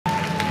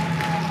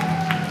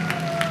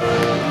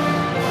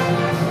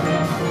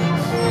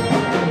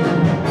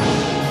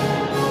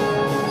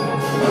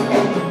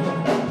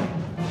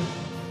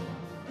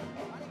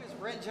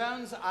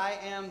friends. I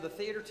am the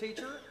theater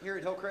teacher here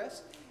at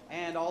Hillcrest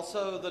and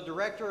also the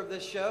director of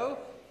this show.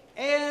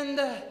 And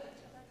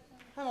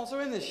I'm also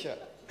in this show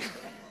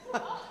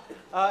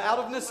out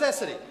of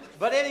necessity.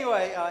 But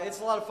anyway,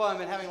 it's a lot of fun. I've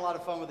been having a lot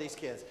of fun with these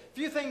kids. A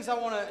few things I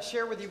want to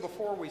share with you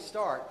before we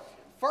start.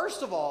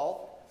 First of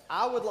all,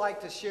 I would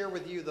like to share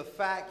with you the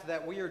fact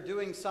that we are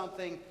doing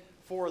something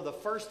for the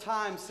first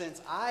time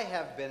since I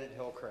have been at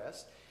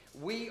Hillcrest.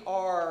 We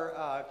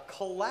are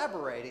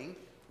collaborating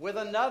with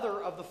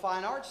another of the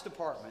fine arts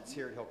departments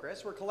here at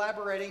Hillcrest. We're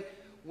collaborating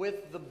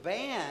with the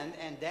band,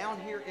 and down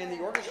here in the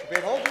orchestra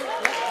pit, hold your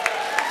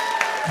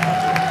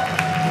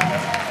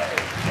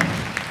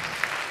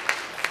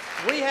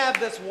we have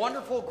this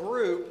wonderful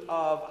group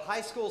of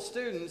high school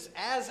students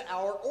as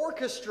our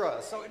orchestra.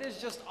 So it is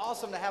just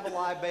awesome to have a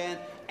live band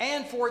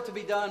and for it to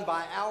be done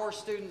by our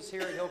students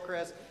here at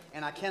Hillcrest.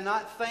 And I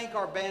cannot thank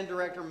our band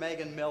director,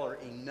 Megan Miller,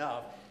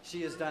 enough.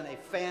 She has done a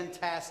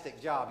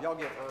fantastic job. Y'all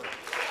give her.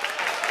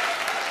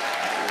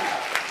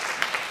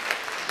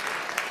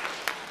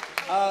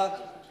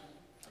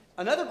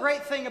 Another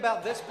great thing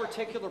about this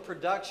particular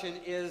production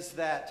is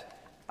that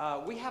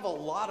we have a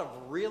lot of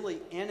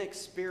really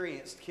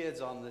inexperienced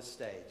kids on this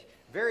stage.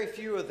 Very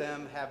few of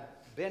them have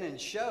been in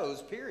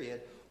shows,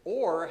 period,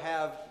 or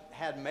have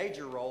had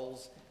major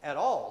roles at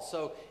all.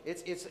 So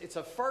it's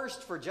a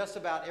first for just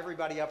about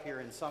everybody up here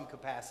in some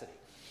capacity.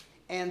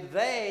 And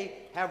they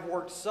have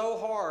worked so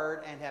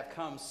hard and have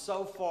come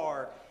so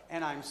far,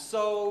 and I'm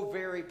so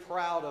very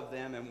proud of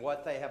them and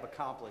what they have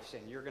accomplished,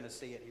 and you're going to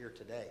see it here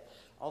today.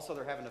 Also,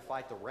 they're having to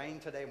fight the rain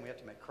today, and we have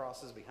to make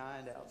crosses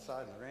behind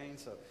outside in the rain,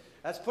 so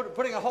that's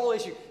putting a whole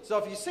issue. So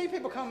if you see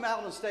people come out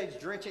on the stage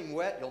drenching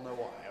wet, you'll know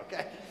why,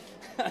 okay?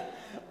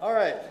 All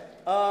right,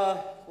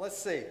 let's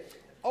see.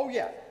 Oh,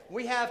 yeah,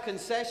 we have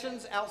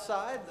concessions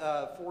outside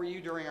for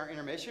you during our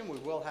intermission. We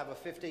will have a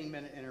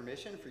 15-minute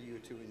intermission for you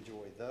to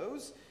enjoy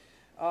those.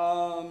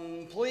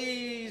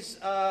 Please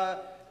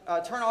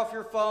turn off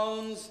your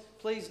phones.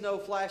 Please no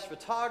flash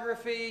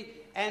photography.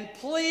 And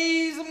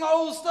please,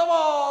 most of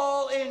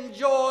all,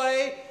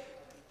 enjoy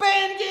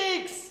Band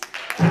Geeks!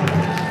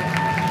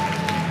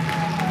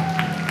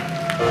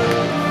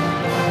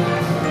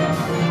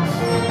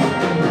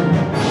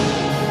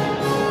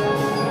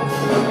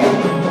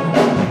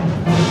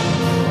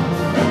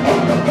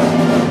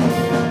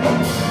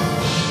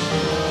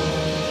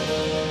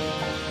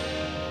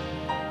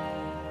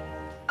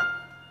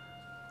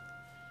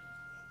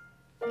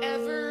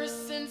 Ever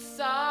since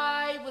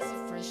I was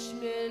a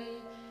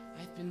freshman,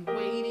 I've been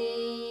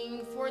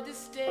waiting for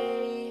this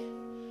day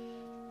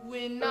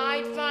when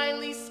I'd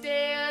finally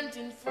stand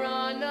in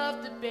front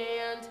of the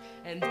band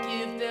and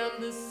give them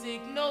the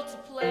signal to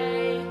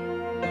play.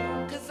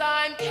 'Cause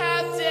I'm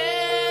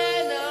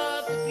captain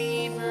of the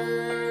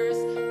Beavers,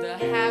 the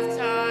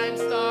halftime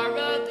star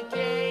of the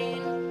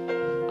game.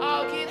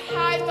 I'll get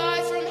high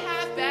fives from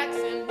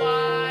halfbacks and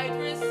wide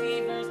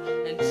receivers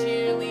and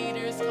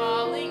cheerleaders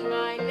calling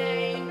my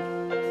name.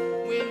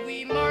 When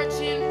we march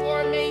in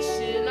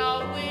formation,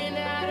 I'll win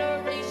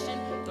adoration.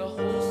 The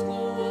whole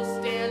school will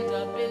stand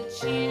up and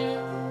cheer.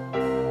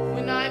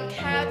 When I'm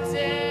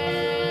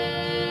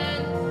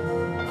captain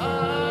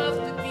of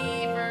the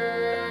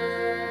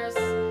Beavers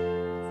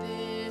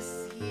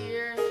this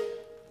year.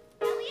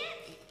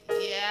 Elliot?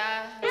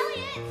 Yeah?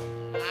 Elliot?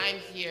 I'm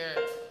here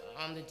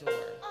on the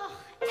door. Oh,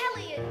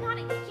 Elliot, not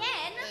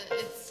again.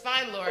 It's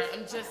fine, Laura.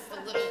 I'm just a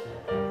little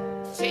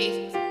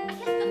chafed. I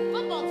guess the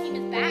football team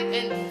is back.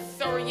 And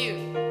so are you.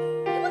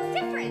 You look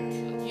different.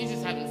 You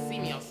just haven't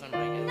seen me all summer,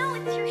 I guess. No,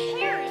 it's your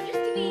hair. It used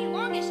to be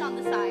longish on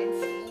the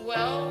sides.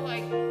 Well,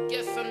 I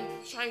guess I'm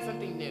trying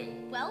something new.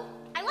 Well,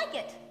 I like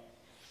it.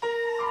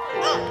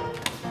 Oh!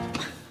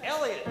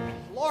 Elliot,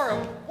 Laura,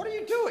 what are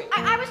you doing?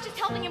 I was just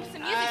helping him with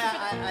some music.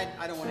 I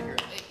don't want to hear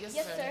it. Yes,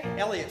 Yes, sir.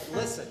 Elliot,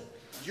 listen.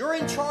 You're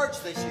in charge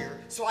this year,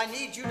 so I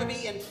need you to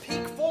be in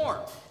peak form.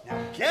 Now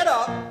get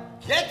up,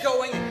 get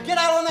going, and get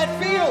out on that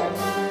field.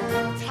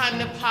 Time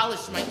to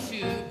polish my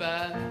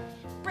tuba.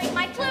 Bring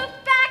my flute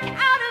back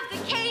out of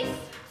the case.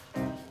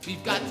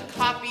 We've got to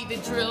copy the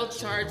drill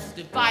charts,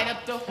 divide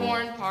up the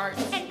horn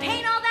parts. And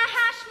paint all the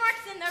hash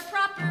marks in their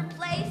proper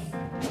place.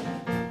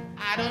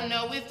 I don't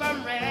know if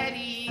I'm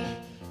ready.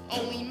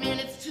 Only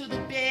minutes till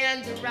the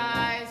band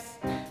arrives.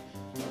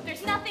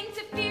 There's nothing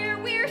to fear.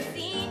 We're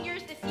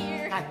seniors this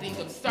year. I think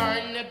I'm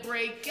starting to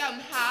break out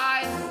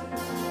highs.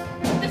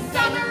 The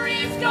summer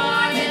is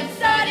gone and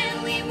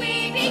suddenly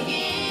we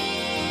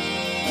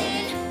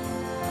begin.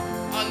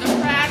 On the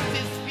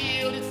practice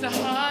field, it's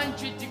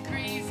 100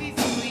 degrees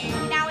easily.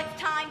 Now it's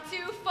time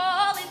to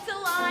fall into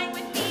line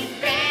with these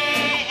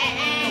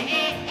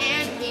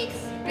Band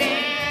Geeks,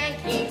 Band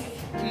Geeks.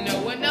 No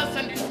one else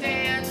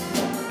understands.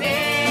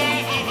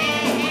 Band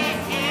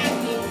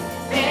Geeks,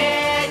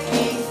 Band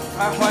Geeks.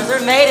 Our horns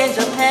are made in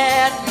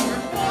Japan. We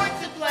were born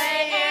to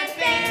play and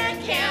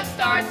band camp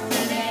starts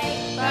today.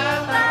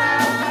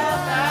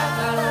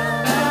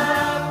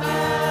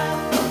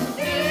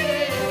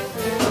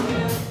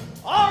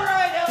 All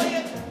right,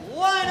 Elliot,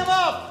 line them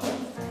up.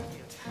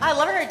 I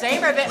love her day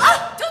for a bit.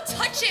 Oh, don't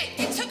touch it!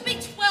 It took me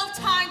 12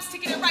 times to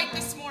get it right this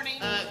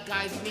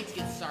need to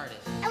get started.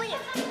 Elliot,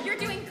 you're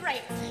doing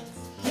great.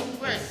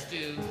 Where's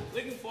Stu?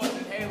 Looking for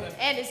some Halen.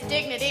 And his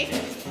dignity.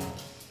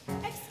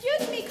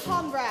 Excuse me,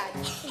 comrade.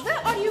 Where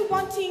are you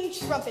wanting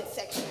trumpet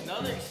section?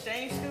 Another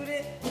exchange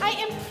student? I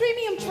am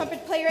premium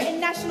trumpet player in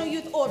National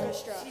Youth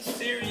Orchestra. You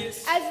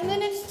serious? As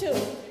Linens too.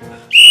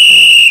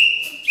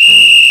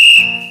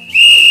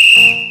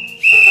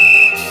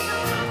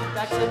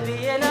 Back to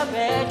being a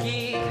bad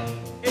geek.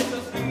 It's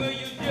a finger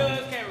you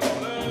just can't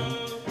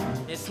remove.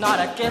 It's not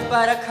a gift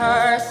but a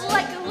curse.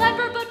 Like a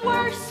leper, but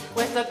worse.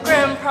 With a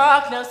grim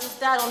prognosis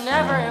that'll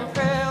never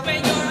improve.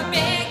 When you're a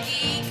bad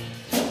geek,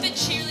 the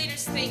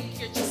cheerleaders think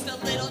you're just a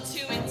little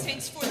too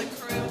intense for the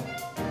crew.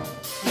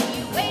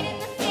 You wait in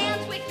the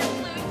stands with your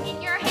flute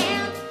in your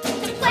hand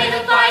to Play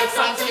the fight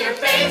song till your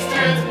face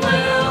turns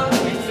blue.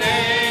 And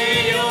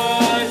say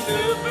you're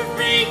super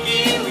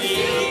freaky super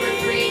weird.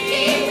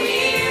 freaky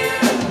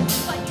weird.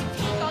 But you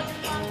take all your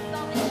lungs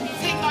on the chin.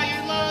 Take all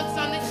your lungs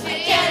on the chin.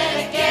 Again and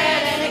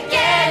again and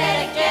again and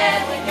again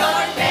when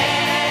you're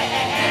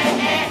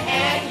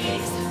bad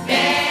geeks,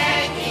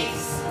 bad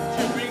geeks,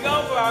 Tripping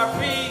over our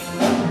feet.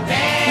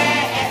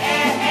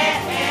 bad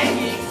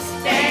geeks,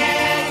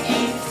 bad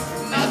geeks.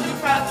 Not too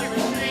proud to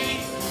retreat.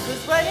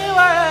 Cause when you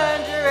are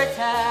under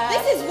attack,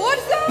 This is war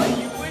zone?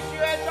 You wish you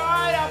had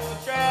tried off the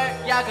track.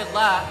 yeah, good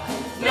luck.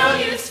 No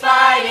use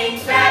fighting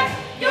back.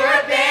 You're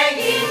a bad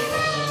geek.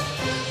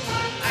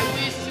 I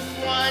wish just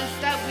once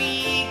that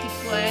we could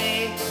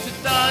play to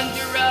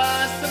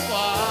thunderous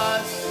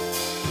applause.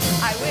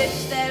 I wish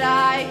that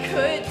I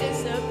could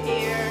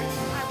disappear.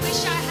 I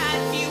wish I had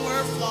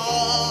fewer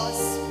flaws.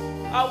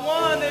 I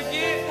wanna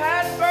get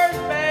past first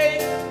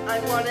base. I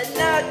wanna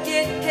not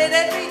get hit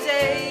every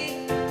day.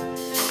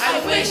 I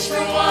wish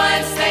for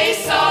once they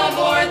saw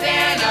more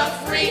than a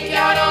freak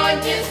out on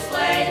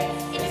display.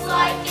 It's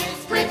like it's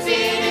Printed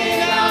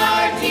in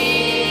our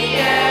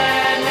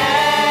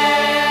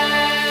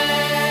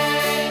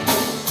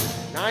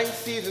DNA. 9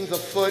 seasons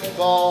of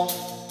football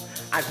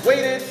I've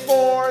waited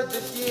for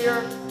this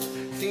year.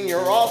 Senior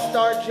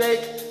all-star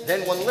Jake,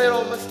 then one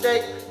little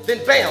mistake, then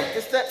bam,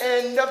 it's the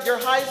end of your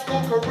high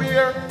school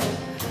career.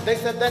 They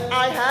said that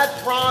I had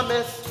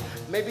promise,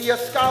 maybe a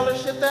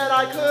scholarship that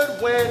I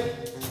could win.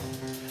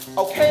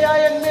 Okay, I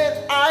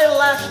admit I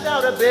lashed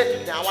out a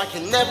bit. Now I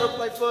can never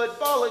play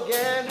football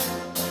again.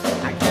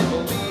 I can't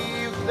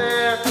believe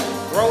they're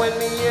throwing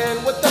me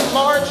in with the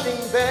marching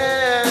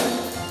band.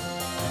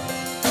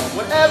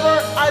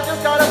 Whatever, I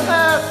just gotta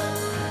pass.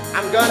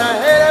 I'm gonna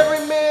hate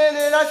every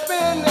minute I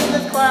spend in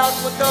this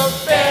class with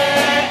those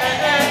band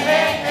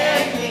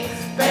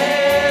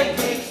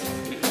geeks.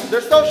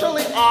 They're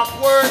socially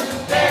awkward.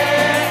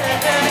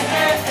 Band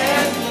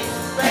geeks.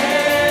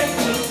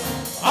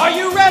 Are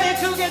you ready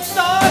to get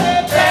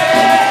started?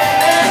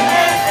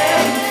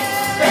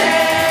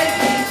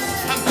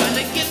 I'm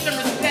gonna get some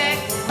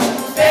respect.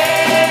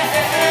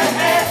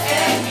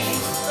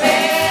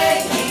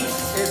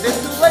 Is it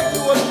too late to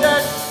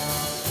object?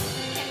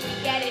 Can we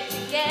get it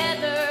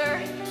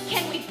together?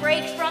 Can we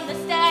break from the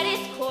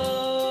status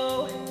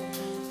quo?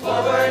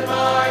 Forward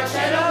march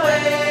and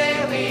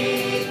away we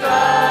go.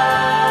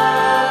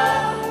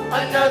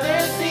 Another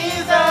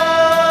season.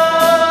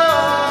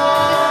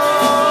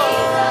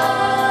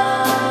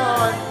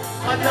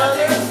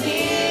 Another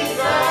season.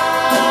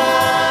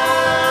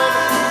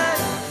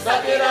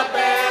 Suck it up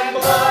and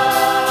blow.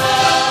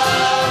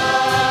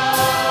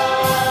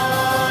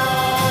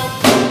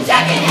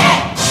 Jacket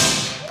head!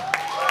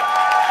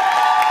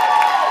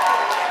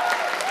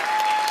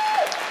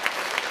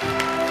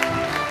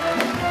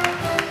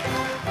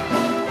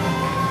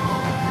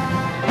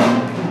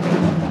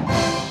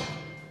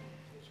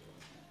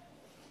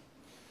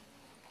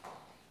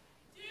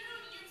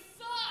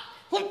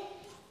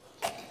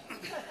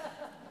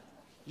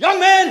 Young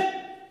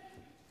man,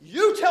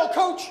 you tell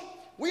coach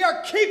we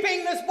are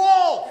keeping this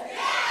ball. Yeah!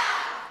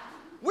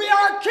 We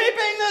are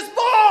keeping this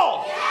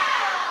ball.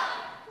 Yeah!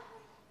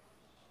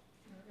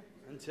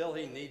 Until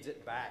he needs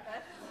it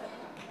back.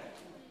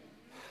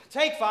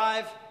 Take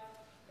 5.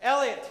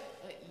 Elliot,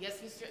 Yes,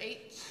 Mr.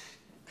 H.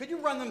 could you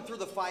run them through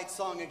the fight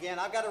song again?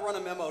 I've got to run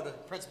a memo to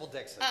Principal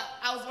Dixon.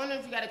 I was wondering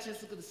if you got a chance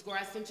to look at the score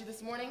I sent you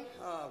this morning.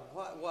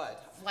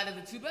 What? Flight of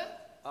the Tuba?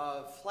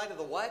 Flight of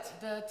the what?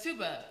 The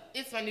Tuba.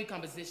 It's my new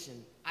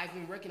composition. I've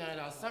been working on it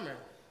all summer.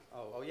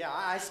 Oh yeah,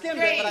 I skimmed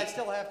Great. it, but I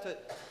still have to.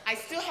 I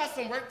still have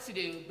some work to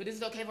do, but is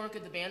it okay if I work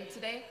with the band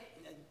today?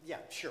 Yeah,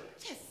 sure.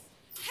 Yes.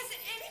 Has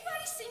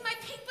anybody seen my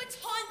pink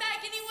baton bag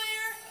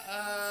anywhere?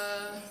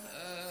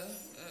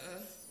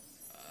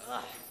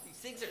 Ugh, these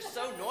things are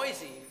so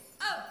noisy.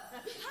 Oh,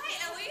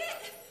 hi,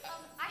 Elliot.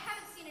 I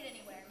haven't seen it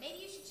anywhere. Maybe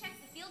you should check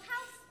the field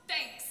house?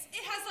 Thanks.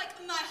 It has like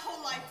my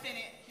whole life in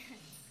it.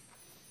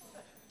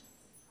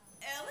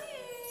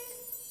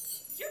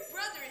 Elliot, your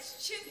brother is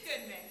Chip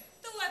Goodman,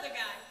 the weather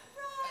guy,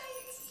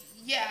 right?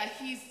 Yeah,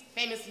 he's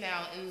famous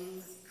now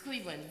in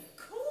Cleveland.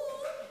 Cool.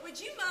 Would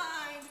you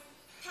mind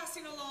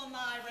passing along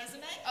my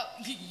resume? Oh,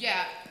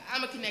 yeah,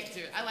 I'm a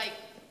connector. I like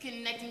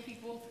connecting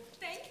people.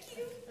 Thank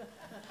you.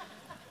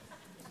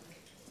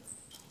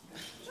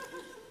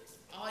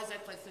 always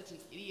act like such an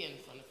idiot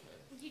in front of her.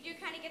 You do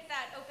kind of get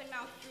that open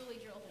mouth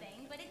drooly drool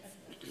thing, but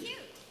it's cute.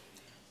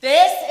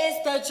 This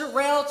is the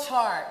drill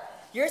chart.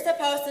 You're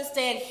supposed to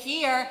stand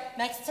here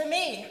next to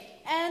me.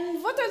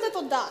 And what are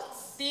little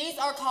dots? These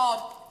are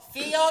called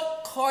field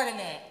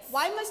coordinates.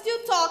 Why must you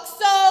talk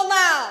so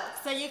loud?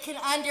 So you can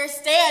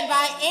understand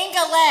my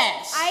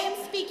English. I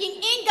am speaking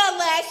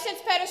English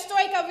since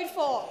Perestroika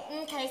reform.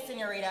 Okay,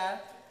 senorita.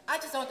 I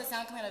just don't want the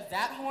sound coming out of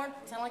that horn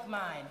to sound like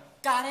mine.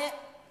 Got it?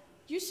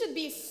 You should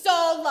be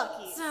so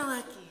lucky. So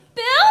lucky.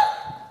 Bill?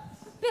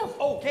 Bill,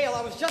 Oh, Gail,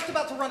 I was just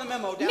about to run a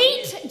memo down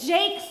meet here.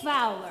 Jake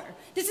Fowler.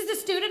 This is the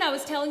student I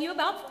was telling you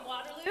about from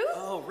Waterloo.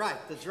 Oh, right,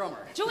 the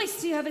drummer.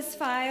 Joyce, do you have his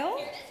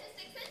file?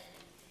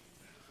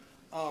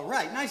 All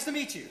right, nice to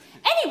meet you.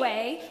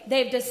 Anyway,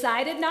 they've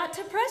decided not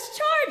to press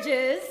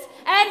charges,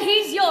 and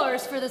he's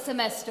yours for the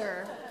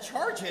semester.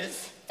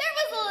 Charges? There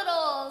was a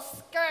little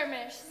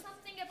skirmish.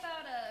 Something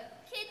about a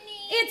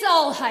kidney. It's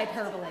all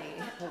hyperbole.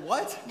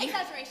 What?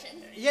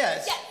 Exaggeration.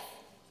 Yes. Yes.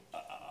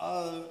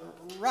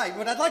 Right,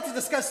 but I'd like to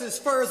discuss this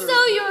further.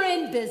 So you're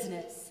in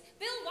business.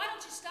 Bill, why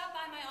don't you stop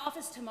by my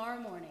office tomorrow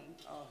morning?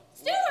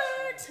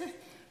 Stuart,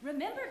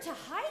 remember to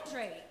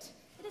hydrate.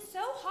 It is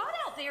so hot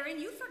out there, and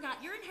you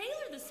forgot your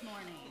inhaler this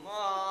morning.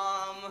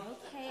 Mom.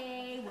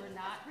 Okay, we're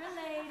not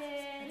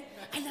related.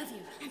 I love you.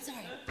 I'm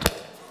sorry.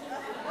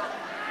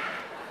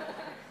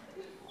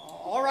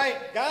 All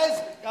right,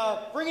 guys,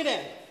 bring it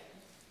in.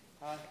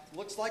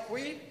 Looks like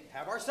we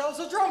have ourselves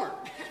a drummer.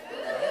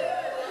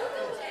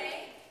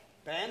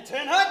 Band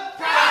 10 Hut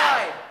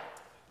Pride!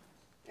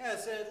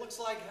 Yes, it looks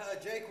like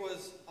Jake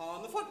was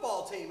on the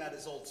football team at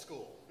his old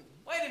school.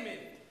 Wait a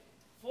minute.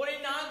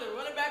 49, the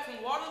running back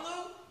from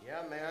Waterloo?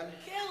 Yeah, man.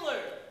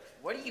 Killer.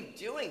 What are you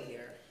doing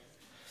here?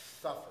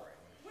 Suffering.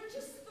 We're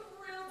just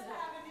thrilled to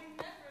have a new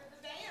member of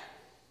the band.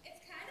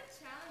 It's kind of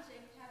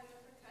challenging having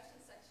a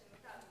percussion section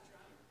without a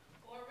drum.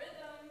 Or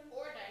rhythm.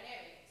 Or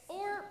dynamics.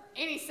 Or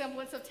any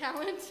semblance of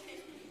talent.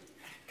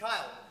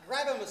 Kyle,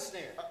 grab him a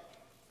snare.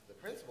 The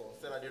principal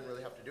said I didn't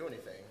really have to do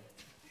anything.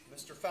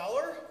 Mr.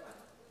 Fowler,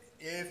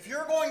 if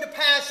you're going to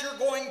pass, you're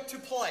going to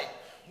play.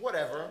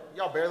 Whatever.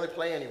 Y'all barely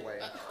play anyway.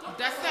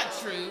 That's not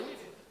true.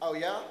 Oh,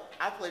 yeah?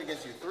 I played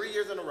against you 3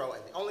 years in a row,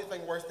 and the only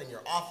thing worse than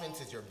your offense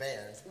is your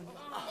band. So,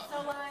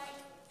 like,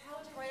 how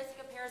would you rate us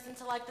in comparison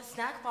to, like, the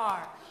snack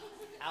bar?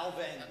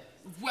 Alvin.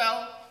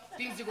 Well,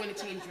 things are going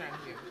to change around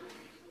here.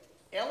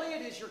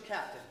 Elliot is your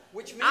captain,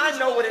 which means... I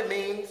know what it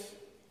means.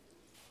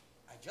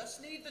 I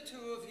just need the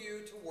two of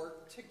you to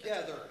work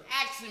together.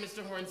 Actually,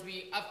 Mr.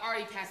 Hornsby, I've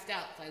already passed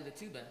out Fly to the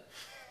Tuba.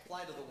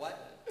 Fly to the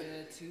what?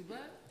 The tuba?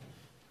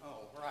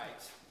 Oh,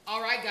 right.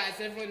 All right, guys,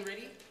 everyone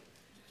ready?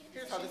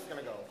 Here's how this is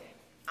gonna go.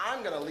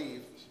 I'm gonna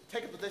leave,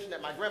 take a position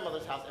at my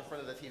grandmother's house in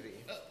front of the TV.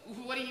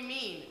 What do you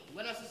mean?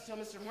 What am I supposed to tell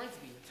Mr.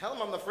 Hornsby? Tell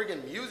him I'm the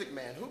friggin' music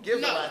man. Who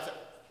gives a No, rat's?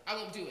 I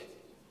won't do it.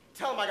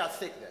 Tell him I got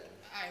sick then.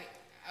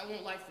 I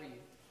won't lie for you.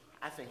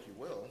 I think you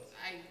will.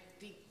 I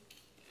think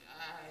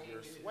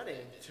You're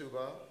sweating,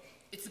 Tuba.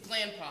 It's a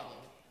gland problem.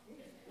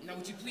 Now,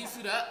 would you please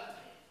suit up?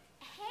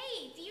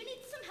 Hey, do you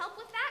need some help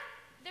with that?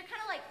 They're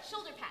kind of like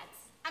shoulder pads.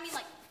 I mean,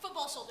 like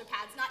football shoulder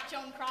pads, not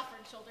Joan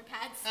Crawford shoulder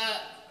pads.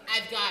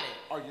 I've got it.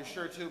 Are you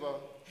sure, Tuba?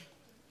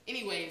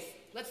 Anyways,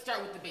 let's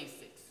start with the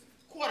basics.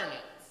 Quarter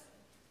notes.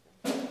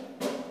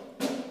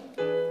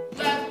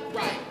 Left,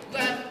 right,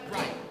 left,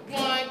 right.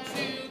 1,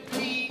 2,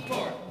 3,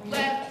 4.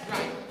 Left,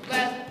 right,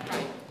 left,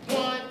 right.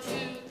 1, 2,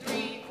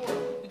 3, 4.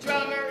 The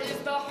drummer is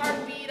the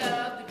heartbeat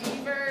of the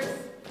beavers.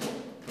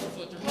 So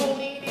what you're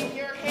holding in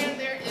your hand,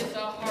 there is a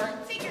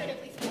heart.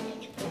 Figuratively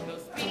speaking. No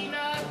speeding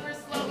up or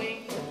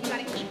slowing. You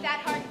gotta keep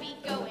that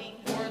heartbeat going.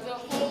 Or the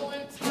whole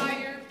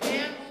entire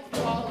band will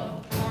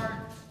fall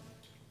apart.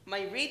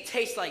 My reed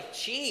tastes like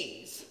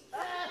cheese.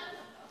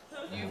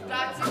 You've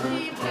got to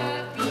keep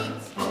the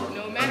beat,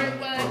 no matter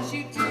what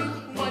you do.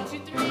 1, 2,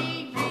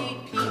 3,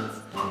 repeat.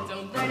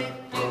 Don't let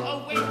it get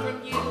away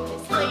from you.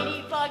 This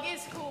ladybug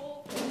is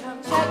cool.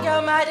 Come check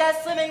out my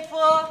dad's swimming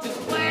pool. Just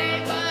play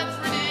what's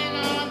written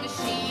on the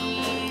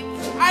sheet.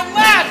 I'm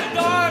glad the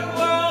dark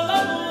world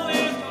level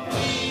is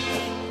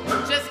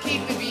complete. Just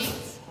keep the beat.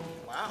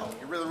 Wow,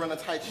 you really run a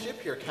tight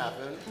ship here,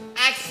 Captain.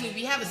 Actually,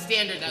 we have a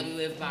standard that we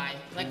live by,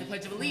 like the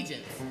Pledge of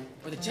Allegiance,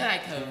 or the Jedi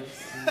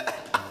Codes.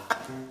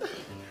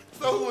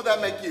 So who would that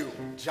make you?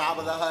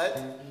 Jabba the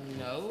Hutt?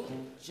 No,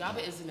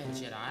 Jabba isn't a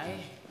Jedi.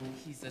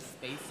 He's a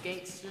space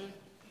gangster.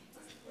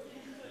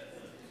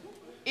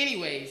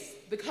 Anyways,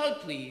 the code,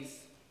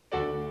 please.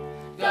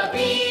 The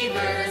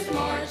beavers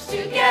march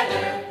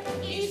together,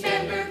 each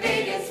member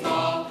big and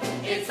small.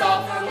 It's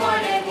all for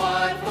one and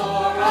one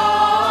for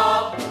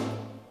all.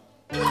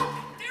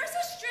 There's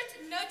a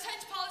strict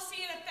no-touch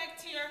policy in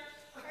effect here.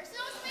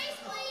 Personal space,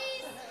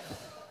 please.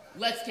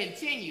 Let's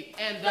continue.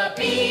 And The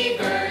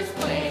beavers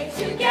play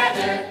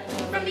together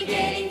from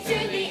beginning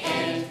to the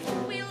end.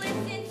 We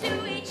listen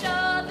to each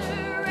other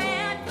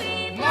and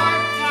we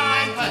Mark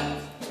time hut.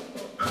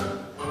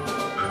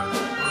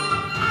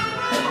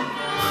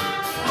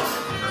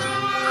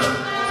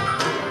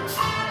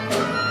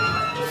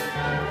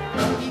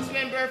 Each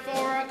member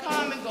for a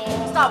common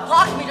goal. Stop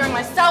blocking me during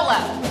my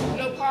solo.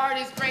 No part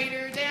is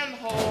greater than the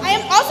whole. I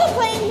am also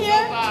playing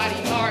here.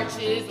 Nobody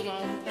marches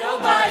alone.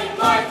 Nobody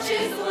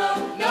marches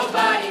alone.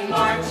 Nobody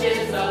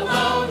marches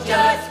alone.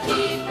 Just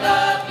keep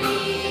the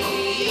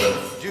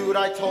beats. Dude,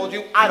 I told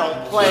you I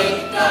don't play.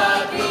 Keep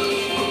the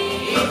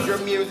beats. Your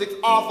music's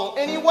awful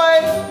anyway.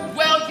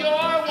 Well,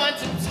 you're one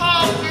to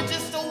talk. You're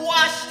just a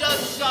washed-up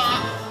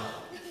shop.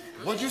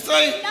 What'd you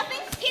say? Nothing.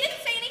 He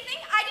didn't say anything.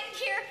 I didn't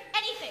hear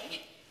anything.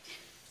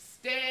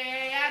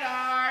 Stay at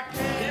our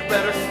place. You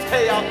better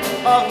stay out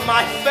of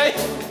my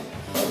face.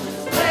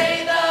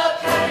 Play the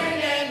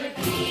pattern and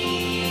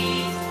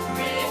repeat.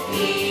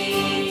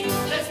 Repeat.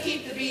 Let's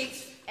keep the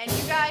beats. And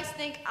you guys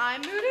think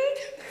I'm moody?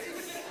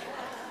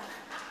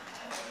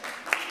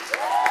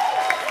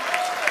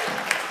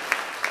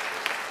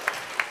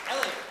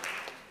 Elliot,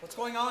 what's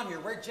going on here?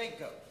 Where'd Jake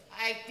go?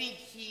 I think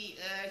he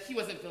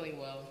wasn't feeling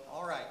well.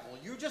 All right, well,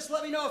 you just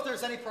let me know if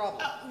there's any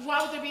problem.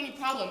 Why would there be any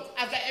problem?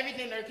 I've got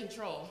everything under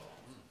control.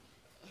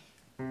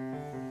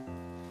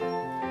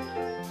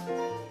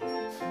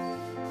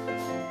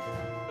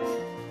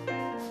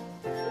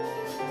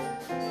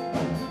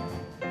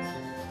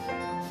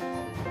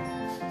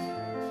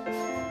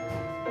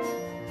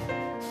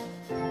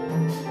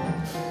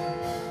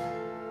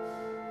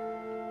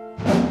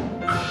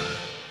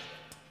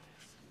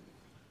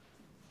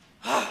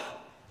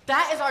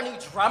 That is our new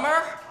drummer. I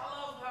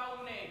love how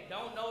when they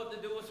don't know what to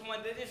do with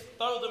someone, they just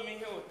throw them in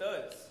here with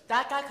us.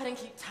 That guy couldn't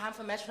keep time,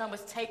 so metronome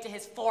was taped to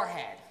his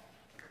forehead.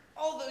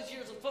 All those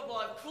years of football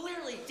have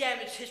clearly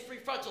damaged his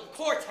prefrontal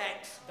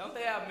cortex. Don't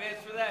they have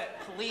meds for that?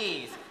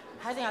 Please,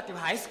 how's he got through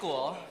high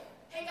school?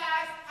 Hey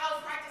guys, how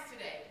was practice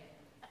today?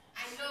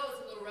 I know it's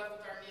a little rough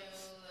with our new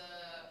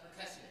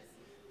percussionist,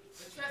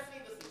 but trust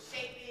me, with some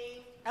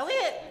shaping.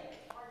 Elliot,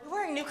 you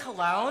wearing new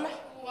cologne?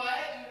 What?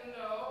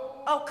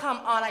 No. Oh, come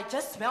on, I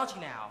just smelled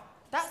you now.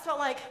 That smelled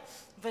like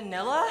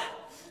vanilla,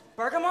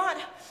 bergamot,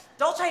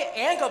 Dolce &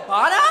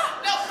 Gabbana?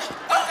 No,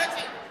 don't touch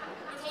it.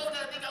 Nicole's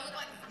gonna think I look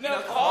like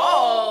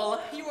Nicole!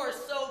 You are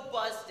so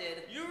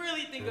busted. You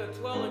really think a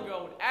 12-year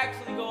girl would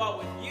actually go out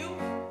with you?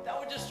 That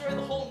would destroy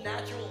the whole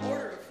natural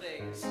order of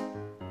things.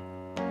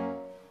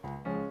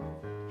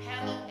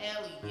 Hello,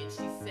 Elliot,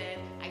 she said.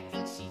 I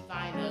think she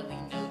finally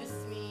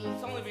noticed me.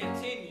 It's only been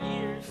 10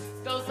 years.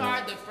 Those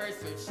are the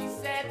first words she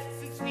said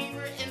since we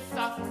were in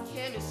sophomore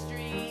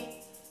chemistry.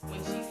 When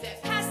she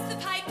said, Pass the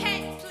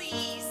pipette,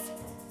 please.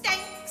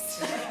 Thanks.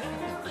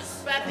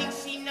 but I think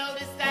she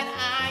noticed that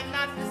I'm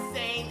not the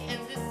same, and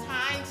this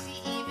time she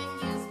even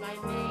used my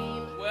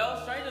name.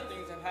 Well, stranger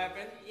things have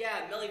happened.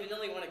 Yeah, Milli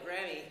Vanilli won a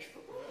Grammy.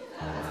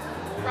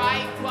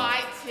 Bright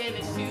white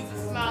tennis shoes,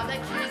 a smile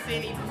that cures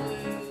any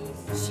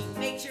blues. She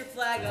makes your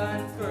flag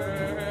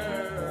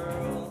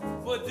unfurl.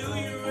 But do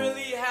you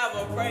really have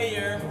a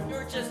prayer?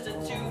 You're just a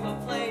tuba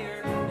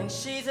player. And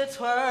she's a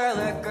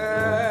twirler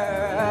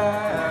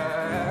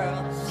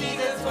girl. She's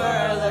a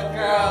twirler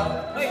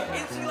girl. Wait,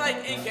 isn't she like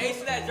engaged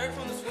to that jerk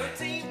from the swim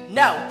team?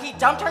 No, he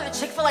dumped her in the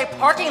Chick-fil-A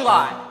parking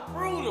lot.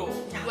 Brutal.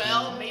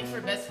 Well, maybe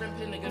her best friend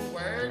put in a good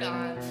word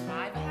on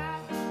my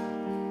behalf.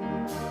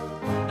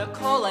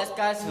 Nicole likes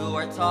guys who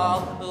are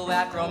tall, who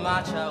act real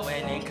macho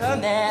and in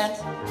command.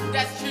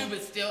 That's true,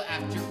 but still,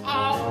 after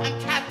all, I'm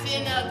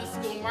captain of the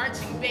school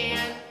marching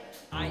band.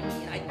 I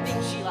mean, I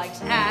think she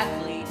likes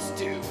athletes,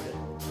 dude.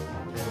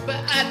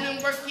 But I've been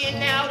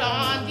working out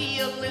on the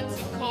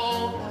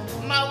elliptical.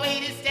 My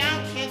weight is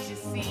down, can't you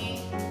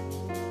see?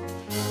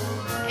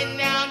 And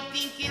now I'm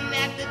thinking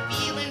that the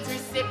feeling's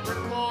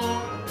reciprocal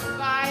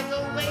by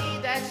the way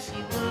that she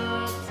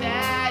looked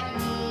at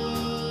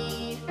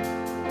me.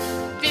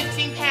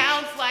 15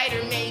 pounds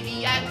lighter,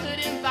 maybe I could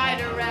invite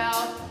her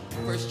out.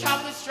 First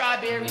chocolate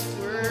strawberry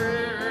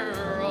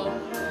swirl.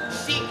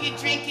 She could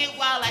drink it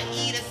while I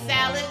eat a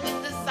salad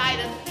with a side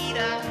of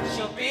pita.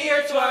 She'll be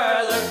your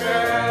twirler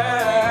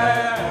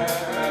girl.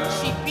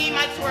 She'd be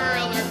my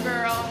twirler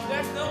girl.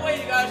 There's no way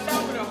you got a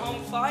shot with her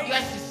home fight. You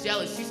guys are just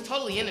jealous. She's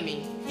totally into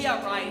me.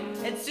 Yeah, right.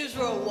 And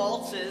Susro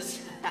waltzes.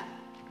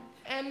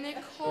 And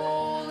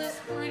Nicole is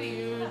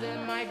prettier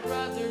than my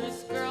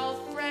brother's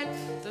girlfriend,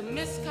 the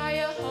Miss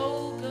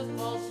Cuyahoga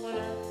Falls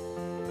winner.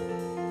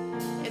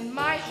 And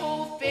my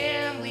whole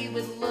family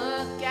would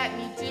look at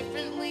me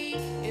differently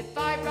if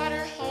I brought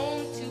her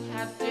home to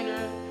have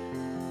dinner.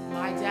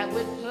 My dad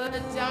would put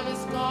down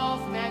his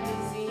golf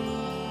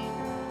magazine,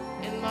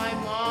 and my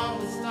mom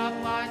would stop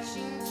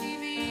watching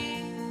TV.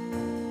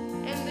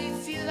 And they'd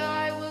see that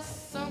I was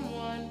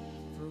someone.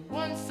 For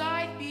once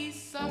I'd be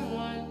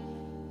someone.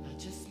 Not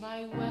just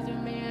my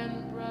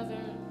weatherman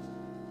brother,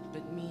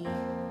 but me.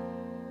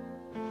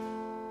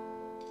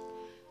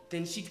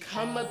 Then she'd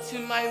come up to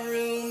my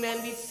room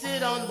and we'd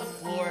sit on the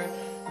floor,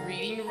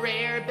 reading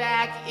rare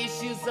back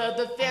issues of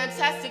the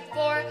Fantastic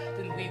Four.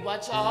 Then we'd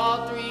watch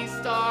all 3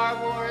 Star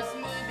Wars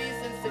movies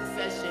in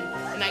succession,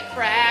 and I'd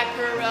crack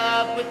her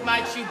up with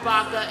my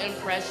Chewbacca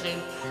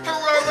impression.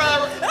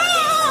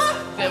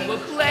 Then we'll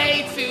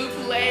play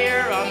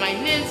 2-player on my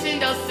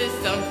Nintendo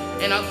system,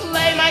 and I'll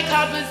play my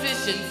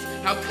compositions.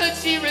 How could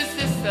she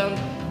resist them?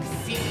 'Cause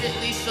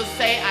secretly she'll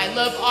say I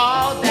love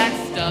all that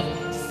stuff.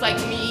 looks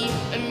like me,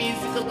 a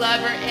musical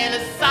lover and a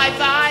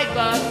sci-fi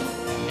buff.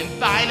 And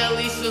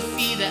finally she'll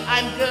see that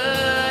I'm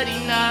good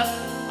enough.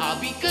 I'll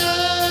be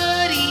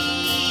good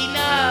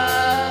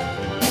enough.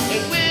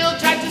 And we'll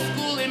drive to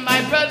school in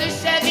my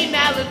brother's Chevy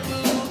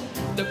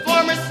Malibu, the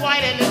former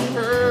swine and his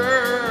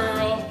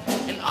pearl.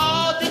 And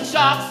all the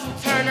jocks will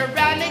turn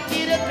around and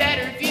get a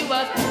better view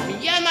of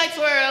me and my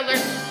twirler.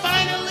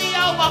 Finally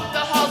I'll walk the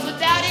halls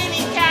without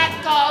any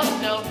catcalls.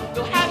 No,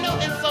 you'll have no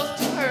insults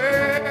to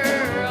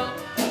hurl.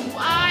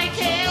 I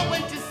can't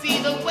wait to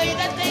see the way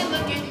that they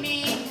look at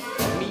me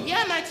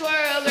and my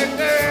twirler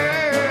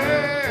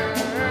girl.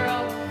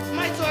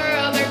 My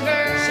twirler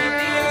girl. Should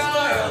be a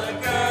twirler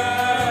girl.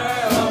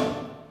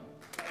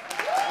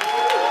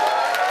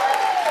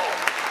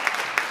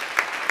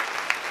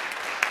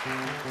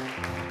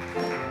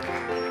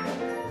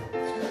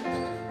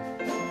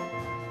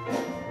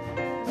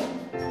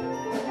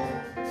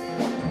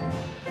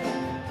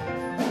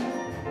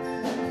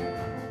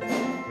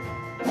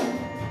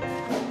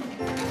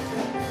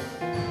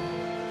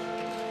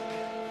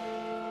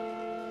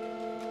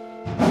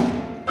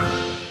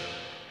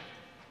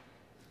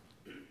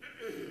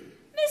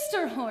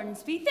 Mr.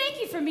 Hornsby,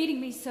 thank you for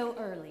meeting me so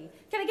early.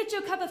 Can I get you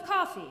a cup of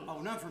coffee? Oh,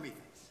 none for me,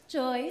 thanks.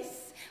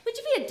 Joyce, would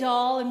you be a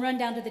doll and run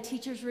down to the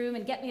teacher's room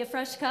and get me a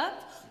fresh cup?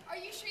 Are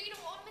you sure you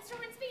don't want Mr.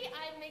 Hornsby?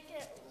 I make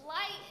it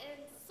light and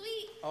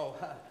sweet. Oh,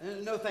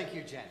 no thank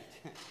you, Janet.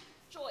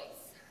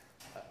 Joyce.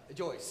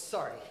 Joyce,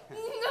 sorry.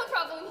 No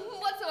problem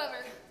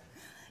whatsoever.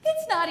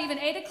 It's not even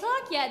 8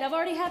 o'clock yet, and I've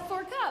already had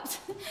 4 cups.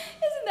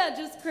 Isn't that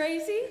just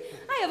crazy?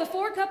 I have a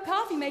 4-cup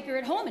coffee maker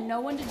at home and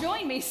no one to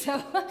join me,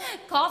 so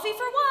coffee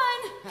for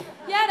one.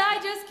 Yet I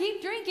just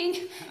keep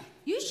drinking.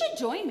 You should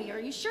join me. Are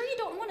you sure you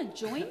don't want to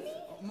join me?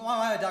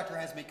 My doctor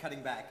has me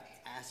cutting back.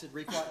 Acid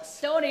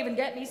reflux. Don't even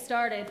get me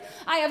started.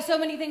 I have so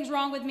many things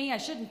wrong with me, I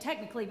shouldn't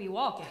technically be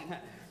walking.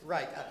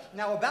 Right.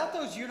 Now, about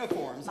those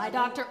uniforms... My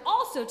doctor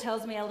also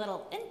tells me a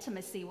little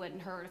intimacy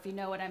wouldn't hurt, if you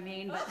know what I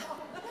mean, but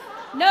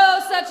no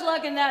such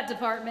luck in that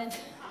department.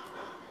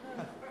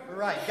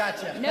 Right,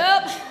 gotcha.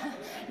 Nope.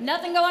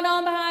 Nothing going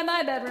on behind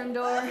my bedroom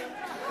door.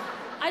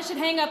 I should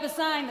hang up a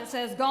sign that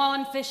says,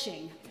 "Gone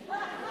fishing."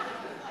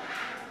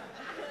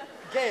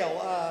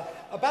 Gail,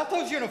 about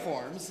those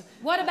uniforms...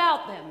 What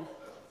about them?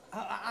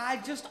 I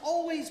just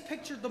always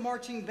pictured the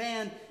marching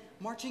band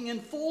marching in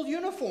full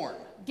uniform.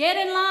 Get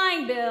in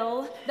line,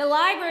 Bill. The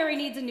library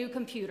needs a new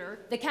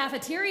computer, the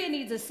cafeteria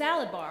needs a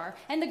salad bar,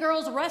 and the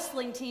girls'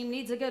 wrestling team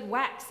needs a good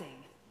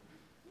waxing.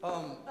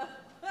 Are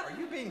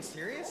you being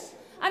serious?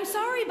 I'm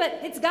sorry,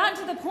 but it's gotten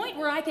to the point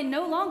where I can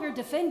no longer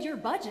defend your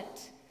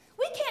budget.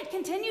 We can't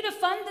continue to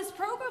fund this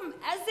program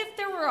as if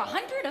there were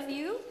 100 of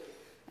you.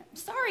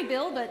 Sorry,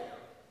 Bill, but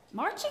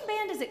marching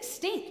band is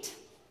extinct.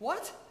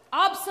 What?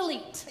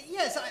 Obsolete.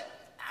 Yes,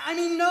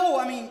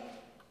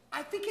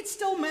 I think it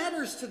still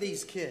matters to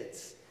these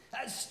kids.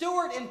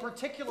 Stuart in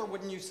particular,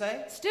 wouldn't you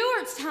say?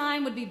 Stuart's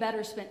time would be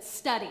better spent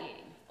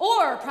studying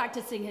or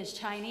practicing his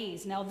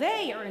Chinese. Now,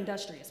 they are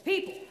industrious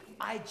people.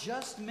 I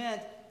just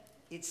meant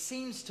it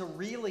seems to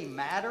really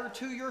matter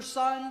to your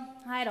son.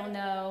 I don't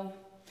know.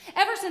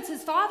 Ever since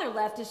his father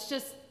left, it's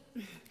just,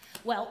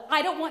 well,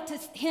 I don't want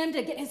him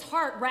to get his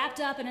heart wrapped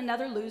up in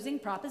another losing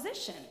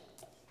proposition.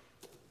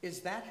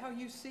 Is that how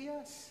you see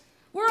us?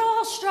 We're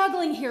all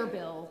struggling here,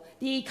 Bill.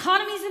 The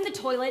economy's in the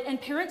toilet, and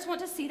parents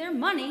want to see their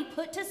money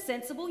put to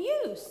sensible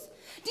use.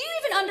 Do you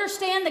even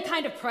understand the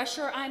kind of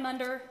pressure I'm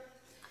under?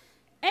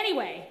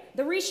 Anyway,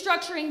 the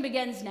restructuring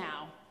begins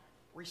now.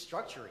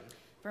 Restructuring?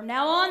 From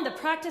now on, the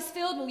practice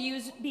field will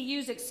be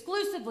used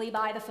exclusively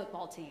by the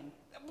football team.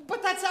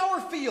 But that's our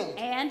field.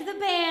 And the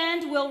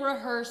band will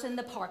rehearse in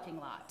the parking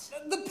lot.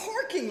 The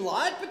parking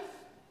lot? But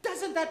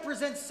doesn't that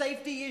present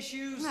safety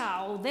issues?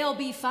 Oh, they'll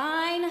be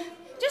fine.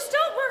 Just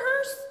don't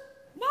rehearse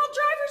while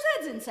driver's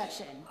ed's in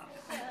session.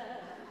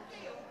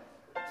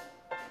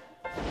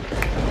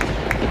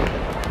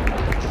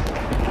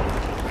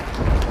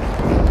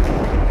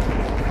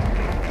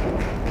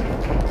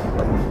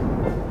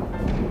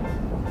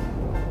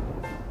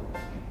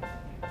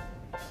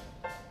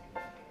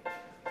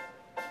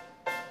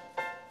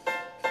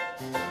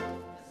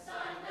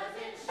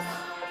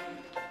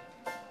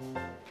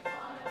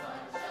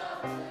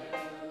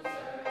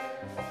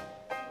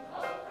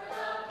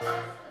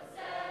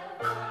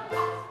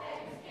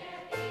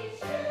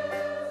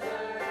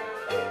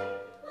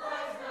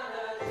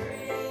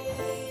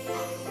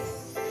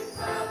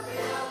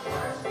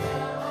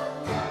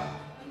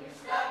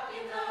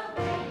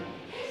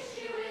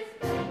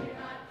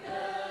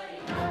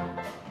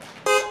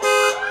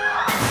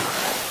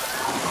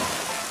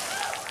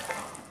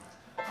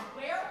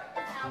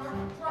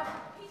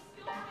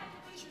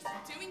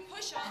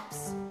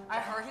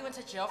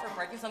 Jail for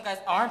breaking some guy's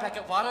arm back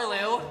at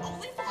Waterloo.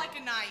 Only for like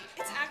a night.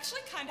 It's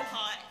actually kind of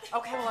hot.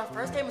 Okay, well, our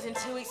first game was in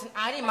 2 weeks, and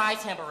I need my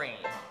tambourine.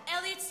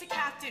 Elliot's the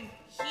captain.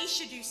 He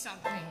should do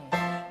something.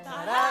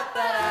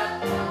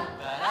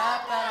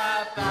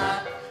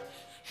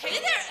 Hey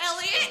there,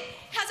 Elliot.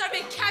 How's our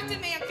big captain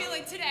man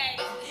feeling today?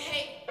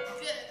 Hey,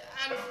 good.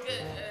 I'm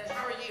good.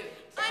 How are you?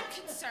 I'm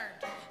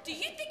concerned. Do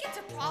you think think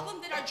it's a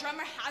problem that our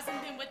drummer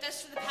hasn't been with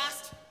us for the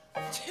past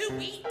 2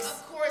 weeks?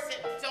 Of course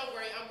it. Don't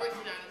worry, I'm working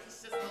on it.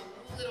 It's just a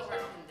little hard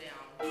to pin down.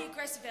 Be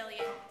aggressive,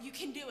 Elliot. You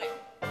can do it.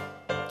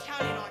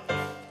 Counting on you.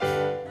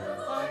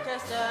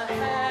 Focus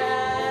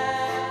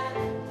ahead.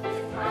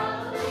 It's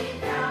probably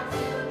bound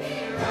to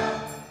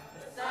erupt.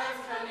 The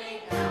sun's coming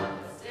out,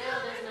 but still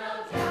there's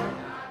no doubt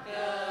not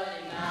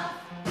good enough.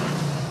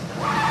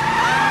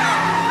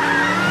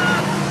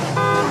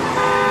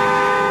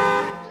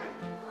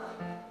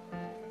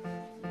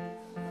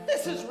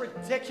 This is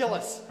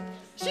ridiculous.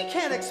 She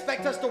can't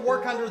expect us to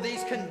work under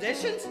these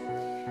conditions.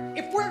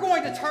 If we're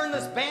going to turn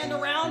this band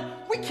around,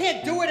 we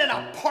can't do it in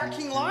a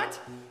parking lot.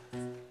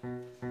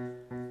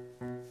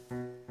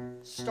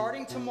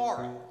 Starting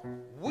tomorrow,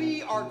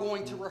 we are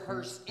going to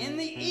rehearse in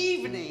the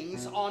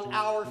evenings on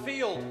our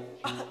field.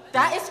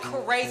 That is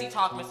crazy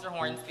talk, Mr.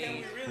 Hornsby. Can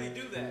we really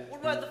do that?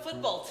 What about the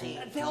football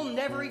team? They'll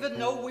never even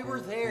know we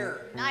were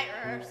there. Night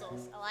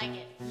rehearsals. I like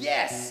it.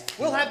 Yes,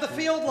 we'll have the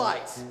field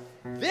lights.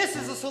 This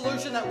is a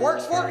solution that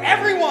works for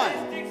everyone.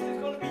 This is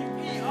gonna be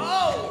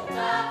P.O.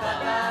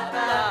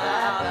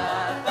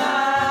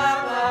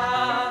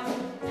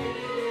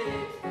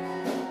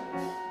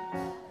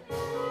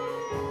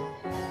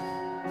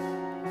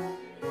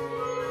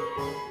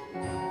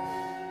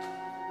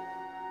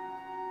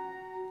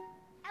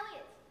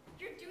 Elliot,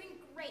 you're doing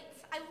great.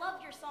 I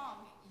love your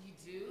song. You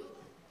do?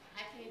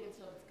 I can't even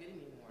tell if it's good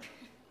anymore.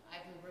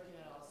 I've been working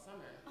on it all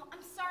summer. Oh,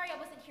 I'm sorry I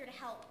wasn't here to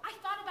help. I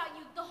thought about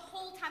you the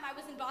whole time I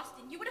was in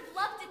Boston. You would have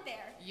loved it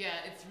there.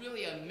 Yeah, it's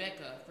really a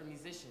mecca for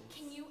musicians.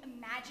 Can you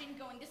imagine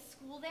going to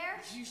school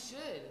there? You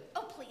should.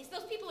 Oh, please.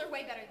 Those people are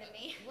way better than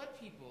me. What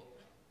people?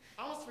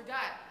 I almost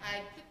forgot.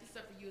 I picked this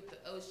up for you at the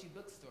OSU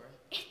bookstore.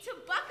 It's a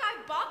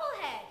Buckeye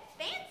bobblehead.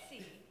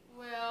 Fancy.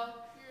 Well,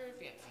 you're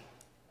fancy.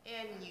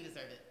 And you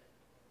deserve it.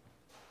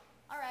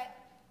 All right.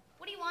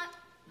 What do you want?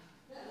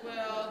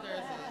 Well, there's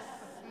a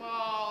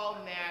small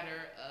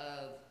matter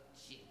of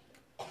Jake.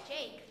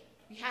 Jake.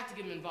 You have to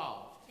get him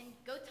involved. Then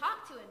go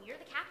talk to him. You're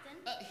the captain.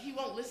 He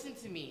won't listen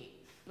to me,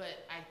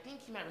 but I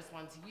think he might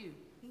respond to you.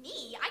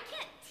 Me? I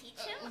can't teach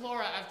him.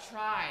 Laura, I've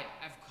tried.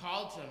 I've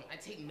called him. I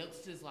take notes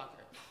to his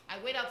locker. I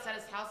wait outside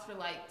his house for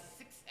like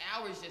 6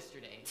 hours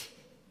yesterday,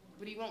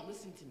 but he won't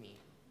listen to me.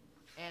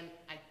 And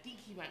I think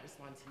he might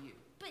respond to you.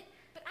 But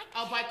I can't.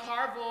 I'll buy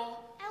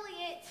Carvel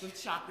Elliot. with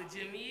chocolate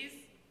jimmies.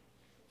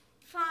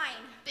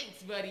 Fine.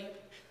 Thanks, buddy.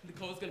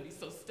 Nicole's gonna be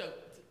so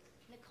stoked.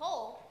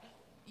 Nicole?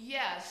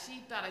 Yeah,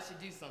 she thought I should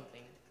do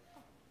something.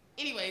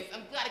 Anyways,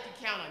 I'm glad I could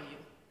count on you.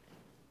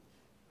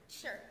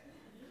 Sure.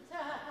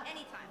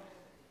 Anytime.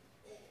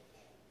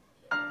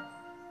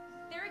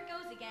 There it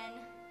goes again.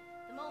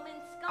 The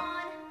moment's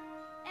gone,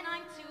 and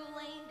I'm too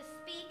lame to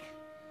speak.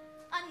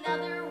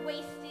 Another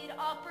wasted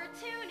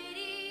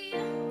opportunity.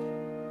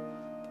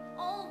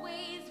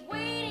 Always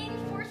waiting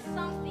for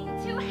something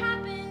to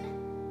happen.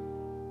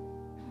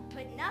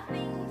 But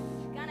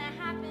nothing's gonna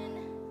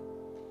happen.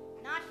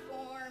 Not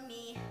for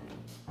me.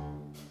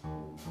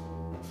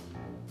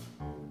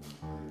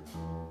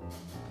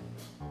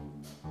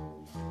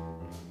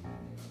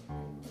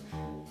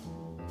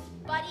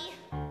 Buddy,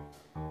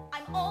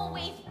 I'm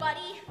always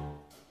buddy.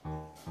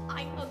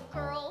 I'm a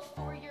girl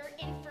for your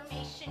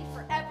information,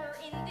 forever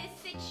in this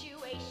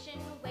situation,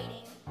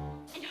 waiting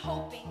and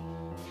hoping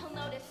he'll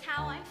notice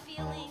how I'm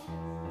feeling.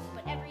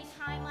 But every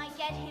time I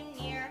get him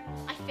near,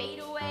 I fade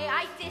away,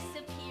 I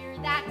disappear.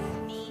 That's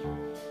me,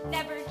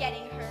 never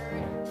getting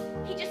heard.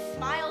 He just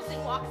smiles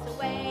and walks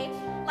away,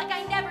 like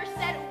I never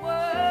said a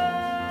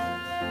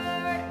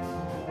word.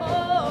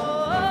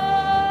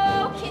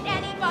 Oh, can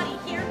anybody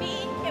hear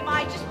me? Am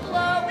I just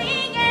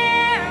blowing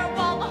air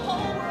while the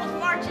whole world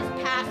marches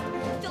past?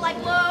 Still I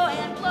blow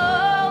and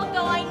blow,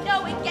 though I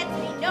know it gets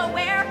me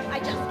nowhere. I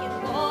just get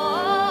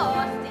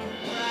lost in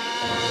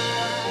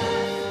grass.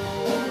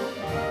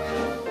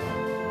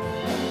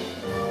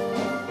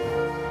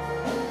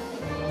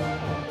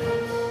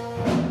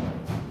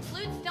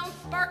 Flutes don't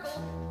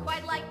sparkle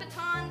quite like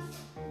batons.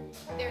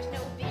 There's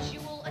no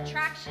visual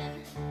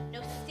attraction,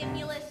 no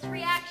stimulus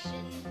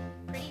reaction.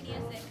 Pretty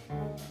music,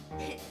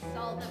 it's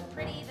all the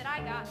pretty that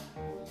I got.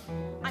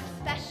 I'm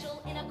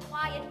special in a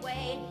quiet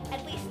way,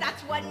 at least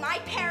that's what my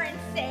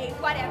parents say.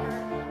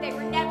 Whatever, they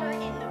were never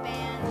in the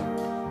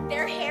band.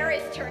 Their hair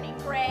is turning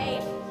gray,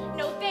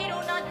 no they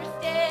don't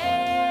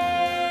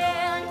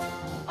understand.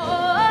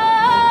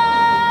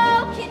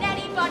 Oh, can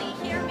anybody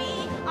hear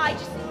me? I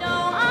just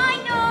know,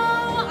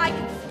 I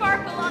can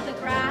sparkle on the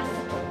grass,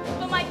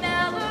 but my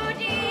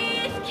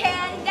melodies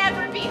can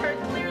never be heard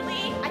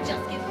clearly. I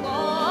just get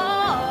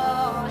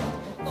lost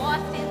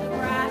in the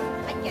grass.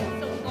 I get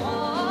so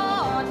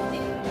lost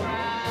in the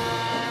grass.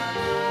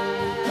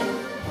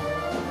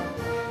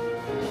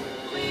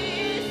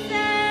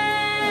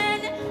 Listen,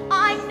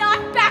 I'm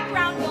not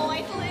background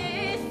noise.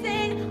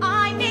 Listen,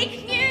 I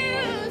make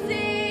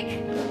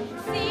music.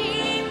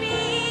 See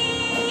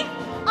me,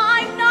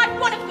 I'm not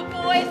one of the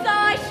boys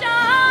I shine.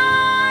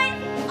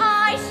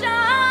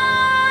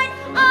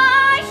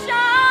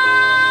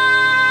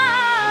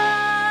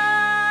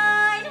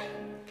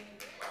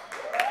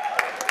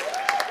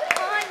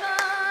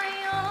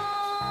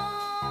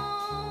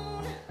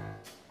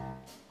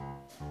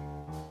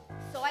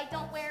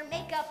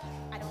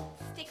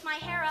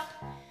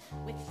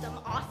 with some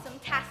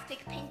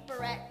awesome-tastic pink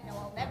beret. No,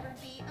 I'll never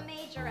be a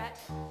majorette.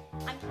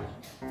 I'm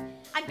plain,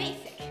 I'm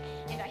basic,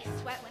 and I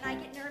sweat when I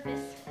get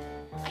nervous.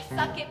 I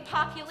suck at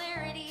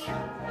popularity.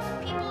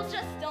 People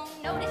just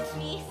don't notice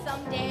me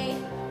someday.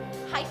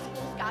 High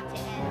school's got to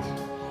end,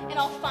 and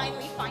I'll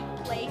finally find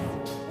a place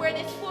where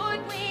this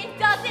woodwind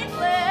doesn't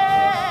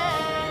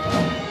blend.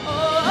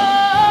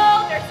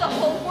 Oh, there's a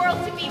whole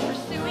world to be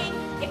pursuing.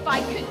 If I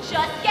could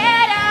just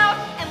get out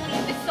and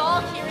leave this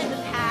all here in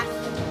the past,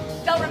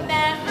 they'll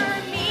remember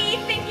me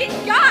thinking,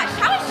 gosh,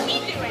 how is she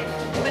doing?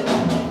 But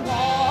I'll be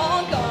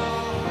long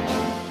gone.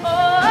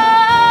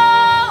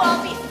 Oh,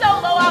 I'll be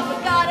solo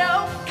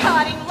affogato,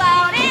 cutting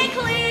loud and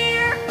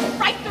clear,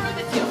 right through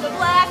the tube of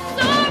glass,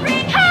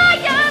 soaring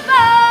high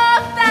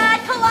above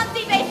that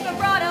clumsy bass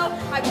vibrato.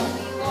 I won't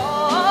be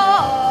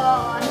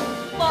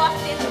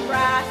lost in the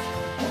brass.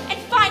 And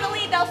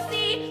finally they'll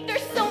see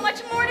there's so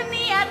much more to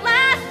me at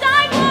last.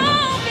 I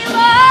won't be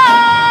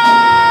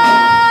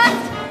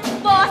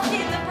lost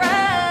in the brass,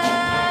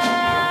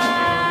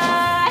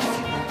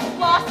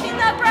 lost in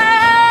the brass.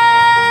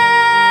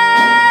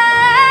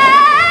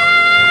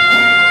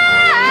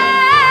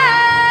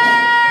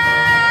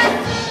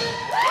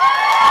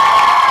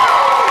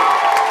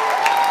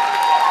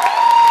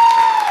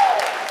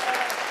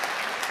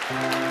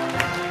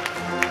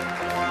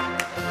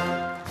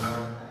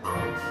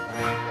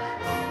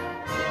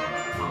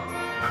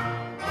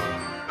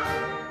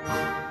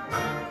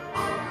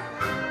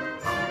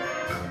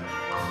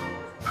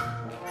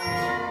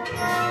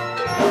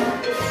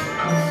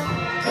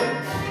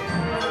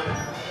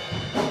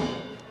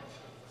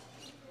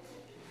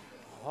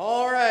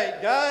 All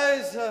right,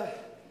 guys,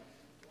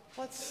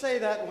 let's say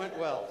that went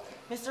well.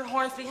 Mr.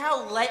 Hornsby,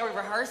 how late are we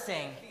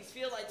rehearsing? These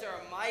feel lights are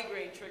a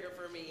migraine trigger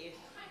for me.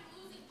 I'm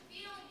losing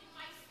feeling in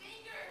my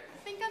fingers. I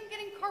think I'm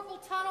getting carpal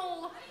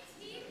tunnel. My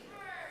teeth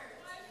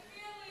hurt. My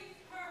feelings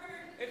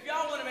hurt. If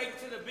y'all want to make it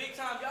to the big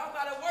time, y'all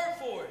gotta work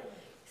for it.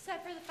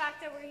 Except for the fact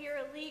that we're here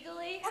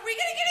illegally. Are we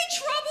gonna get in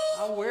trouble?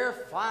 Oh, we're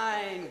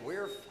fine.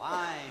 We're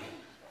fine.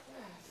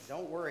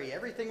 Don't worry.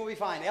 Everything will be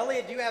fine.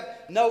 Elliot, do you have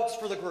notes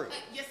for the group?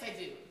 Yes, I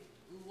do.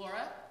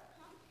 Laura,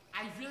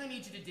 I really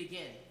need you to dig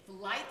in. The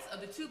lights of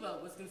the tuba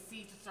was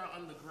conceived to start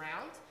on the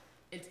ground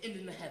and end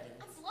in the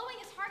heavens. I'm blowing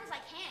as hard as I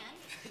can.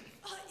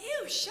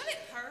 Ew, shut it,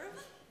 Herb.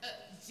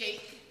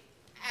 Jake,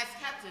 as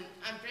captain,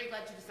 I'm very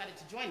glad you decided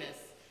to join us.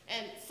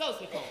 And so's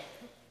Nicole.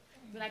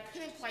 But I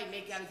couldn't quite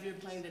make out if you were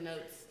playing the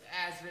notes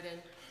as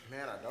written.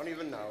 Man, I don't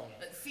even know.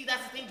 See,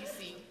 that's the thing, you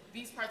see.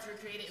 These parts were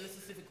created in a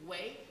specific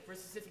way for a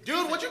specific Dude,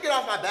 reason. would you get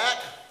off my back?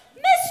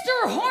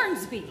 Mr.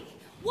 Hornsby,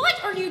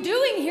 what are you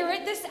doing here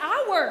at this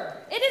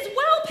hour? It is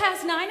well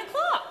past 9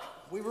 o'clock.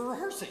 We were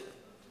rehearsing.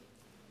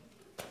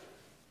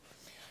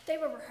 They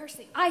were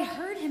rehearsing. I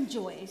heard him,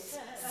 Joyce.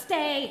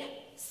 Stay.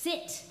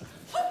 Sit.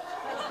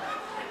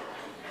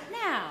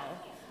 Now,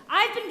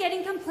 I've been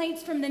getting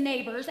complaints from the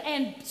neighbors,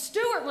 and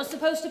Stuart was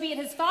supposed to be at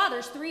his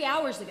father's 3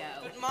 hours ago.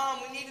 But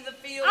Mom, we needed the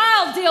field.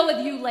 I'll deal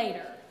with you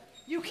later.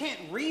 You can't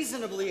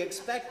reasonably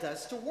expect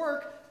us to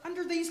work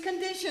under these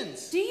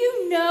conditions. Do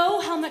you know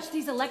how much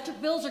these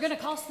electric bills are going to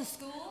cost the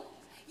school?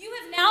 You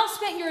have now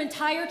spent your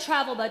entire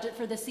travel budget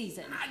for the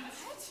season.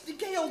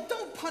 Gail,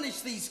 don't punish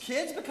these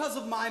kids because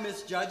of my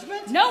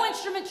misjudgment. No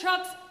instrument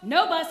trucks,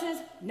 no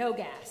buses, no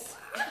gas.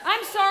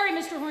 I'm sorry,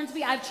 Mr.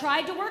 Hornsby. I've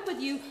tried to work with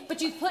you,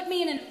 but you've put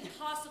me in an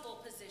impossible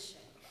position.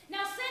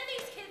 Now send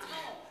these kids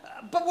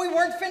home. But we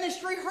weren't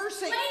finished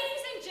rehearsing.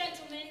 Ladies and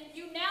gentlemen,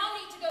 you now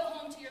need to go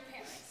home to your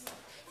parents.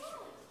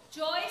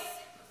 Joyce,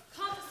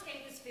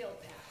 confiscate this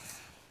field pass.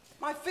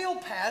 My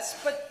field pass,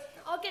 but...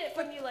 I'll get it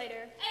from you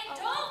later. And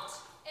don't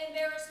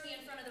embarrass me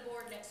in front of the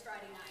board next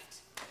Friday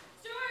night.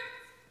 Stuart,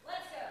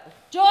 let's go.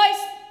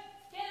 Joyce,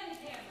 get him the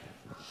camera.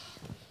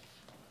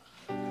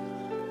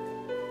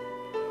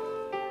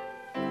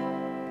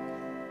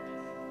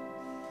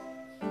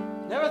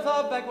 Never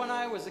thought back when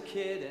I was a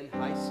kid in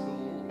high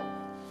school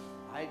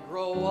I'd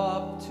grow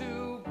up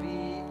to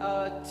be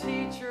a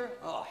teacher.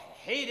 Oh, I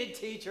hated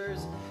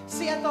teachers.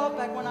 See, I thought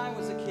back when I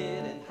was a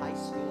kid in high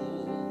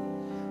school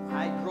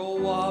I'd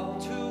grow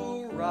up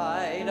to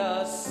write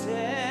a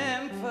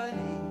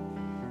symphony,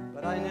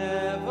 but I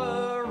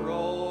never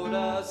wrote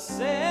a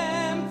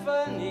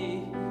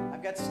symphony.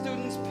 I've got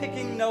students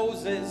picking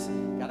noses,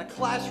 got a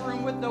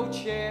classroom with no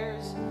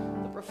chairs.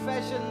 The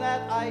profession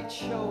that I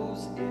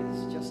chose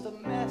is just a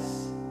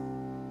mess,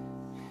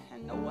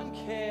 and no one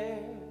cares.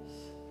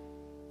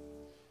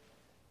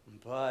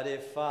 But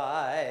if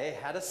I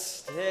had a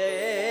stage,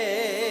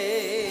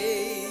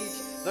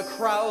 the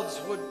crowds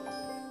would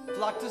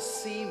flock to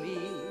see me.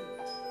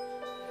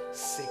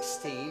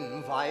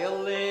 16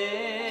 violins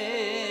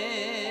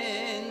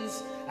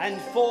and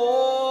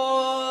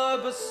 4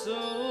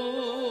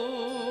 bassoons,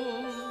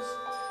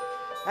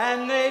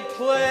 and they'd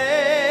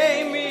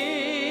play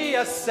me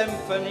a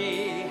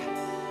symphony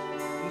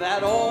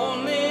that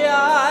only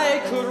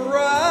I could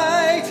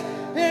write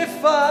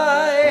if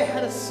I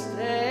had a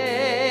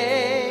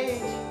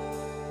stage.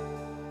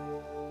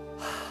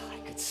 I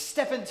could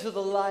step into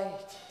the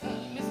light.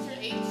 Mr.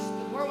 H,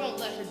 the board won't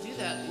let her do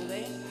that, will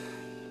they?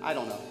 I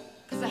don't know.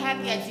 Because I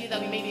had the idea that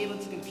we may be able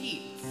to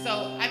compete.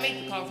 So I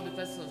made the call for the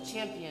Festival of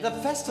Champions. The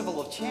Festival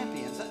of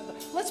Champions?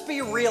 Let's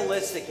be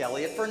realistic,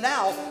 Elliot. For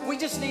now, we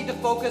just need to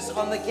focus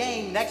on the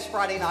game next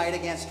Friday night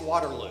against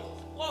Waterloo.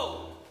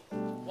 Whoa,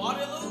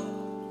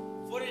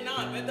 Waterloo?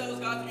 49, bet those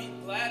guys would be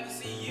glad to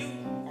see you.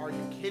 Are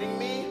you kidding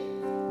me?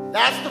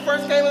 That's the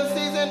first game of the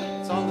season?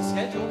 It's on the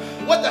schedule.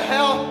 What the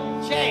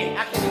hell? Jay,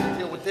 I can't even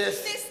deal with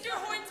this. Mr.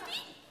 Hornsby,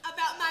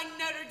 about my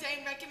Notre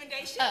Dame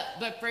recommendation.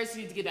 But first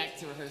we need to get back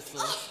to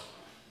rehearsal.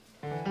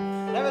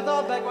 Never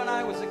thought back when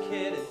I was a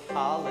kid in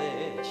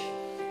college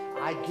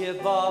I'd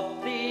give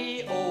up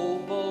the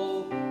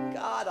oboe.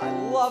 God, I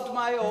loved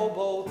my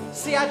oboe.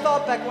 See, I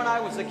thought back when I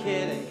was a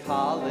kid in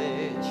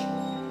college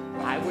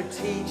I would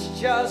teach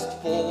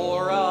just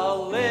for a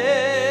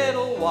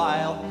little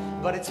while.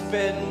 But it's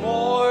been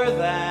more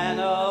than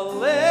a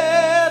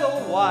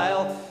little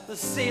while. The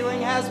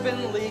ceiling has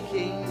been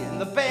leaking in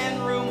the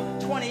band room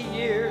 20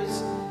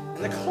 years,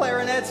 and the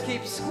clarinets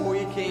keep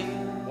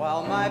squeaking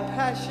while my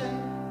passion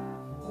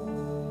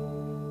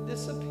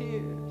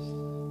disappears.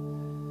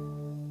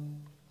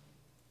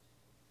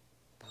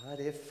 But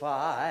if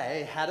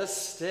I had a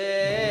stage,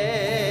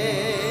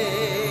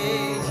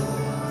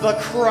 the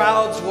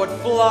crowds would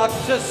flock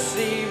to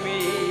see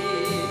me.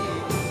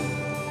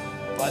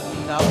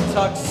 Button-up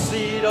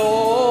tuxedo,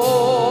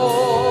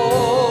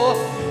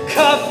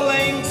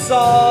 cufflinks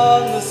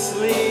on the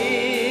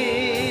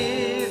sleeve,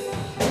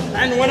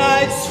 and when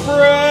I'd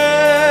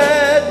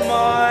spread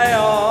my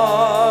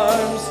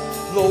arms,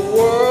 the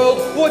world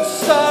would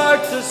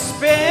start to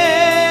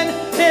spin.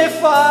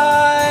 If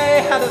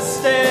I had a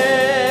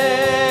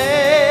stage,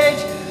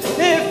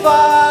 if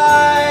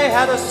I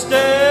had a stage.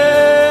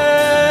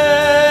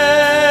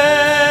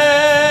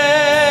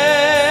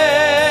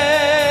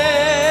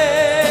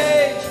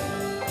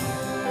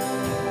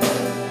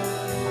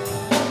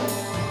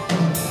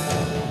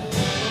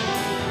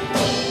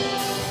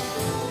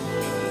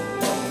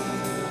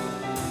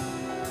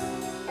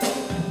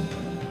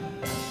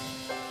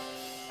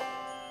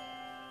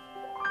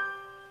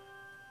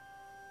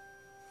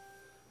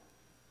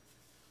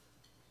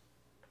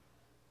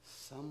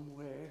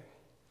 Somewhere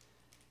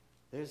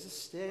there's a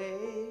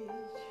stage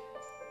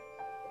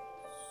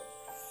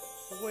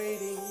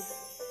waiting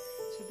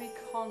to be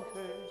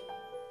conquered,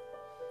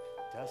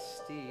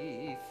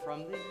 dusty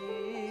from the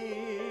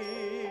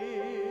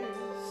years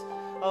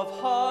of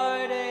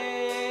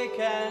heartache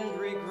and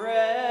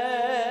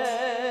regret.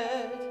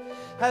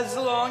 As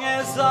long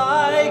as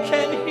I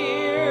can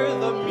hear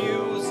the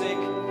music,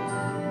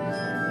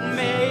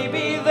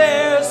 maybe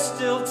there's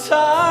still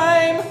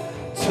time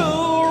to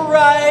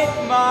write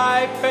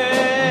my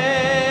page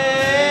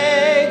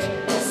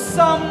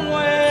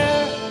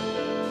somewhere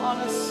on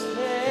a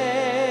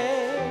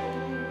stage.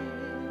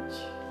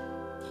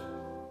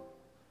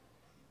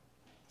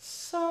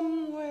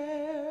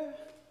 Somewhere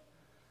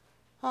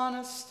on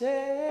a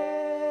stage.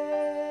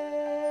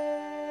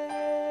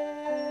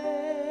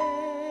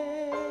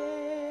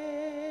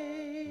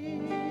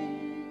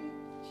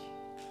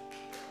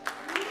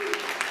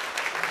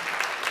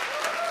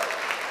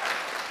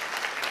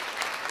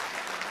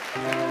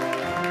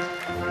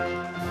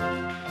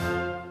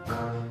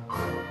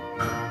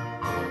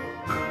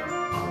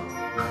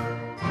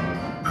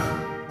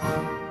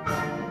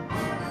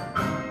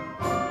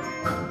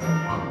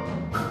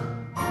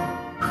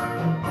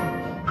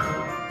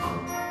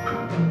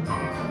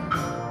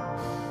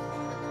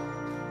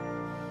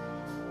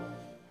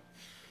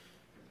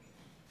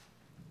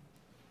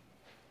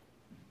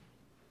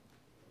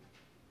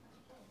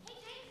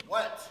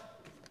 What?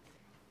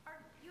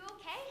 Are you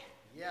okay?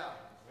 Yeah,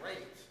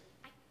 great.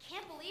 I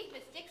can't believe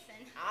Miss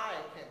Dixon. I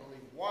can't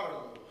believe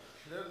Waterloo.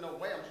 There's no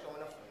way I'm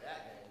showing up for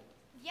that game.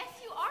 Yes,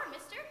 you are,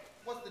 mister.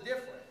 What's the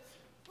difference?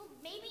 Well,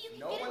 maybe you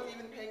can No get one's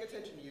even paying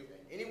attention to you, and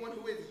anyone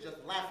who is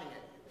just laughing at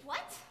you.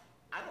 What?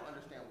 I don't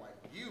understand why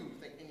you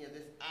think any of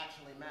this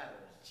actually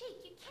matters.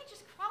 Jake, you can't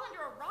just crawl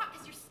under a rock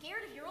because you're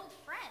scared of your old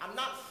friends. I'm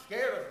not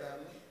scared of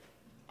them.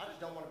 I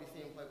just don't want to be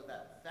seen play with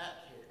that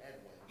fat kid,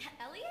 Edwin.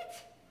 Elliot?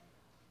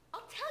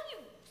 I'll tell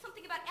you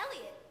something about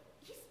Elliot.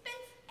 He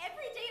spends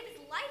every day of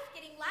his life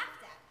getting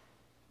laughed at.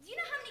 Do you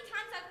know how many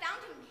times I've found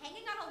him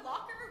hanging on a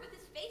locker with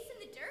his face in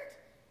the dirt?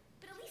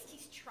 But at least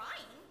he's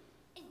trying.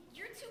 And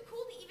you're too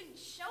cool to even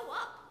show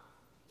up.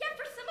 Yeah,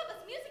 for some of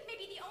us, music may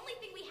be the only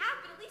thing we have,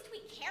 but at least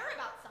we care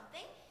about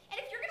something. And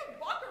if you're gonna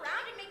walk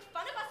around and make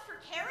fun of us for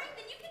caring,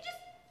 then you can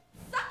just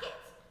suck it.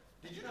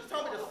 Did you just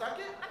tell me to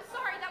suck it? I'm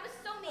sorry, that was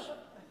so mean.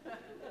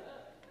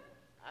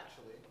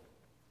 Actually,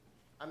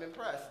 I'm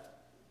impressed.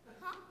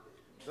 Huh?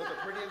 Those are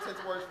pretty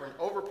intense words for an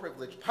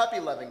overprivileged,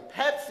 puppy-loving,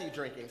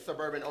 Pepsi-drinking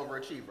suburban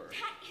overachiever.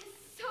 That is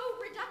so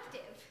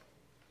reductive.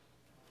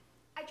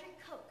 I drink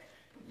Coke.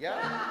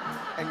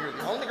 Yeah? And you're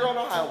the only girl in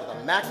Ohio with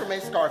a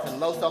macrame scarf and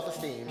low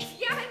self-esteem.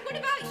 Yeah, and what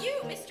about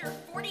you, Mr.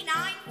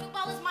 49?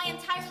 Football is my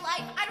entire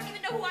life. I don't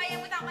even know who I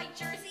am without my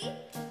jersey.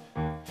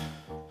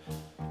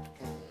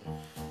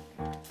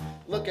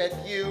 Look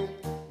at you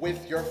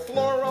with your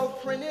floral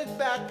printed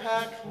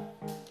backpack.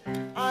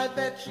 I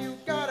bet you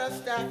got a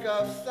stack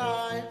of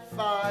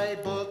sci-fi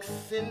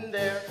books in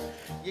there.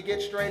 You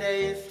get straight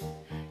A's,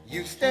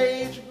 you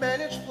stage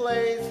manage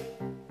plays.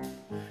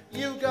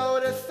 You go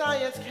to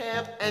science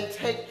camp and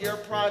take your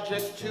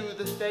projects to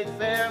the state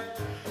fair.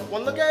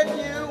 One look at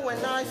you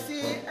and I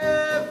see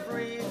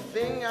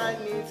everything I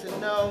need to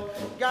know.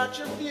 Got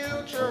your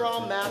future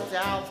all mapped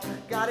out,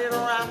 got it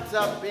wrapped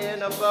up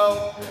in a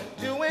bow.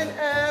 Doing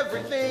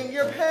everything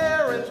your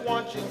parents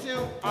want you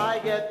to, I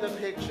get the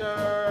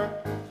picture.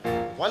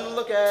 One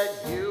look at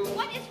you.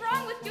 What is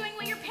wrong with doing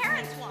what your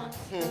parents want?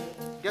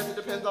 Guess it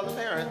depends on the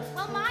parent.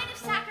 Well, mine have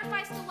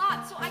sacrificed a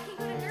lot so I can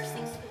go to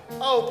nursing school.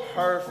 Oh,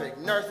 perfect.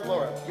 Nurse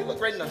Laura, you look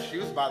great in those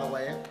shoes, by the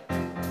way.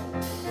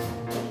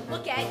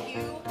 Look at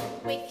you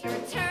with your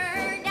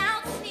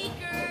turnout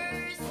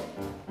sneakers,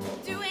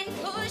 doing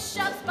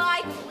push-ups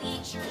by the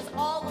bleachers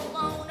all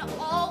alone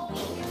all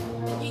week.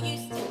 You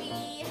used to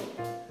be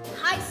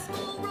high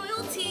school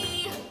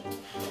royalty,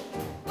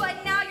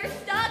 but now you're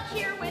stuck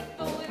here with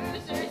the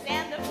losers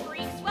and the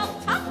freaks. Well,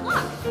 tough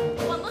luck.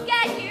 One look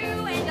at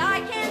you and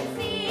I can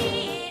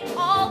see it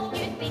all.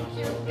 You think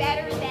you're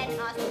better than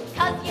us,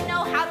 'cause you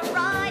know how to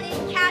run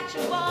and catch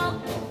a ball.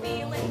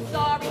 Feeling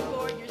sorry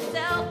for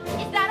yourself,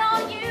 is that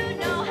all you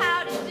know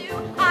how to do?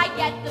 I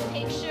get the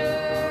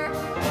picture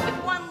with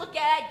one look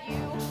at you.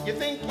 You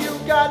think you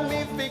got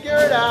me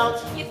figured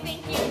out. You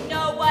think you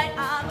know what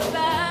I'm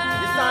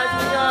about. You size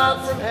me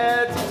up from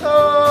head to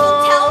toe.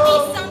 Well, tell me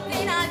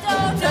something I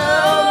don't know.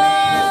 Tell me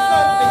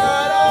something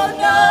I don't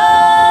know.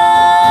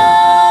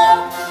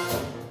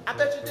 I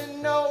bet you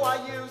didn't know I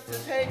used to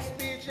take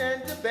speech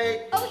and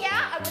debate. Oh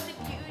yeah, I was a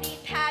beauty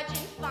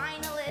pageant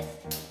finalist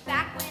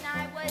back when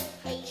I was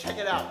 8. Check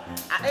it out.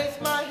 I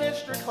aced my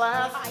history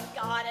class. I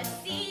got a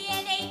C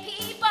in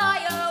AP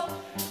Bio.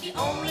 The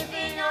only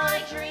thing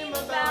I dream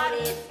about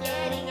is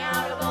getting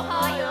out of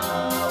Ohio.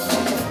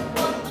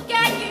 One look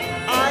at you.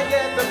 I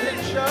get the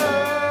picture.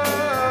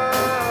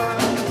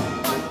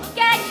 One look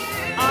at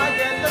you. I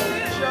get the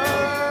picture.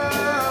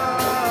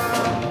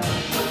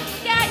 One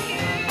look at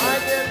you. I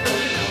get the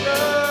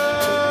picture.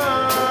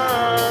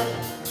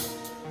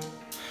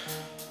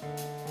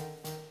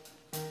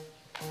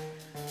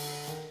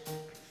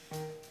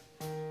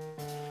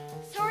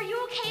 So are you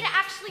okay to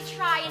actually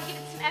try and give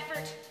it some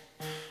effort?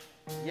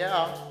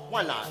 Yeah,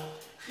 why not?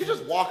 You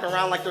just walk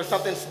around like there's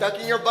something stuck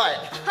in your butt.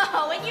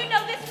 Oh, and you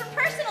know this from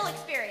personal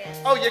experience.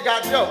 Oh, you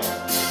got jokes.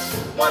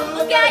 One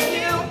look at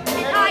you,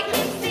 and I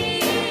can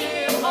see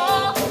it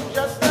all.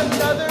 Just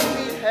another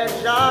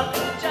meathead jock.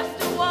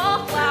 Just a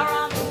wallflower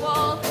on the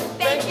wall.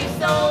 Thank you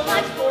so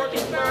much for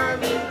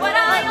confirming what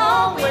I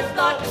always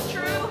thought was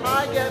true.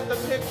 I get the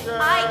picture.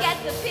 I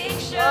get the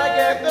picture. I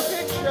get the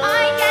picture.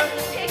 I get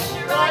the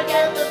picture. I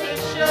get the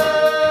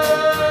picture.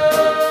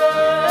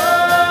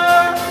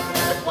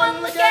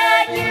 One look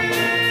at you.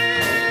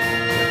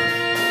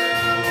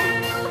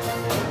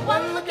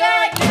 One look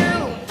at you.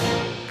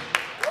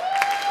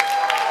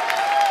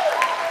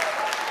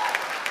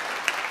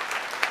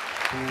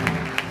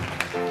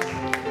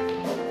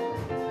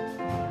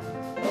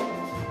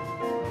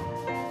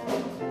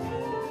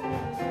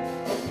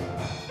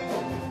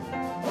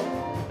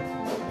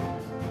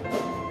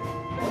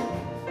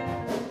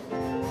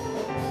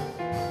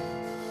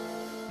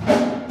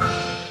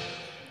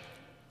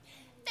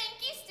 Thank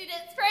you,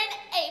 students, for an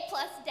A+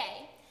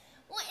 day.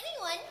 Will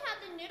anyone have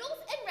the noodles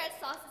and red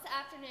sauce this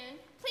afternoon?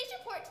 Please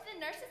report to the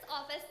nurse's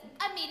office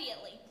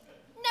immediately.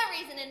 No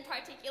reason in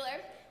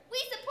particular. We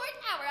support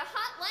our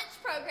hot lunch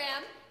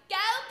program.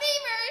 Go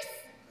Beavers!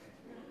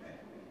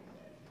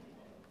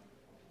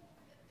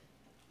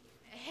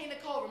 Hey,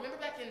 Nicole, remember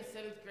back in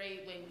 7th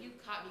grade when you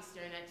caught me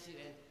staring at you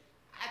and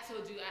I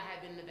told you I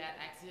had been in that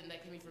accident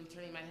that kept me from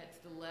turning my head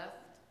to the left?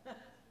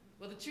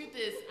 Well, the truth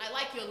is, I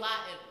like you a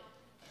lot, and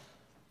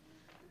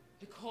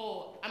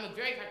Nicole, I'm a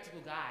very practical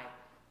guy.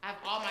 I have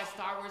all my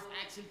Star Wars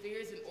action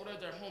figures in order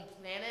of their home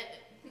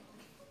planet.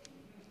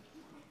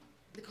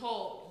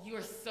 Nicole, you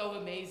are so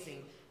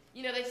amazing.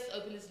 You know, they just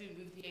opened this new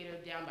movie theater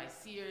down by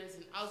Sears,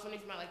 and I was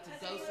wondering if you might like to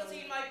go somewhere.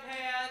 See my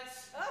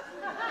pants.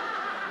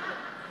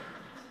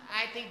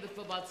 I think the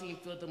football team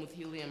filled them with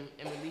helium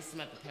and released them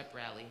at the pep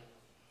rally.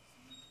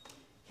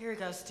 Here we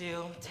go,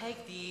 Stu.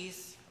 Take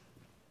these.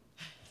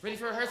 Ready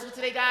for rehearsal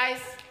today, guys?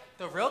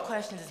 The real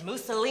question is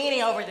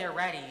Mussolini over there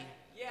ready?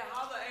 Yeah,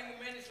 how the anger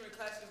management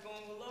class is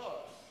going with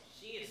Laura?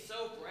 She is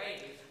so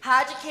brave.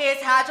 Hide your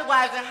kids, hide your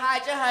wives, and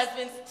hide your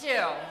husbands,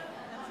 too.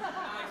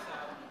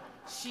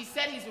 She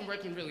said he's been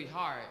working really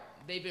hard.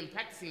 They've been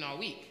practicing all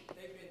week.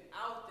 They've been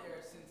out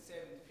there since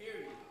 7th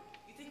period.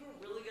 You think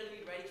we're really going to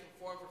be ready to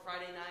perform for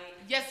Friday night?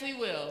 Yes, we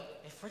will.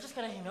 If we're just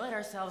gonna humiliate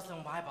ourselves,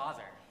 then why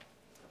bother?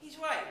 He's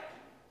right.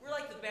 We're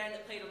like the band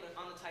that played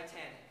on the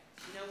Titanic.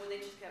 You know, when they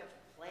just kept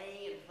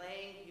playing and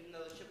playing, even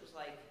though the ship was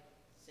like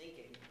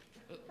sinking.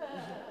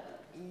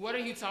 What are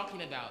you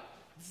talking about?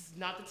 This is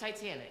not the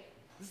Titanic.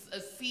 This is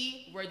a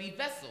seaworthy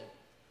vessel.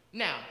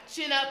 Now,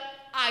 chin up,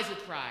 eyes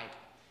with pride.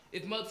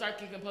 If Mozart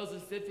can compose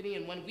a symphony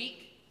in 1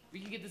 week, we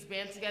can get this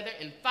band together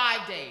in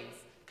 5 days.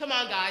 Come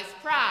on, guys,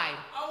 pride.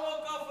 I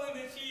woke up when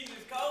the cheese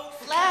is cold.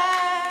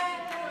 Flag!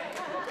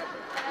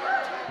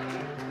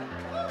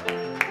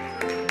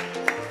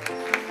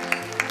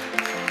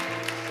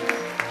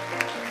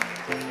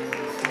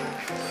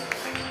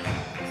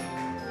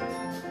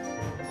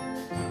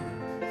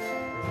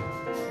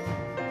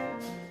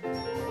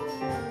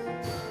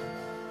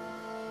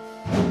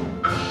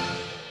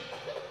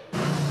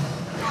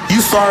 You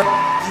sorry,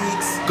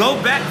 Geeks.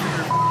 Go back to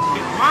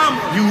your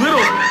mama, you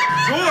little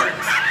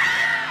dorks.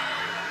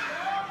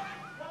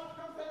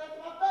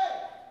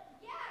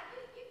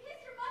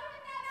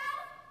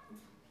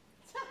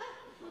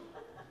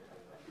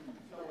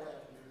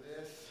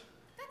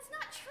 That's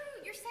not true.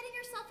 You're setting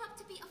yourself up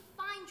to be a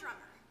fine drummer.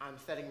 I'm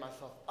setting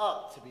myself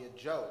up to be a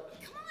joke.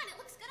 Come on, it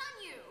looks good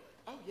on you.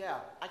 Oh yeah,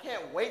 I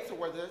can't wait to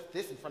wear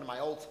this in front of my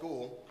old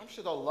school. I'm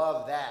sure they'll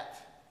love that.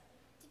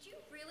 Did you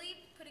really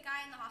put a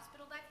guy in the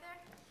hospital back there?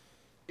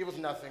 It was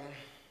nothing.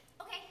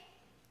 Okay.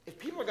 If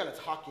people are gonna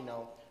talk, you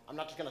know, I'm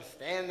not just gonna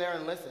stand there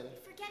and listen.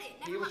 Forget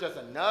it. He was just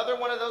another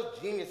one of those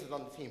geniuses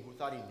on the team who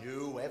thought he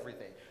knew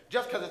everything,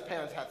 just because his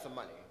parents had some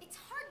money. It's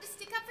hard to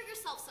stick up for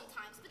yourself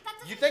sometimes, but that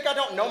doesn't... You think I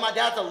don't know my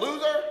dad's a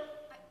loser?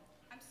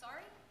 I'm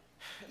sorry?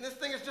 And this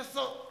thing is just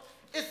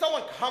it's so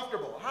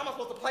uncomfortable. How am I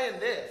supposed to play in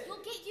this?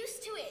 You'll get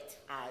used to it.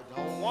 I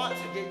don't want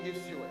to get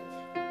used to it.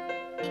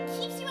 It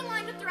keeps you in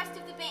line with the rest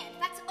of the band.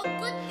 That's a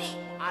good thing.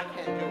 I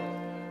can't do it.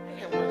 I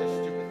can't wear this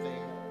stupid thing.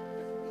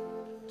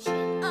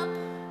 Chin up,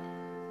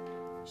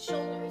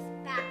 shoulders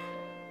back.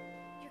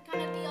 You're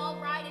gonna be all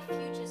right if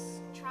you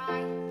just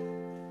try.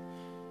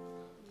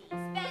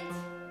 Knees bent.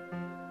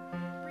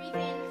 Breathe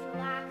in,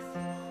 relax.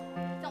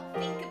 Don't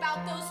think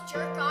about those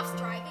jerk-offs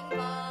driving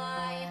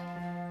by.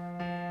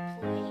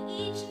 Play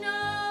each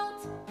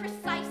note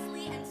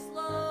precisely and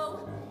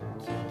slow.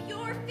 Keep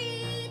your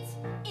feet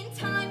in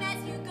time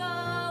as you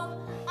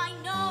go. I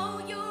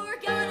know you're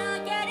gonna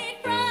get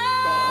it right.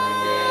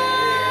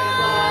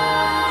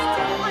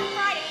 On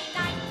Friday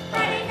night,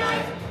 Friday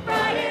night,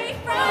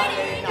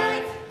 Friday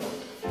night.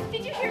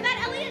 Did you hear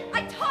that, Elliot?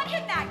 I taught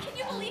him that. Can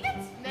you believe it?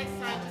 Next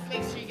time, just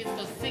make sure you get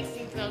those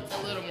 16th notes a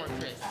little more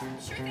crisp.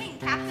 Sure thing,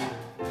 Captain.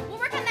 We'll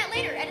work on that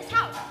later at his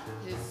house.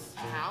 His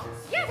house?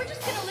 Yeah, we're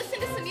just gonna listen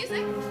to some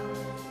music.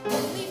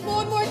 Only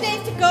 4 more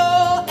days to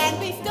go, and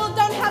we still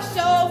don't have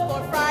show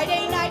for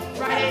Friday night.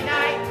 Friday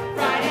night,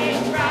 Friday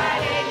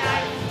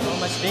night. So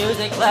much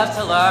music left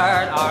to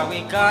learn. Are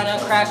we gonna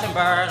crash and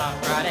burn on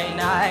Friday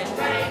night?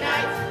 Friday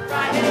night,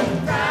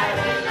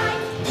 Friday night.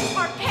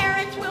 Our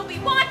parents will be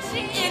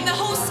watching. And the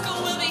whole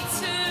school will be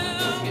too.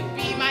 This could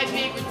be my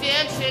big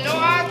redemption or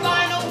our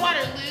final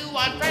Waterloo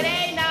on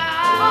Friday night.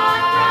 On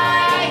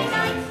Friday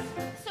night.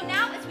 So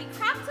now, as we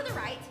crop to the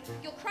right,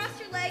 you'll cross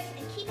your legs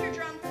and keep your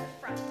drum to the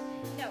front.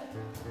 No,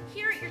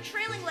 here your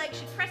trailing leg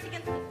should press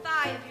against the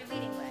thigh of your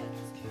leading leg.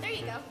 There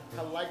you go.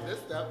 I like this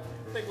step.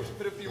 I think we should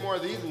put a few more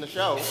of these in the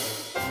show.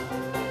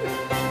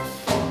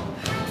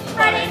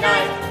 Friday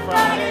night,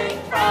 Friday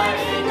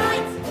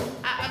night.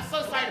 I'm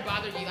so sorry to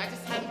bother you. I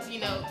just happened to,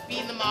 be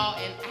in the mall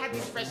and I had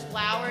these fresh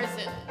flowers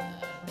and...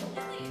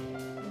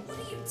 What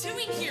are you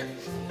doing here?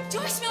 Do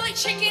I smell like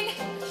chicken?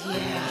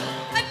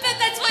 Yeah. I bet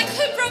that's why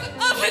Clint broke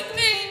up with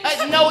me.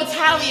 No, it's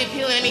highly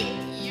appealing. I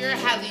mean, you're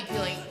highly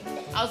appealing.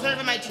 I was wondering if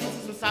I might treat you to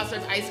some soft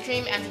serve ice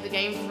cream after the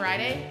game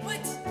Friday.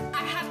 What?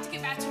 I have to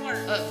get back to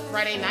work.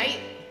 Friday night?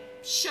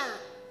 Sure.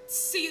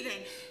 See you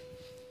then.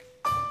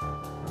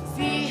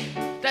 See,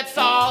 that's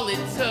all it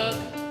took.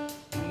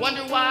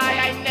 Wonder why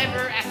I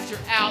never asked her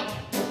out.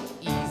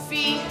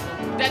 Easy,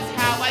 that's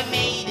how I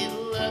made it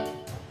look.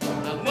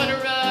 I wanna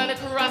run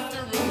across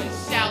the room and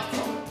shout.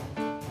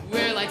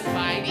 We're like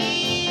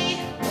Spidey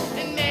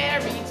and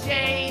Mary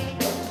Jane,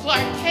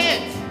 Clark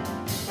Kent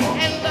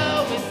and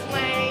Lois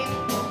Lane.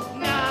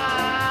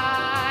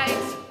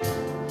 Night,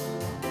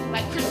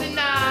 like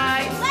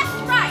kryptonite.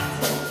 Left, right.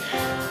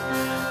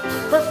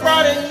 For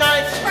Friday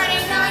night.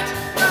 Friday night,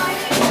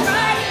 Friday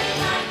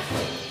night.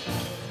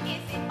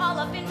 Is it all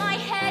up in my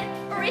head,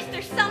 or is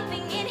there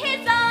something in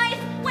his eyes?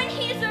 When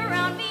he's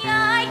around me,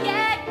 I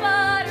get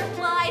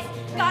butterflies.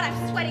 God,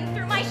 I'm sweating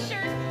through my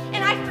shirt,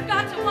 and I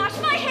forgot to wash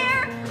my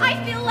hair. I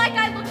feel like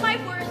I look my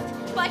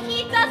worst, but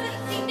he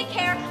doesn't seem to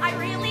care. I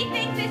really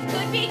think this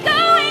could be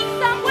going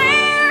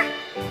somewhere.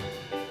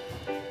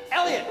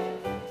 Elliot,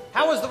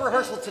 how was the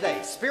rehearsal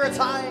today? Spirits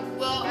high?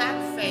 Well, I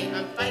have to say,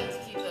 I'm fighting to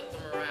keep up the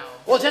morale.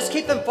 Well, just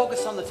keep them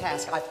focused on the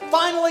task. I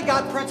finally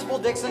got Principal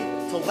Dixon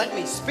to let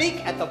me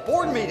speak at the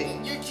board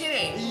meeting. You're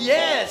kidding.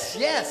 Yes.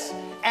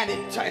 And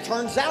it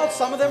turns out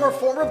some of them are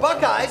former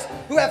Buckeyes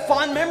who have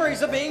fond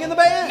memories of being in the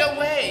band. No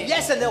way.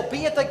 Yes, and they'll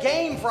be at the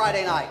game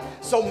Friday night.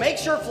 So make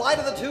sure Fly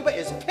to the Tuba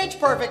is pitch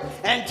perfect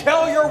and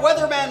tell your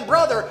weatherman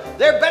brother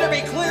there better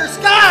be clear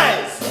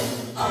skies.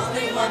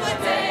 Only one more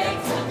day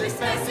till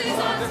Christmas is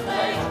on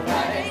display.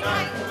 Friday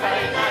night,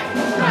 Friday night,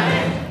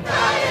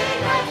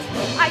 Friday night.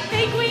 I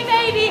think we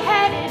may be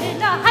headed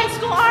into high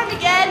school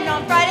Armageddon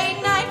on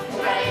Friday night.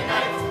 Friday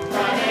night,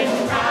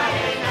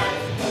 Friday night.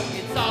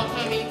 It's all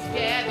coming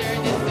together.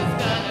 This is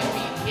gonna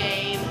be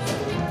game.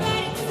 We're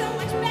getting so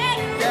much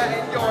better. Yeah,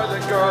 and you're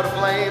the girl to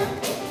blame.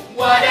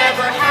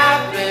 Whatever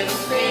happens,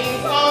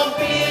 things won't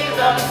be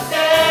the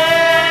same.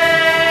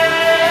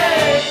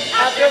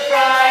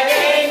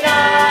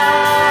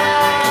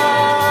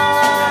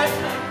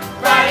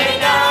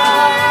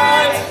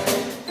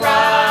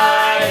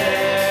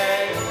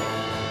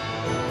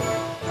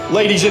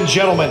 Ladies and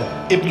gentlemen,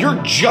 if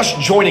you're just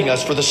joining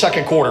us for the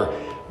second quarter,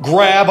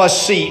 grab a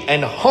seat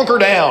and hunker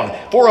down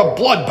for a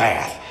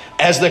bloodbath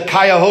as the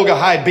Cuyahoga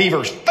High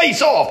Beavers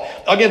face off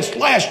against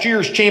last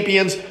year's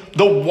champions,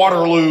 the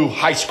Waterloo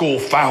High School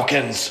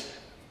Falcons.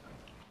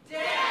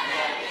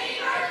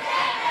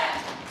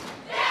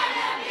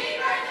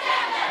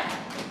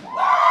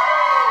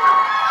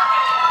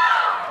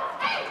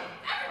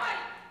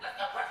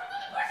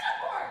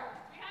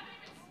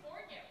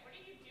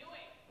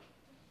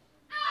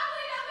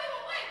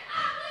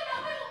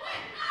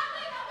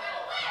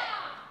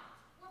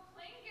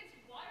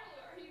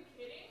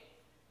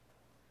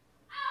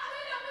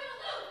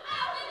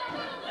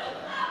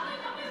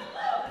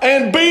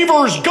 And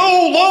Beavers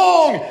go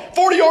long.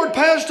 40-yard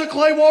pass to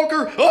Clay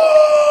Walker.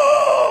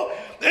 Oh!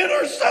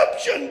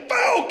 Interception,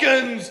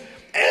 Falcons!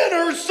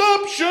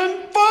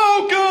 Interception,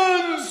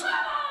 Falcons!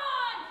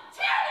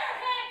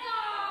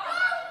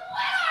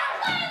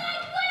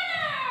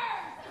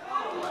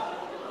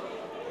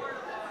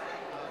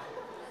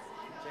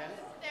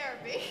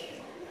 Therapy.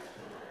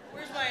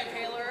 Where's my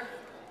inhaler?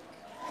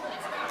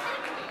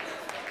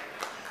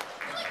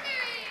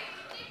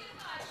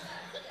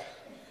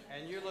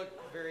 And you look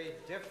very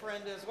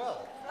different as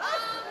well. I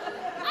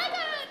got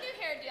a new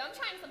hairdo. I'm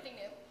trying something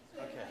new.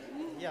 Okay.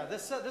 Yeah,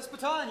 this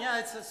baton, yeah,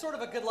 it's a sort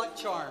of a good luck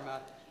charm.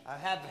 I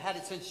have had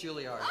it since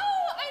Juilliard.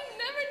 Oh, I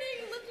never knew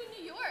you lived in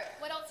New York.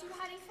 What else are you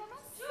hiding from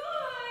us?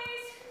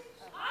 Joyce!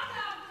 Hot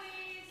dog,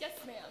 please. Yes,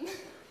 ma'am.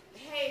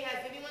 Hey,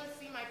 has anyone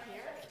seen my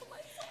parents?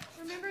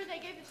 Remember they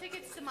gave the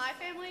tickets to my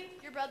family?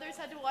 Your brothers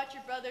had to watch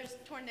your brother's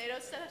tornado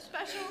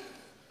special?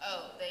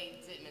 Oh, they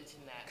did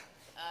mention that.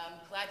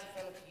 Glad your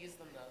family could use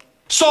them, though.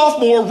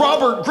 Sophomore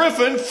Robert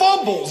Griffin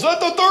fumbles at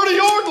the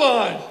 30-yard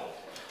line.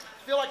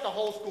 I feel like the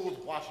whole school's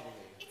watching me.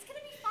 It's gonna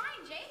be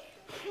fine, Jake.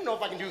 I don't know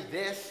if I can do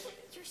this.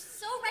 You're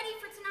so ready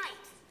for tonight.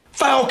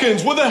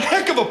 Falcons with a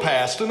heck of a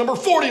pass to number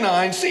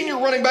 49, senior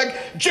running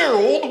back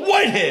Gerald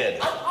Whitehead.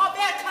 Oh,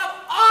 man, come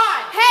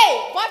on!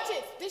 Hey, watch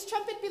it. This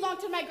trumpet belonged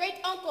to my great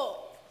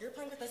uncle. You're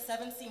playing with a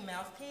 7C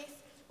mouthpiece?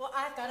 Well,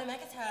 I've got a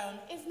megatone.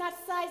 It's not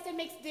size that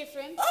makes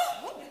difference.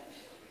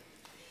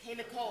 Hey,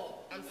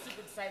 Nicole, I'm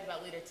super excited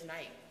about later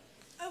tonight.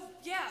 Oh,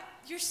 yeah,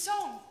 your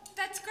song.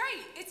 That's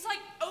great. It's like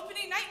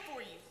opening night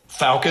for you.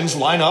 Falcons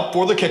line up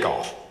for the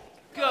kickoff.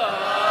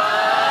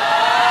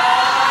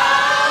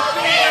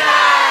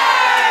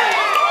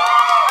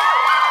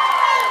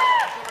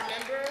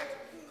 Remember,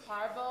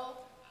 Carvo,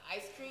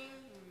 ice cream,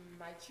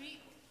 my treat?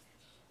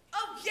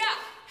 Oh, yeah.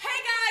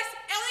 Hey, guys,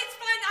 Elliot's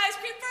fun ice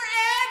cream for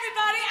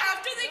everybody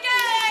after the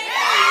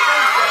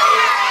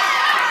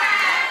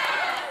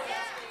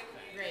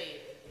game.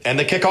 Great. And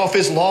the kickoff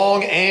is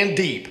long and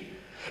deep.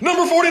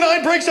 Number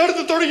 49 breaks out at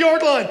the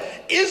 30-yard line.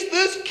 Is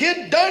this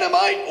kid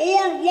dynamite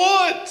or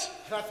what?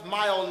 That's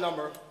my old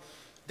number.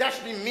 That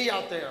should be me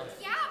out there.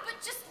 Yeah,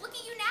 but just look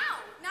at you now.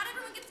 Not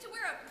everyone gets to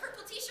wear a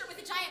purple t-shirt with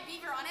a giant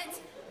beaver on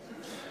it.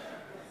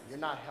 You're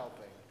not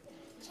helping.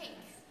 Jake,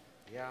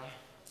 Yeah?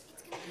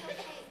 it's gonna be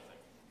okay.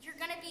 You're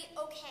gonna be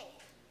okay.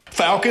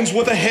 Falcons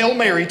with a Hail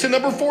Mary to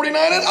number 49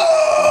 and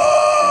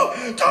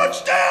oh!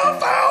 Touchdown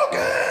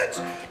Falcons!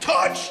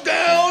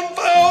 Touchdown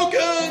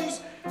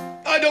Falcons!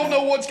 I don't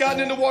know what's gotten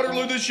into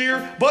Waterloo this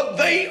year, but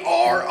they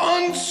are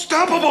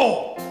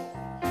unstoppable.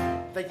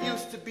 They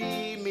used to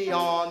be me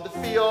on the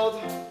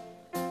field,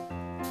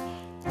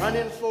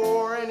 running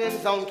for an end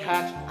zone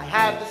catch. I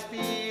had the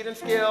speed and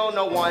skill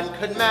no one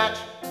could match.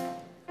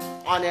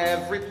 On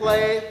every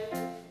play,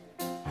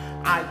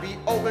 I'd be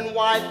open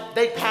wide,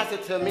 they'd pass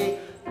it to me.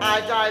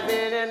 I'd dive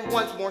in and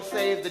once more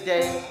save the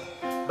day.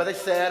 But they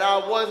said I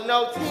was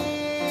no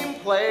team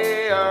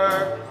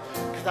player,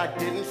 'cause I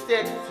didn't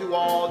stick to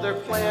all their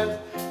plans.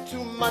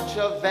 Too much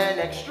of an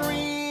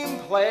extreme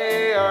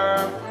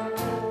player.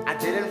 I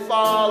didn't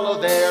follow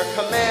their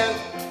commands.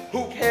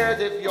 Who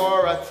cares if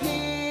you're a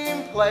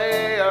team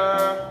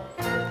player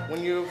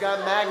when you've got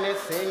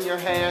magnets in your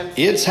hands?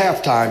 It's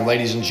halftime,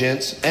 ladies and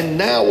gents, and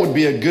now would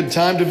be a good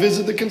time to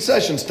visit the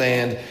concession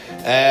stand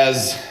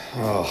as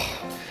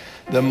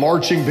the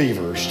marching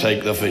Beavers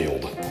take the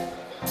field.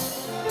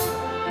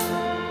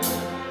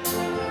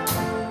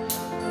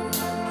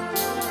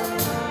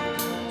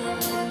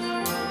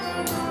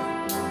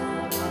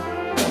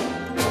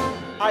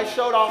 I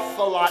showed off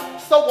a lot,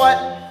 so what?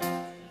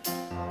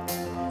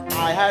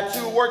 I had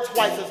to work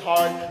twice as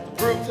hard to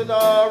prove to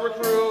the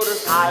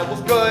recruiters I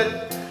was good,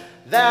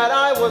 that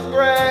I was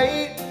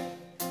great.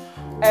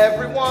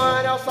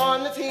 Everyone else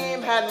on the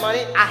team had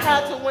money. I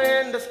had to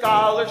win the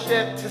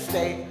scholarship to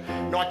state.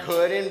 No, I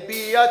couldn't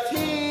be a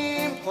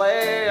team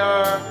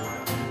player,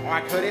 or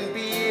I couldn't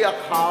be a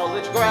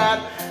college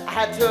grad. I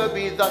had to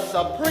be the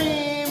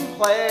supreme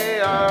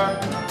player.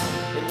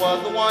 It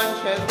was the one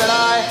chance that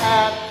I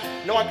had.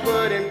 No, I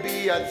couldn't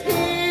be a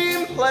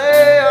team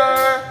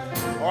player,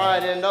 or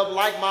I'd end up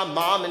like my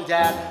mom and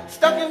dad,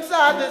 stuck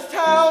inside this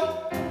town,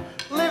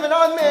 living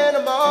on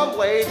minimum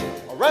wage,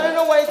 or running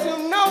away to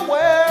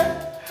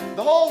nowhere.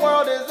 The whole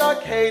world is a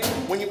cage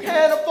when you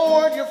can't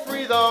afford your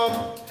freedom.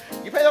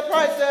 You pay the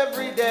price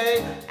every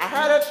day. I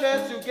had a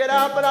chance to get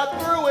out, but I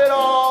threw it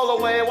all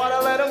away. Why'd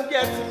I let them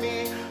get to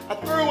me? I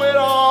threw it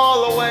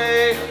all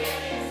away.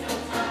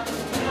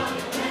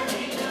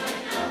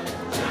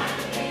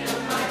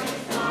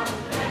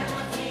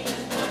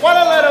 Why'd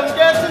I let them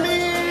get to me?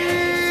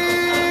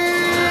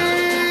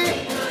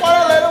 Why'd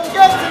I let them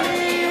get to me?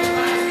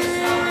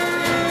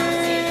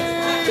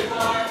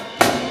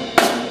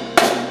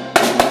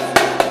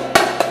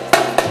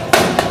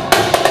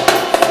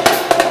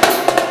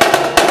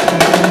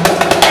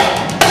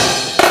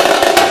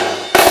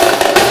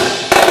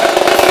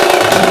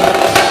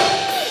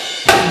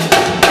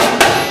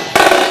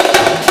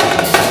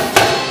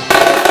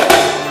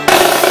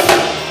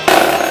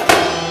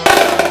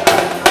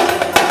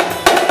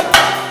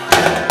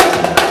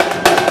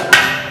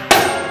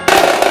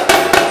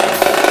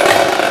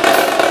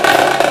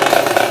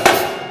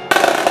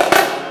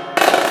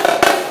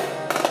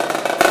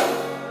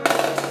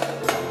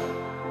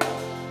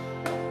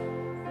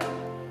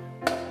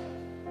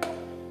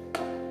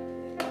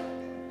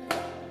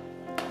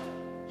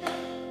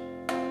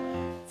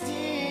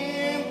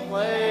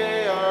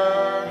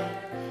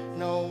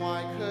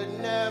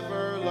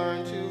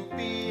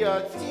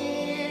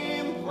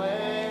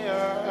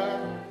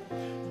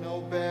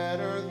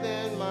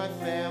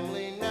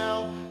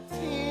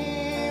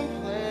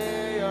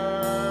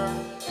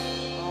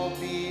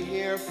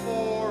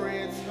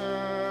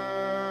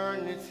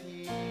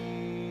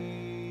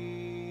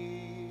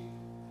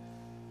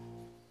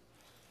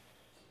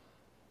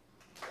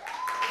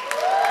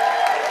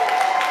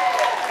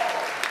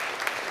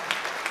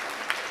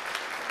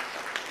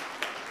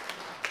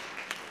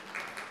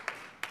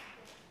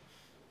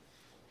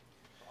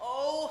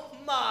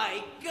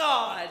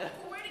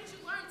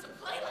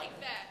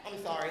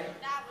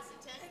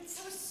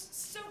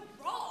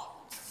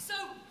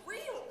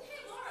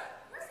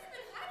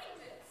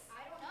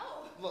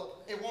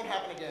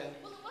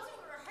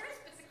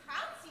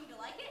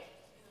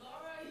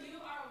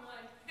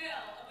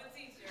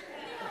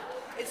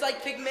 It's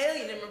like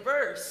Pygmalion in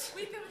reverse.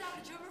 We've been without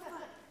a drummer for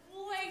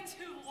way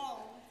too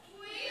long.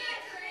 We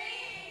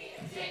agree.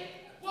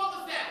 Jake, what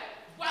was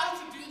that? Why would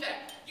you do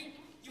that? You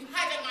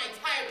hijacked my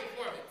entire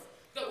performance.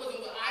 That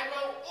wasn't what I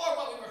wrote or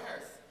what we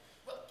rehearsed.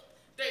 Well,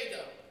 there you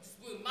go.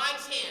 Just blew my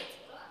chance.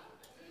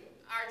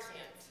 Our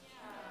chance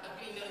of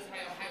being noticed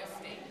by Ohio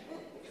State.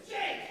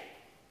 Jake!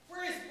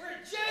 Where's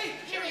Jake?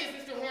 Here he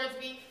is, Mr.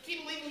 Hornsby. Can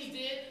you believe what he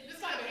did?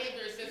 This kind of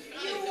behavior is just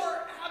You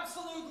were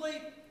absolutely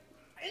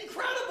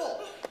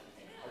incredible.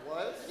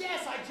 Was?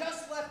 Yes, I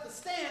just left the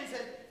stands,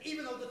 and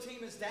even though the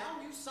team is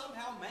down, you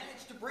somehow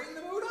managed to bring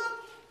the mood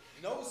up.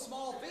 No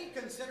small feat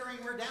considering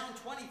we're down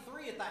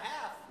 23 at the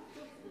half.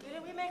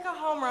 Didn't we make a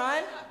home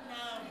run?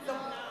 The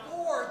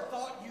board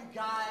thought you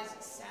guys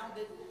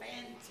sounded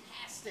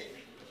fantastic.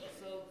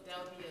 So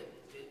that would be a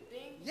good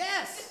thing?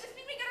 Yes! Does this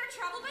mean we get our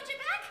travel budget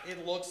back?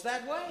 It looks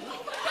that way.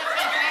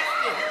 That's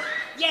fantastic.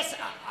 Yes,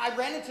 I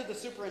ran into the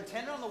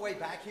superintendent on the way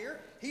back here.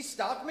 He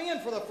stopped me,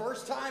 and for the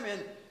first time in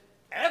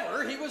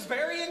ever, he was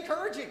very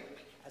encouraging.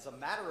 As a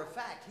matter of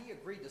fact, he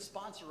agreed to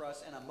sponsor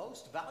us in a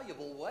most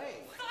valuable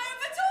way.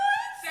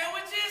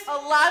 Sandwiches? A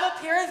live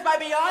appearance by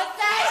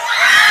Beyonce?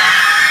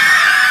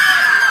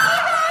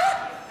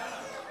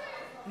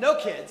 No,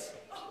 kids.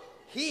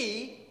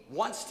 He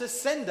wants to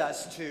send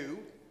us to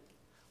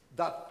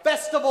the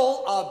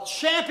Festival of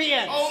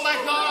Champions. Oh my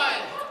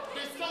God!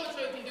 There's so much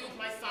I can do with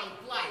my song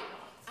Flight.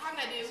 I have an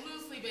idea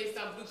loosely based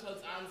on Blue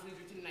Coat's Arms Leader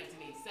in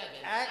 1987.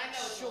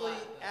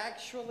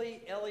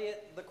 Actually,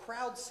 Elliot, the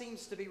crowd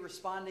seems to be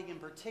responding in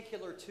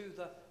particular to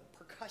the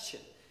percussion.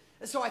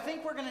 So I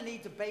think we're going to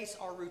need to base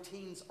our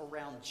routines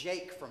around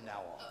Jake from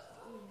now on.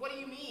 What do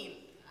you mean?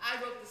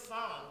 I wrote the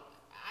song.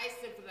 I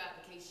sent for the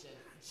application.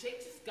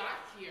 Jake just got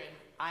here and...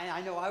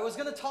 I know. I was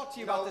going to talk to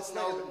you about this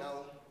later.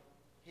 No.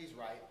 He's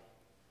right.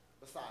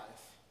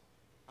 Besides,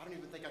 I don't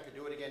even think I could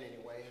do it again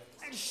anyway.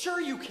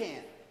 Sure you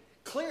can.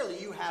 Clearly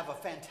you have a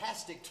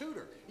fantastic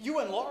tutor. You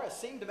and Laura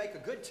seem to make a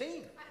good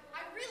team.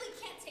 I really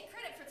can't take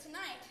credit for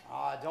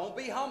tonight. Don't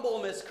be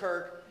humble, Miss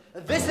Kirk.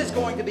 This is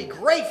going to be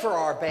great for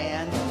our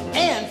band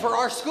and for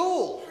our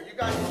school. Are you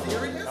guys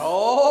serious?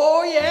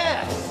 Oh,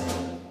 yes.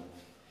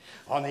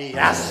 On the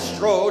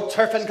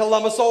AstroTurf in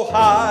Columbus,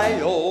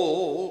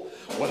 Ohio,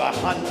 with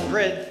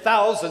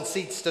 100,000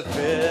 seats to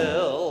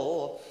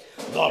fill,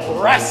 the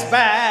brass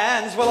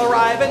bands will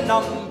arrive in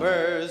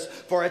numbers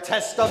for a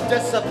test of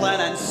discipline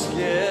and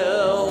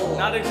skill.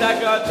 Not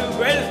exactly our two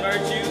greatest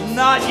virtues.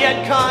 Not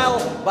yet, Kyle,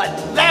 but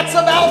that's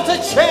about to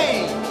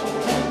change.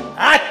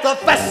 At the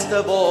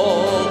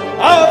Festival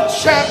of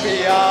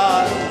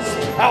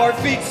Champions, our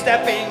feet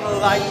stepping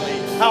lightly,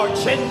 our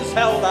chins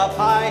held up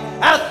high.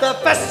 At the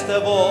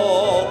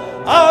Festival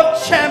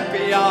of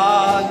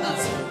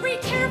Champions,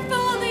 read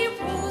carefully,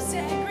 rules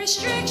and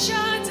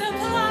restrictions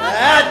apply.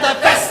 At the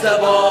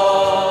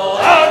Festival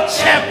of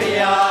Champions.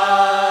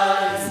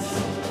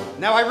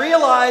 Now I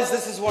realize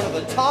this is one of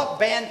the top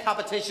band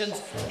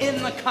competitions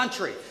in the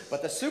country,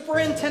 but the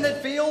superintendent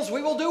feels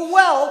we will do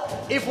well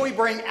if we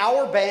bring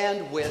our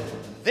band with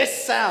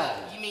this sound.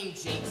 You mean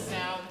Jake's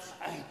sound?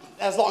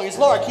 As long as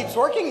Laura keeps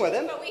working with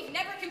him. But we've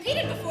never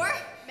competed before.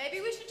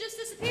 Maybe we should just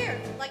disappear,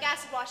 like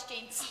acid wash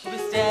jeans. We're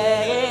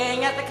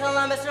staying at the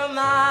Columbus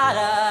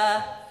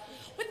Ramada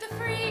with the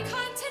free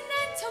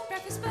continental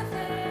breakfast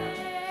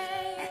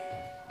buffet.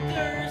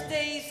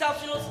 Thursdays,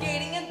 optional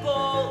skating and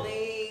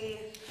bowling.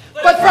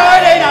 But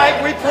Friday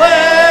night we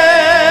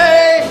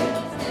play!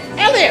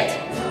 Elliot!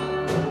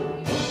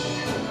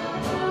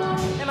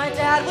 And my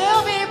dad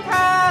will be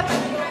proud.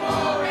 I'm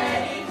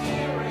already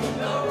hearing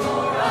the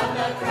roar of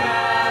the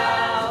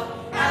crowd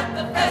at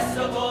the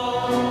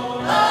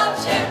Festival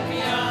of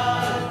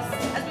Champions.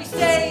 As we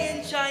say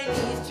in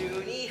Chinese,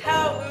 Junie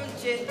Hao Un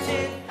Chin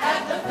Chin.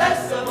 At the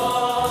Festival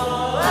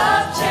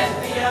of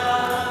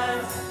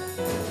Champions.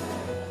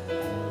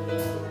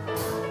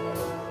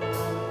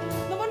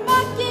 No more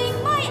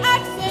mocking my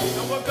accent.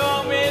 No more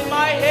combing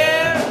my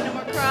hair. No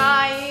more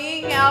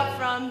crying out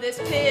from this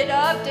pit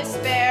of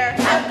despair.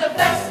 At the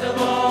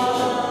Festival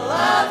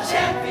of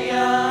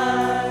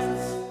Champions.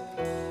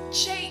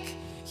 Jake,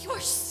 you are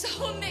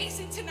so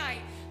amazing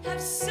tonight. I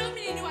have so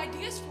many new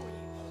ideas for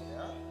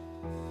you.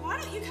 Why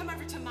don't you come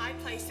over to my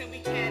place and we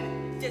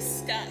can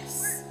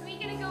discuss? Are we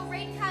gonna go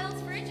raid Kyle's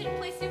fridge and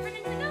play Super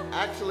Nintendo?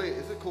 Actually,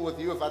 is it cool with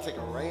you if I take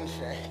a rain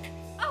check?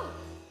 Oh,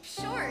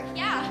 sure,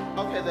 yeah.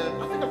 Okay then,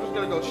 I think I'm just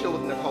gonna go chill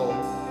with Nicole.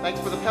 Thanks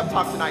for the pep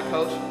talk tonight,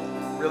 coach.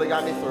 Really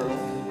got me through.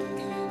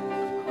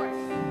 Of course.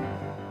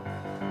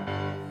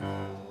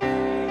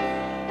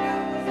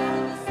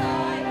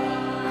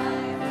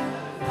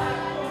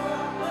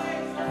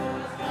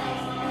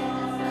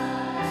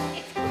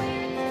 It's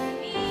clear to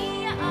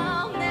me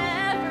I'll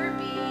never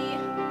be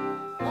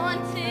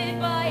wanted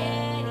by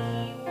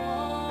anyone.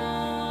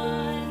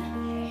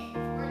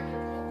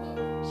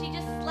 She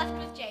just left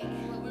with Jake.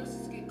 Well, where's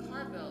this get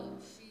Carvel?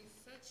 She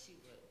said she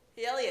would.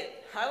 Hey, Elliot,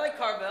 I like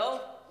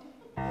Carvel.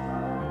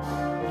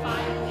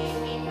 Finally,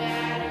 we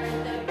matter.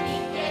 The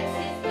beat gets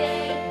his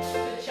day.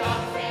 The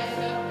chalks and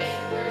the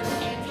fingers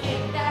can't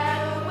take that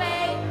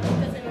away.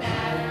 Doesn't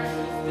matter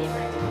who's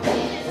different.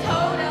 It is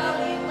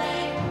totally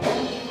lame. When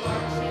we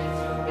march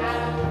into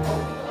battle,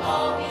 we'll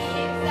all be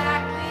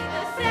exactly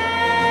the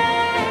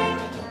same.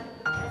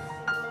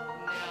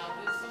 Now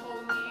this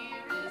whole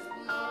year is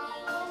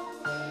blown.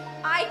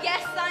 I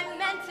guess I'm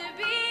meant to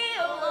be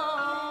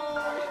alone.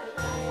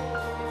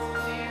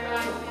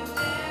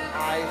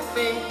 I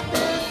think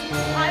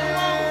I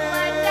won't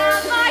let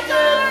down my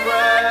guard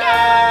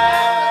again.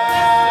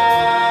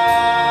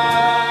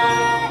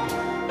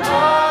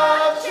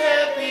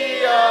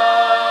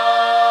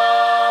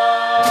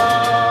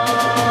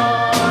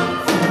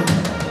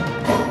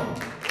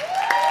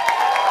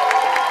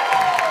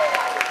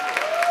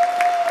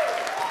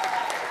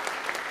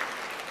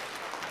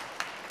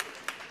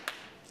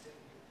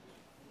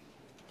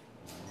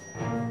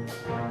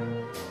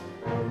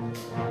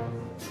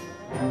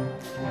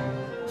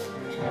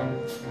 of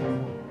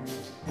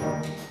champions.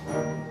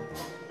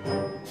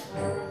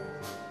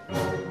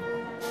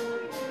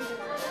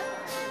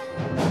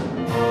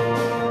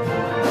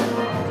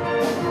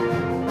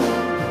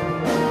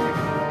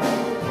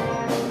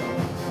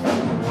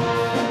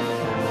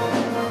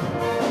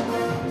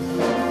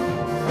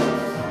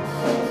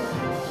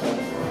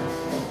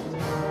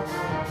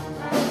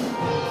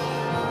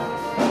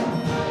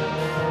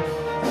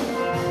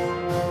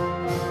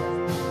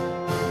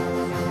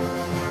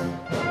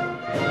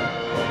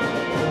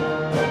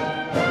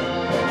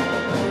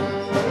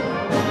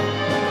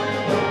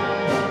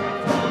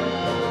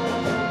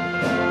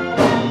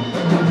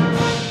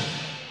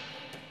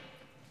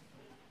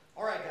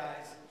 All right,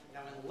 guys.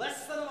 Now, in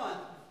less than a month,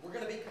 we're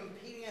going to be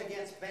competing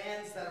against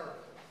bands that are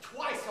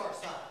twice our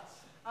size.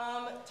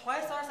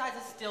 Twice our size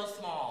is still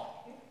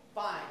small.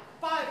 Fine.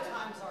 5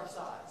 times our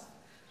size.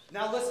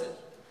 Now, listen.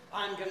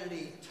 I'm going to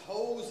need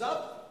toes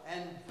up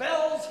and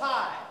bells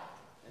high.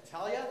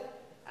 Natalia,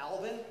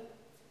 Alvin,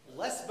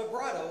 less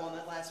vibrato on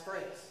that last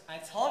phrase. I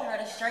told her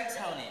to straight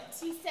tone it.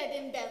 She said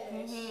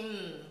embellish.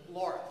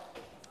 Laura,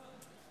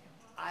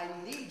 I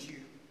need you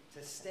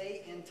to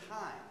stay in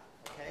time,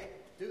 okay?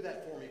 Do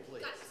that for me,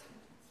 please.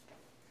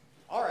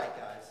 All right,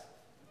 guys.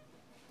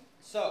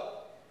 So,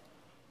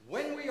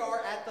 when we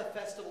are at the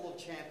Festival of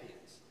Champions,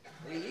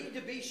 we need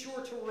to be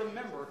sure to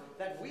remember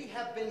that we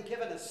have been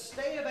given a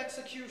stay of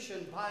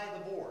execution by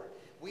the board.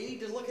 We need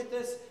to look at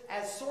this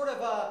as sort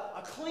of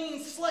a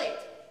clean slate.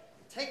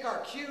 Take our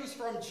cues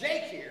from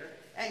Jake here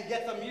and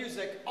get the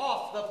music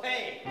off the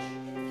page.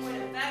 In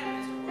point of fact,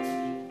 Mr.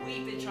 Worsby,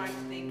 we've been trying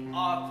to think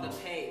off the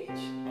page.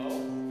 Oh,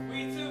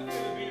 we too feel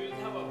the Beavers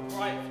have a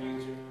bright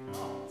future.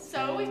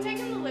 So we've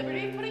taken the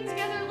liberty of putting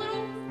together a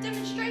little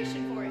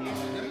demonstration for you.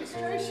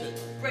 Demonstration.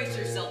 Brace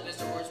yourself,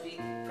 Mr. Worsby.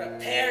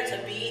 Prepare to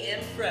be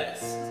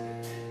impressed.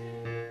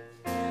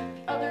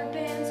 Other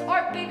bands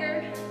are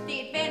bigger, the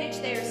advantage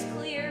there is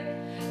clear.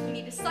 We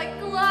need a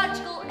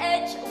psychological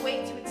edge, a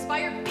way to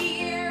inspire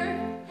fear.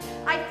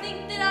 I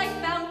think that I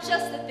found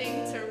just the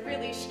thing to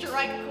really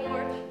strike a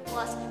chord.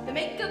 Plus, the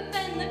makeup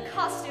and the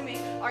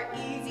costuming are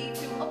easy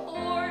to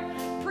afford.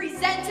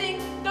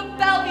 Presenting the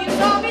Bellevue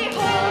Zombie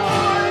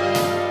Horde!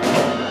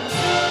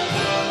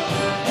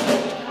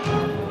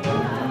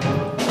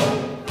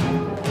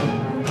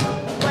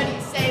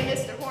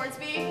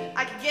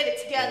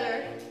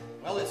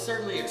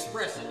 certainly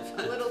expressive.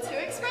 A little too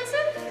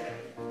expressive?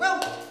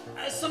 Well,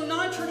 some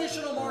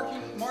non-traditional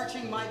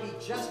marching might be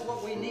just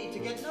what we need to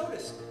get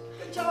noticed.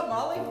 Good job,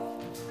 Molly.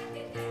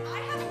 I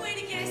have a way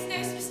to get us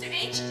noticed, Mr.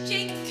 H.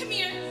 Jake, come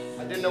here.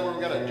 I didn't know we were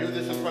gonna do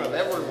this in front of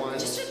everyone.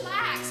 Just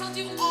relax. I'll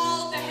do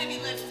all the heavy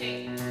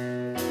lifting.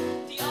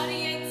 The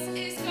audience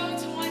is going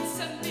to want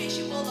some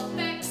visual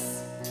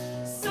effects.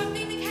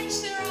 Something to catch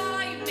their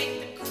eye and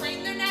make them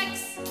crane their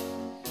necks.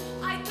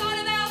 I thought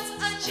about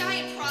a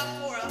giant prop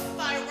for a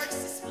fireworks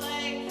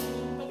display,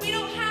 but we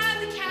don't have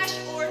the cash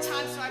or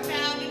time, so I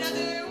found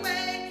another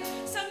way.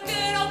 Some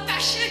good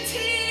old-fashioned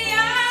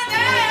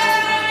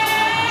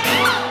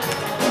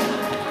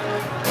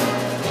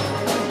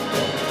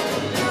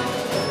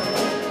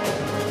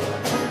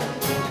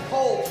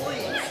Nicole,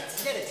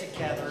 please, get it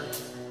together.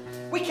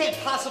 We can't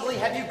possibly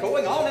have you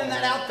going on in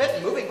that outfit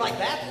and moving like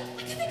that.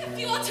 I can make a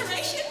few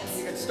alterations.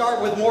 You can start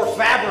with more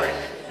fabric.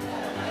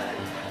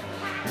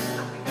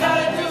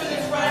 Gotta do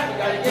this right, we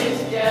gotta get it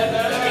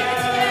together.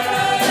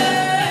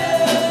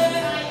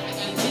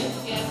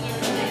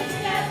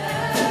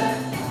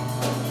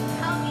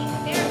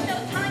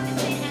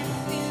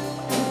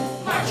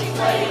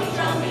 Playing,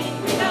 drumming,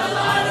 we got a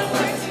lot of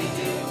work to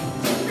do.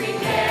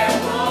 Prepare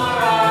for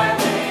our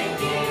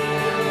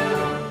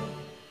debut.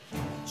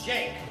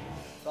 Jake,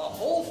 the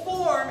whole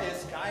form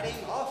is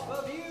guiding off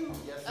of you.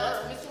 Yes,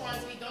 sir. Mr.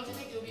 Hornsby, don't you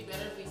think it would be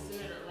better if we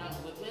centered it around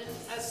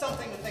woodlands? That's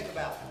something to think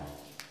about.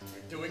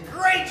 You're doing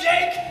great,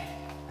 Jake!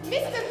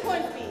 Mr.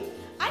 Hornsby,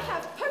 I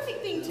have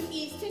perfect thing to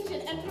ease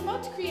tension and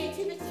promote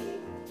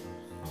creativity.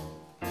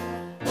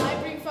 I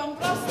bring from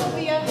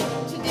Groslovia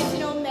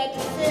traditional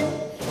medicine.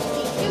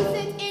 We use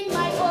it in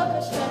my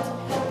orchestra to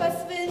help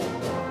us win.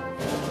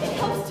 It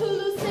helps to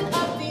loosen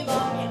up the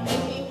lung and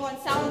make the horn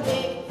sound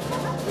big.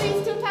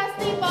 Please to pass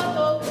the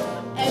bottle,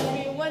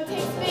 everyone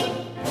takes big.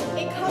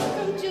 It comes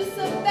from juice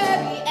of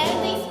berry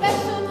and a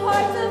special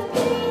part of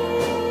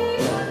pig.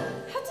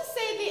 How to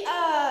say the,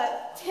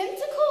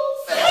 tentacles?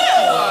 Ew!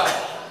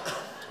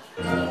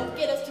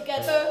 Get us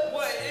together.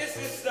 What is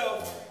this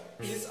stuff?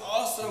 It's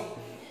awesome.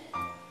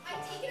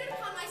 I've taken it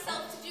upon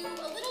myself to do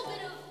a little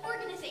bit of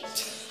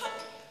organization.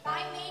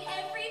 I made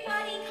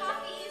everybody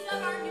copies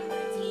of our new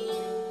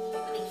routine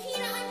with a key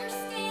to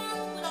understand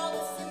what all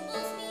the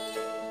symbols mean.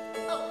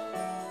 Oh,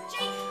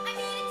 Jake, I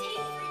made a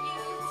tape for you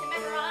to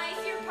memorize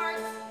your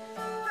parts.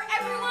 For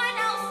everyone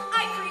else,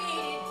 I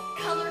created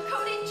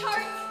color-coded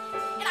charts,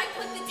 and I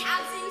put the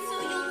tabs in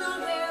so you'll know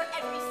where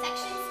every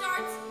section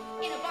starts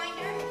in a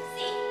binder.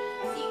 See?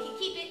 So you can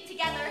keep it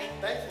together.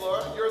 Thanks,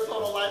 Laura. You're a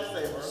total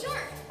lifesaver.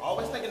 Sure.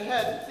 Always thinking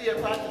ahead. See you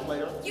at practice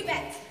later. You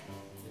bet.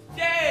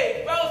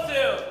 Yay,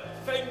 Roosevelt!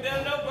 Taking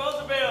down no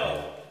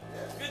Roosevelt.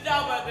 Good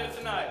job out there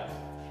tonight.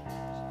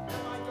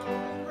 Am I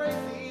going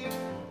crazy?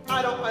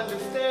 I don't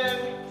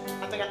understand.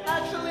 I think I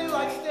actually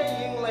like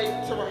staying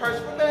late to rehearse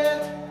for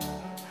band.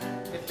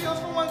 It feels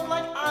for once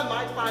like I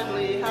might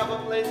finally have a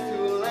place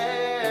to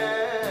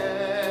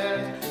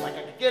land. Like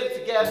I could get it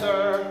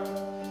together.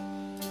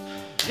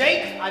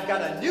 Jake, I've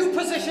got a new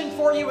position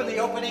for you in the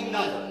opening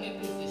number. New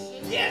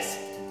position? Yes,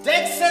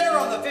 dead center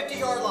on the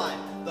 50-yard line.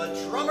 The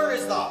drummer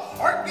is the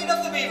heartbeat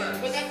of the Beavers.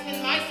 But that's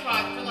been my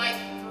spot for like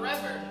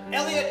forever.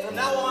 Elliot, from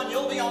now on,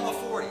 you'll be on the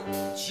 40.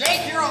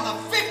 Jake, you're on the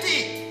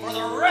 50 for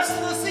the rest of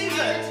the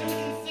season.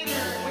 We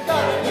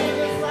gotta do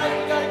this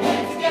right, we gotta get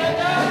it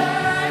together.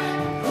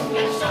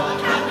 Let's show them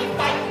how we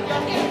fight, we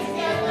gotta get it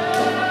together.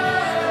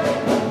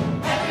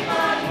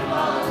 Everybody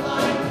fall in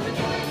line, the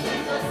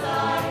choices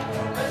aside.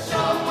 Let's show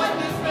them what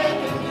this man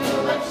can do,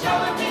 let's show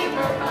them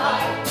Beaver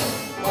pride.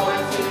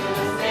 Going to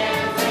the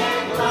stands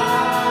and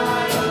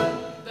glide.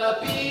 The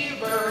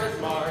Beavers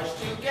march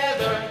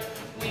together,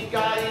 we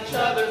got each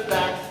other's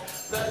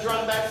backs. The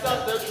drum backs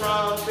up the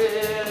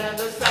trumpet and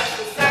the sax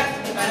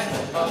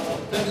backs up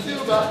the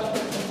tuba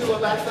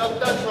backs up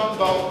the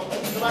trombone.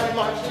 Nobody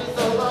marches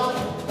alone,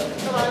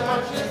 nobody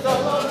marches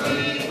alone.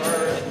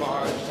 Beavers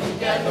march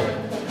together,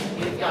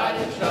 we got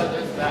each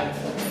other's backs.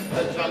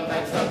 The drum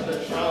backs up the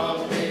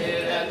trumpet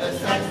and the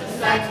sax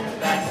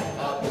backs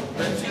up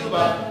the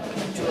tuba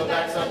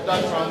backs up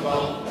the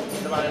trombone.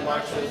 Nobody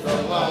marches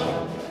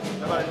alone,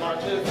 nobody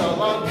marches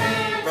alone.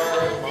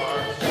 Beavers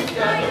march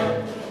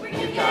together, we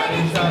got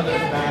each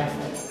other's backs.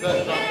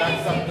 The drum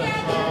backs up the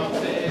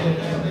trumpet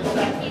and the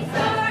sax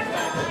backs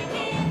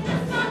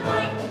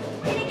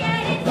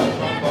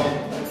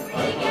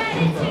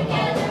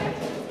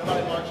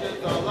nobody marches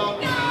alone.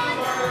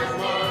 Beavers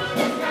march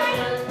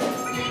together,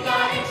 we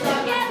got each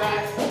other's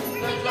backs. The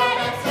drum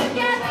backs up the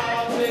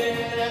trumpet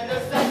and the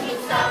sax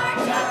backs up the tuba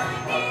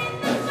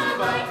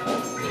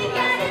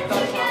backs up the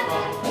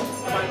trombone.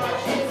 Nobody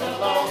marches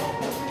alone,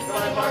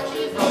 nobody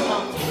marches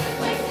alone.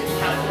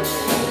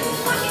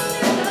 Walking to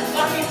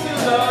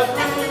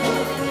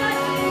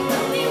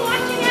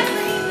the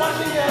room.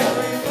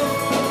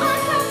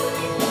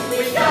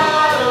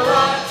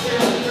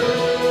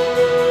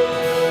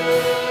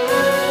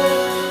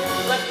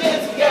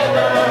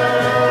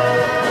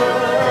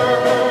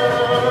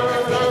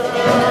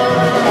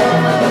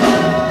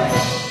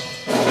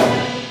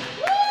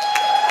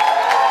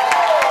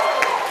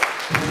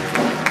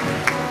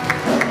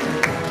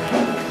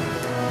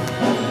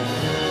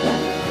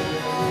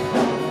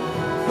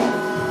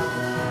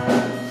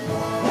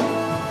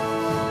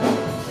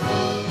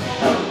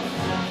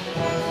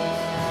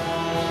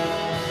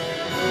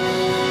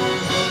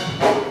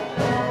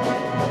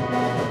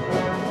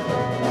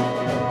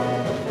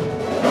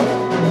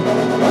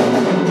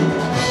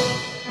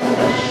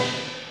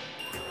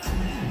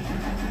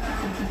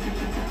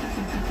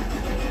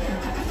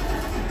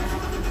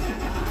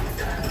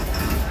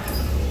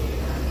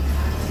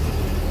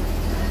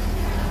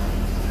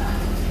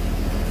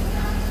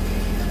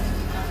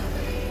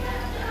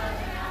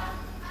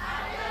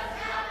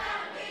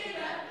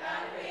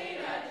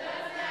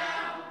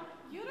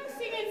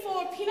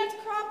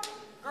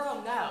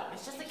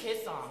 It's just a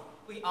kid's song.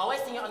 We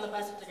always sing it on the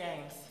bus at the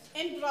games.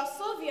 In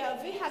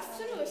Brasovia, we have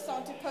similar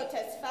song to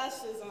protest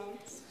fascism.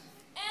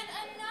 And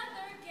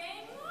another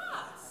game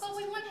lost. But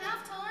we won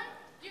halftime.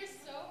 You're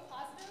so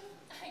positive.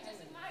 I just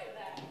admire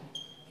that.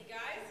 Hey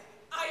guys,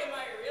 I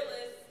admire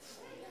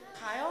realists.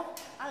 Kyle,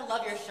 I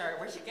love your shirt.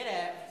 Where'd you get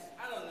it?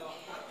 I don't know.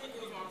 I think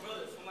it was my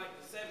brother's from like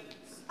the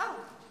 70s.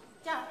 Oh,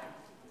 yeah.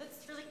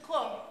 That's really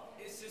cool.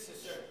 It's just a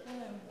shirt. Does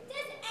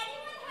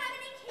anyone have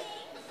any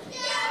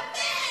kings? Yeah,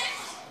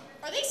 fish!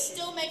 Are they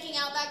still making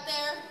out back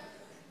there?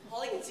 All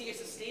I can see is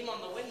the steam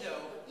on the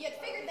window. You'd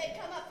figured they'd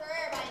come up for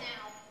air by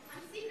now.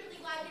 I'm secretly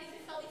glad we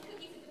didn't sell these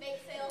cookies at the bake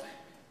sale.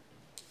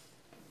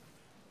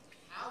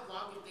 How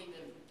long have they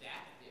been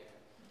back there?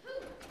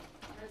 Who?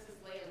 Princess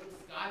Leia and Luke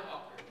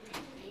Skywalker. Who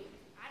do you think?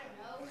 I don't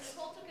know.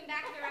 Nicole took him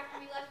back there after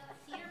we left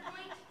Cedar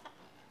Point.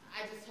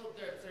 I just hope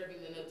they're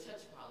observing the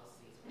no-touch policy.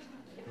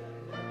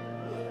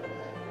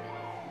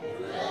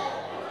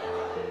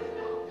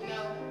 You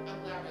know,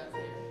 I'm glad Red's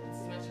here.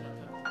 It's much more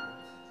comfortable.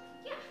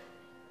 Yeah,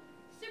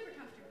 super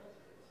comfortable.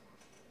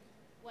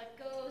 What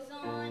goes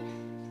on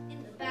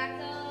in the back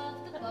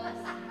of the bus?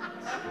 I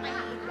mean,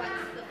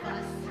 what's the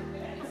fuss?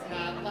 It's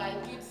not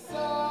like it's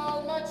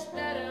so much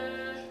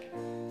better.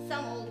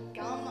 Some old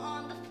gum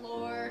on the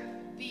floor.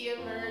 The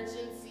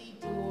emergency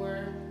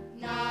door.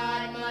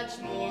 Not much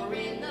more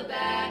in the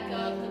back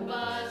of the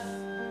bus.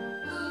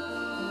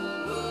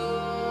 Ooh,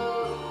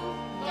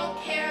 don't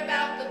care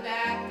about the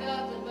back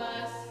of the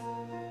bus.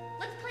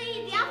 Let's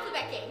play the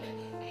alphabet game.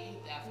 I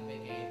hate the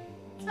alphabet game.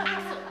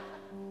 Axel.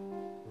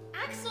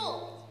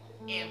 Axel.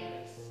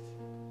 Amherst.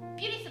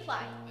 Beauty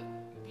supply.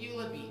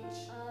 Beulah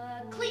Beach.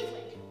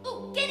 Cleveland.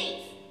 Ooh,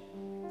 Guineas.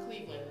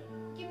 Cleveland.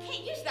 You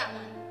can't use that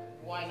one.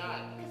 Why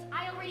not? Because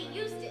I already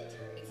used it.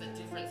 It's a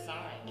different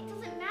sign. It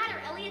doesn't matter,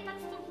 Elliot.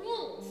 That's the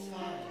rules.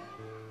 Fine.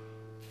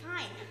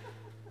 Fine.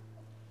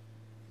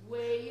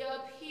 Way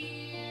up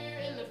here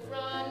in the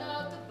front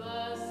of the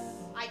bus.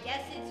 I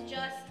guess it's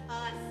just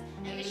us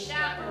And the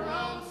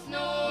chaperone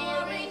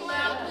snoring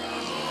loudly.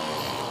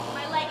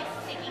 My leg is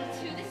sticking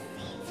to the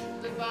seat.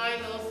 The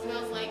vinyl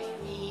smells like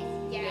feet.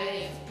 Yeah.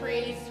 It's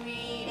pretty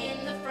sweet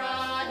in the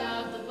front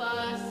of the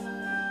bus.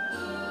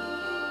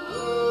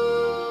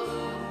 Ooh,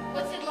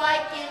 what's it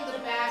like in the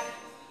back?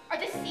 Are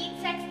the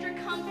seats extra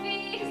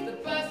comfy? Is the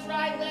bus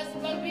ride less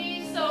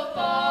bumpy? So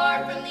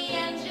far from the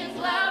engine's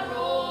loud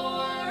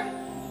roar.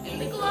 In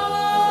the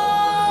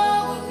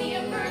glow of the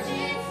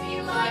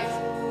emergency lights,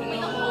 when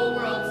the whole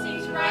world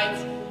seems right,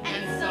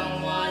 and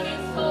someone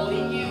is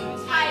holding you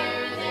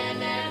tighter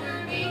than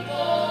ever before.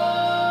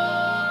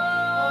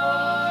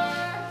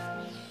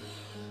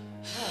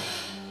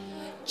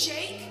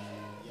 Jake,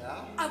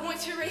 Yeah? I want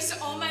to erase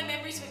all my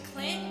memories with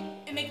Clint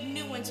and make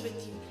new ones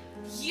with you.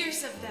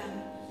 Years of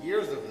them.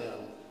 Years of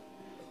them.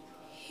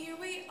 Here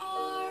we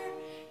are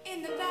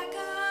in the back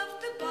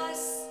of the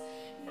bus.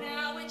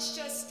 Now it's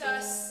just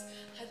us.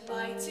 I'd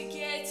like to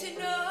get to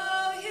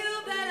know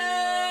you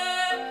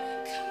better.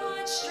 Come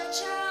on,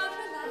 stretch out,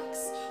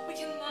 relax. We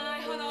can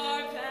lie on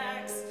our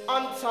backs.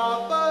 On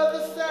top of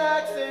the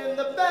sacks in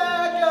the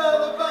back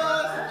of the bus.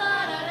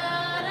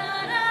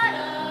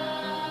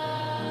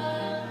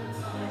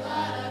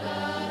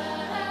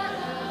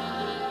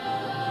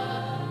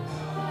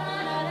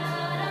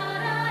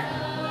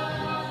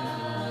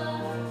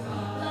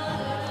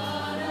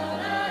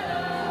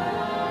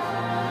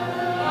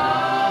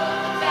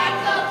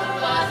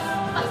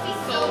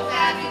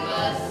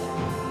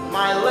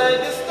 My leg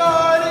is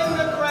starting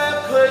to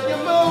cramp, could you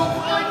move?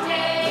 One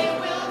day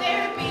will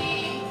there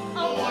be a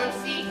warm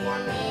seat for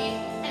me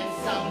and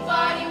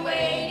somebody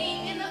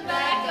waiting in the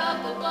back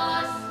of the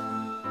bus.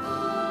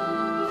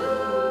 Ooh,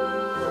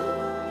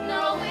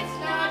 no, it's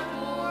not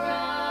for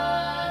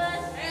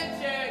us.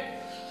 Handshake.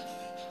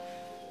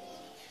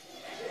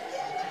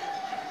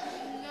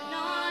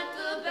 Not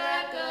the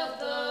back of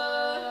the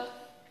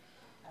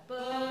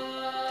bus.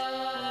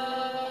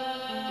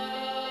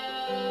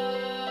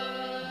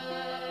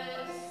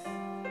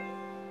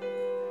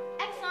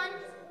 Exxon.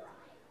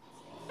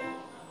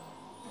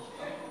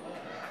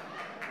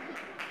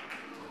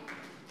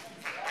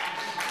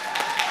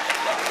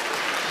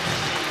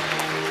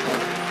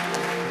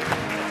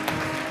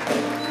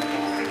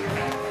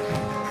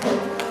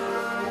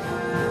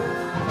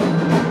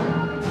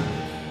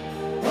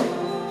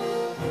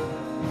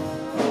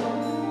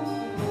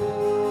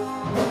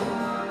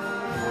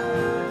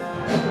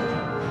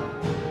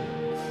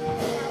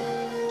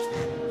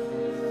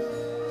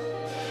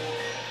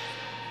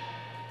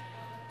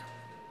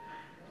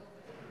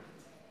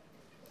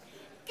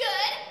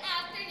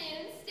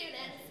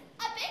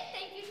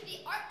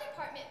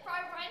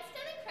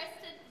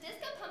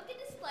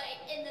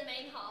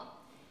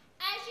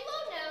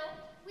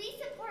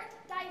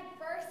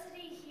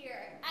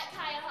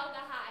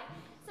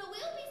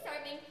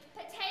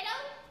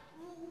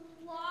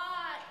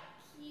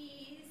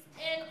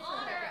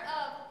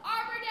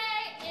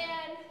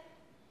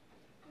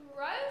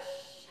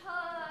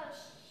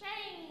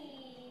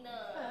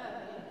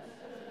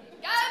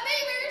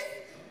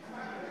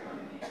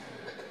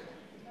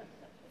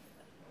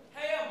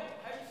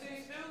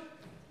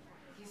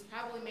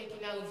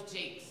 out with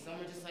Jake. Some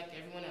are just like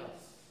everyone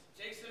else.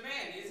 Jake's the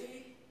man, is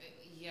he?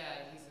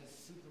 Yeah, he's a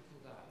super cool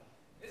guy.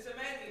 It's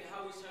amazing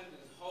how he's turned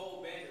this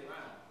whole band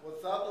around.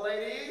 What's up,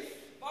 ladies?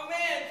 My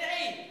man,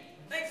 Jake!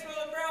 Thanks for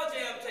the brow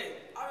jam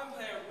tape. I've been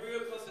paying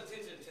real close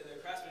attention to their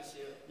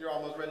craftsmanship. You're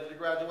almost ready to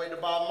graduate to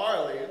Bob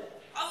Marley.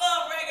 I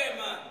love reggae,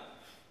 man.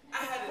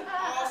 I had an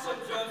awesome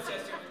drum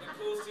session with the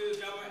cool steel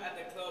drummer at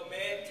the Club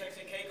Med, Turks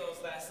and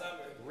Caicos last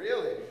summer.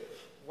 Really?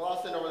 Well,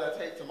 I'll send over that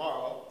tape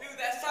tomorrow. Dude,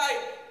 that's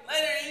tight.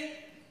 Later,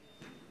 E.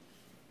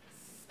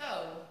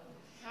 So,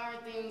 how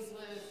are things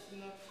with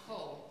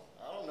Nicole?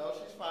 I don't know.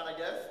 She's fine, I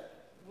guess.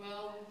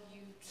 Well,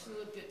 you two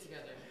look good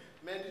together.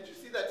 Man, did you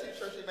see that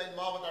t-shirt she made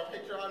Mom with our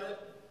picture on it?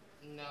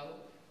 No,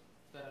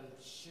 but I'm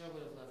sure I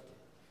would have loved it.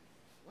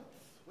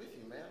 What's with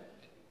you, man?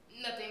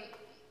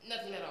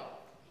 Nothing at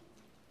all.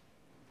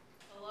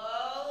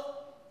 Hello?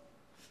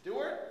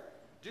 Stuart?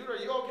 Dude, are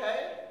you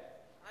okay?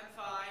 I'm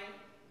fine.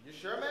 You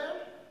sure, man?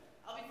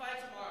 I'll be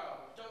fine tomorrow.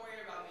 Don't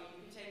worry about me.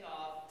 You can take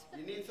off.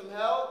 You need some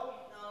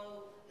help?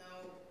 No,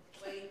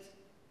 wait.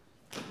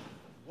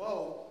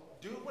 Whoa,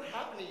 dude, what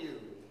happened to you?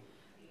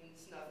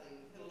 It's nothing.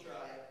 He'll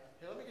dry.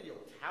 Hey, let me get you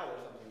a towel or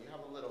something. You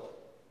have a little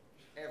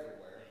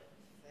everywhere.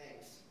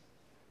 Thanks.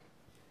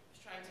 I was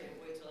trying to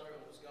wait till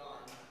everyone was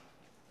gone.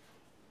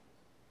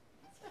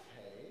 It's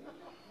okay. I didn't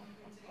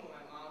want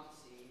my mom to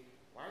see.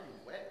 Why are you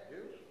wet,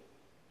 dude?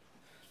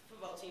 The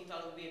football team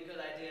thought it would be a good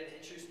idea to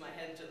intrude my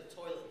head into the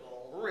toilet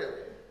bowl.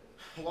 Really?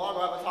 Well, I'm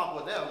gonna have a talk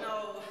with them.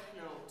 No,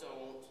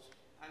 don't.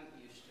 I'm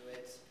used to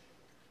it.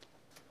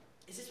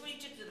 Is this what you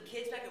did to the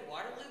kids back at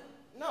Waterloo?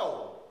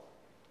 No.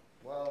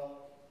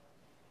 Well,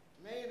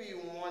 maybe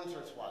once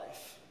or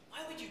twice. Why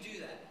would you do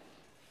that?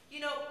 You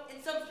know,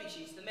 in some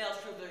species, the males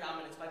prove their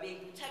dominance by being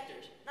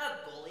protectors,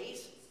 not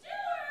bullies.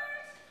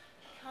 Stuart!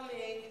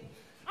 Coming.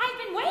 I've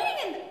been waiting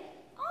and...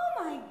 Oh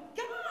my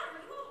God!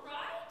 Are you all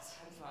right?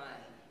 I'm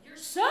fine. You're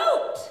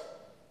soaked!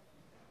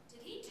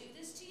 Did he do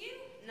this to you?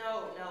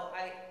 No,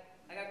 I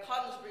got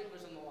caught in the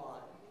sprinklers on the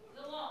lawn.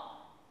 The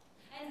law.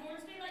 And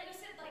Hornsby let you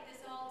sit like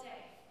this all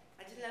day.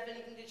 I didn't have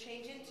anything to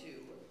change into.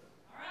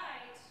 All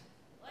right,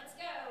 let's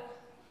go.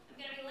 I'm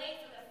gonna be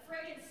late for the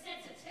friggin'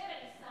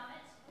 sensitivity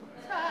summit.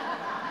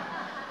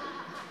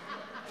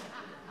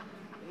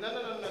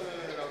 No.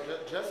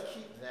 Just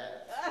keep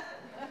that.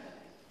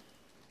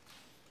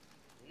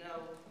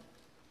 No,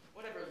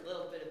 whatever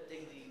little bit of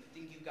dignity you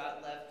think you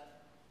got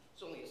left,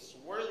 it's only a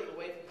swirling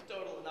away from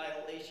total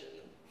annihilation.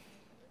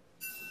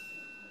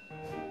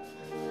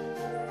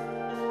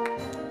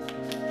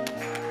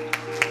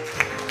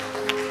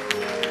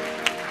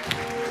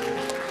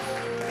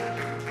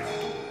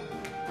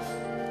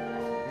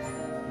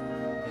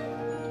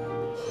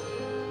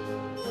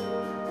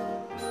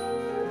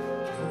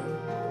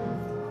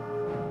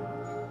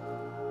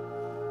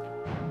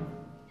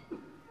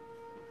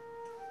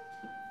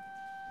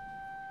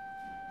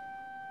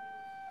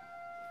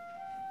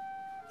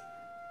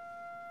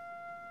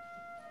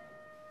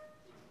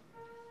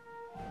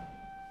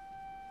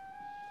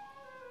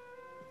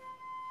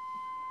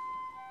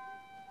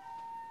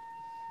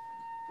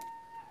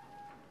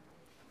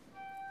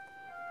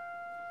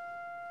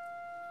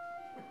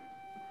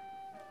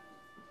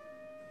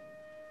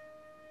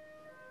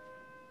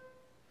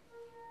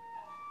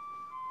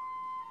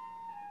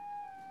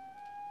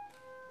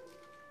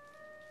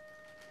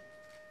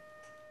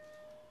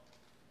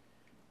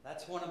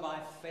 That's one of my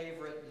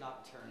favorite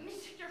nocturnes.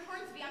 Mr.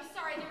 Hornsby, I'm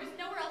sorry, there was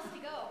nowhere else to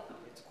go.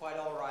 It's quite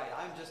all right.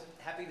 I'm just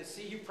happy to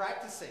see you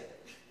practicing.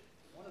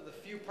 One of the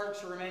few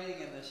perks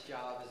remaining in this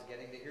job is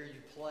getting to hear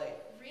you play.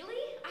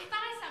 Really? I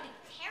thought I sounded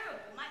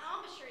terrible. My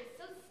embouchure is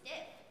so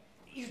stiff.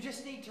 You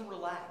just need to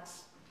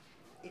relax.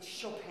 It's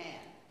Chopin.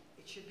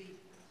 It should be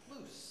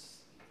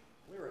loose,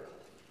 lyrical.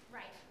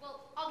 Right.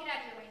 Well, I'll get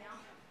out of your way now.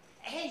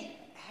 Hey,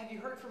 have you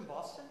heard from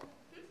Boston?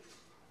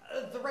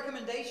 The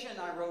recommendation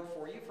I wrote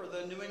for you for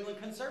the New England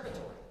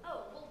Conservatory.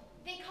 Oh, well,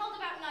 they called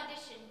about an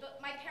audition,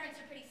 but my parents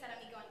are pretty set on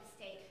me going to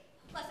state.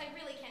 Plus, I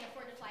really can't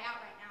afford to fly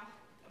out right now.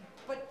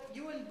 But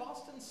you and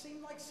Boston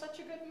seem like such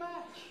a good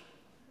match.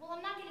 Well,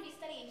 I'm not going to be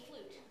studying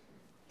flute.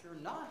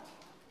 You're not.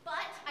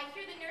 But I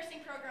hear the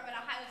nursing program at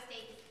Ohio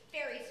State is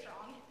very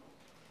strong.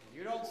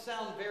 You don't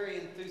sound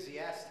very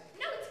enthusiastic.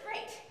 No, it's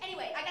great.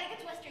 Anyway, I gotta get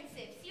to Western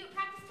Civ. See you at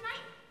practice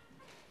tonight?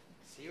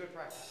 See you at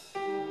practice.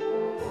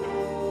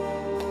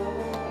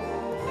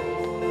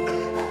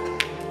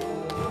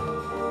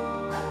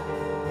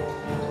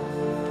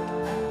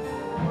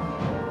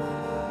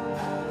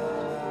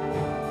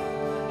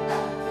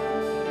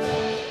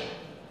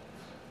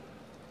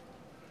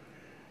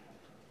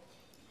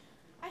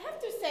 I have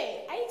to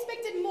say, I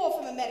expected more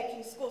from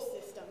American school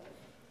system.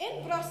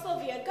 In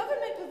Brasovia,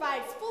 government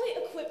provides fully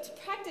equipped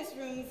practice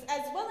rooms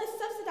as well as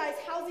subsidized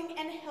housing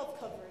and health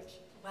coverage.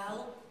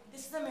 Well,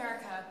 this is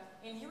America,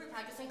 and here we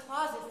practice in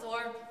closets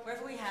or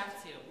wherever we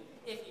have to.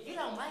 If you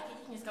don't like it,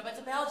 you can just go back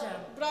to Belgium.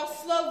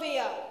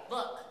 Brasovia.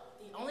 Look,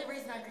 the only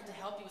reason I agreed to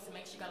help you was to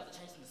make sure you got all the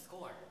change from the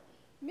score.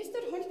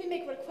 Mr. Hornsby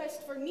make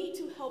request for me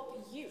to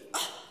help you.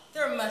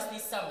 There must be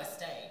some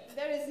mistake.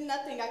 There is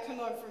nothing I can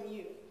learn from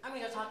you. I'm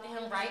going to talk to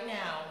him right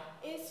now.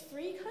 It's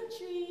free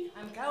country.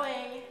 I'm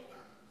going.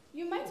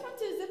 You might want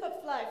to zip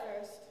up fly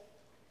first.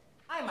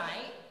 I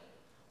might.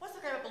 What's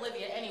the great of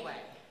Bolivia anyway?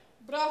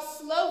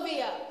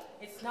 Broslovia.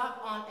 It's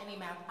not on any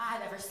map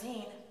I've ever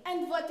seen.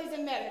 And what is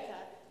America?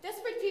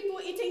 Desperate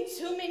people eating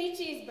too many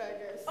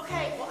cheeseburgers.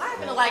 Okay, well, I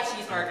happen to like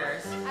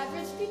cheeseburgers.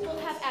 Average people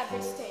have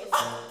average taste.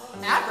 Oh,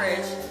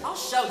 average? I'll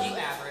show you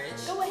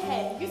average. Go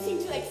ahead. You seem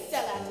to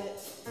excel at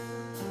it.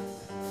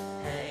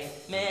 Hey,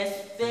 Miss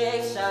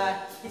Big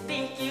Shot, you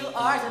think you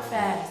are the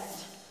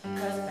best?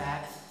 'Cause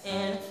back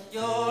in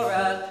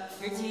Europe,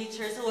 your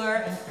teachers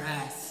were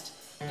impressed.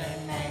 They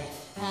may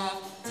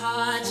have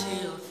taught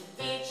you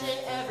each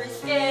and every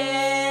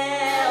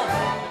scale,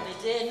 but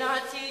they did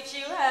not teach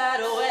you how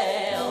to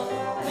wail.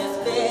 Miss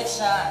Big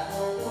Shot,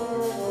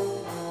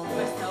 you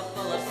are so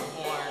full of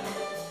scorn.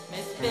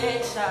 Miss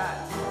Big Shot,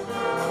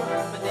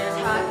 but there's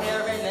hot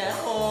air in that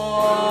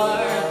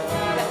horn.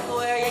 That's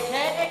where you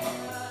can't.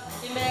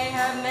 You may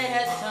have made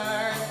head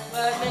turn,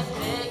 but Miss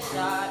Big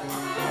Shot,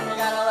 you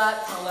got a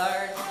lot to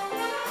learn.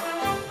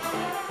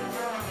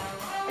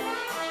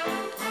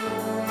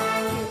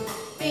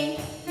 Think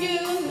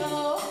you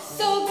know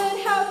so good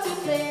how to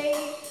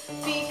play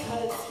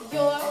because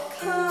you're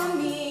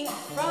coming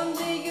from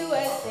the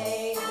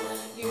USA.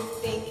 You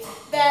think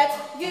that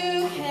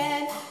you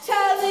can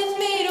challenge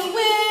me to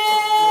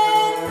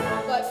win,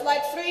 but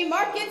like free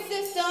market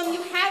system,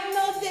 you have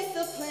no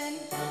discipline,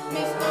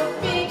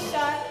 Mr. Big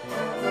Shot.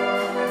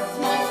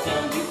 Small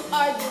skill you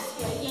are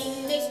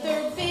displaying,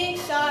 Mr. Big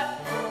Shot.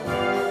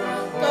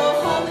 Go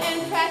home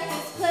and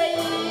practice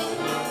playing.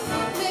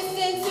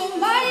 Listen to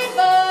my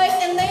advice,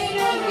 and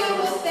later you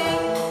will say,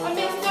 "Oh,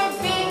 Mr.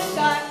 Big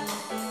Shot,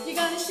 you're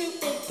gonna shoot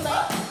big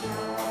play."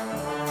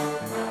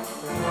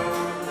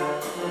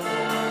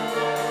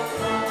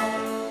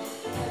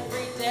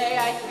 Every day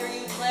I hear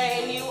you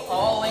play and you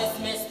always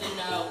miss the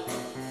note.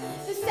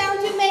 The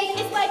sound you make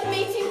is like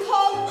mating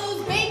called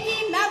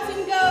Uzbeki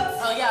mountain goats.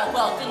 Oh yeah,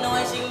 well the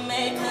noise you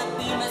make could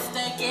be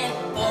mistaken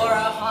for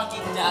a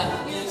honking duck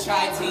you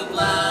try to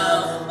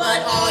blow, but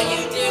all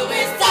you do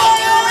is talk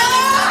your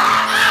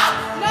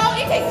No,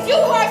 it takes you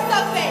who are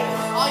suffering.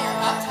 All your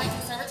uptight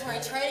conservatory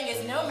training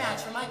is no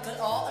match for my good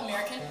old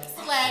American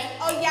sleigh.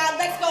 Oh yeah,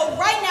 let's go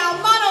right now,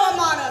 mano a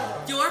mano.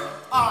 You're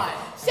on.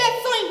 Chef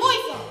Soin Voice.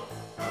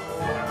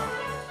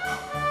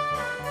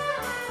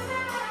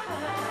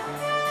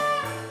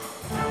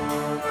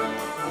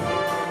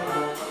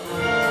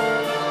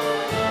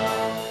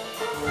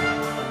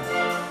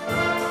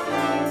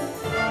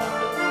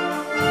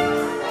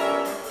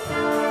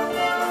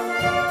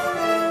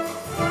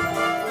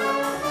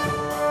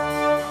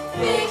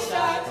 Big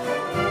Shot.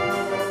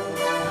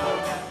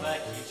 But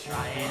you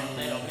trying,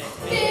 little Miss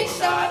Big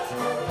Shot.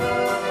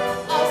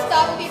 I'll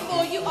stop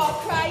before you are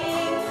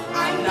crying.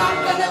 I'm not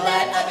gonna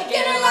let a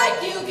beginner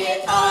like you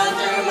get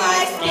under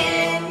my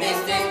skin.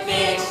 Mr.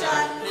 Big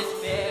Shot. This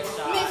big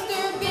shot.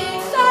 Mr.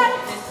 Big Shot.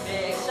 This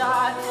big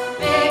shot.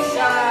 Big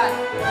shot.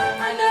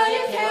 I know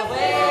you can't wait.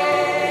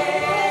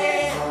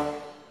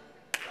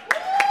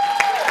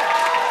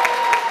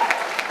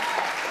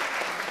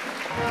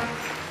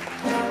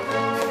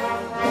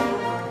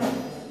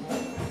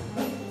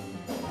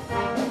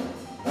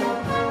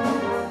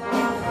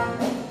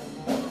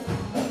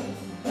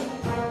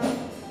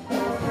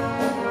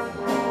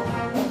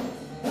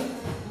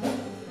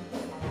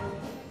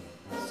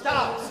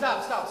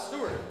 Stop,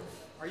 Stuart.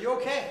 Are you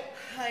okay?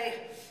 I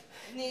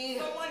need...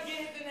 Someone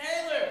get his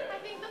inhaler. I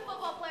think the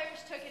football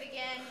players took it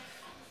again.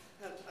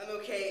 I'm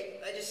okay.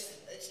 I just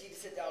need to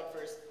sit down for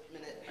a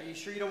minute. Are you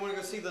sure you don't want to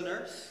go see the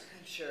nurse?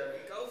 I'm sure.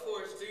 Go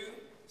for it, Stu.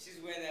 She's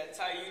wearing that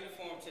tight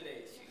uniform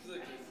today. She's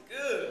looking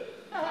good.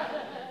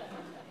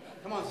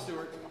 Come on,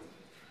 Stuart.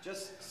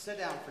 Just sit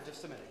down for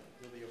just a minute.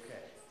 You'll be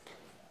okay.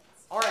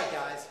 All right,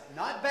 guys.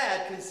 Not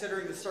bad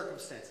considering the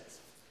circumstances.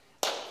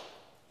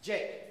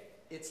 Jake,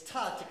 it's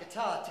ta, ticka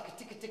ta, ticka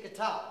ticka ticka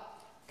ta.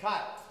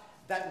 Kyle,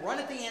 that run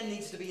at the end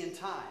needs to be in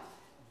time.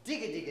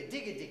 Digga digga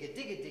digga digga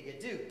digga digga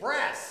do.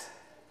 Brass,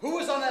 who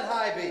was on that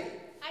high B?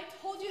 I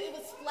told you it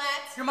was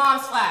flat. Your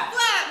mom's flat.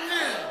 Flat!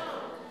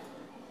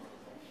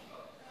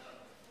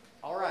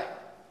 All right,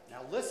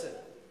 now listen.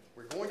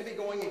 We're going to be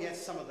going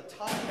against some of the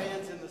top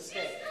bands in the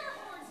state.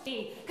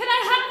 Could I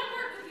have a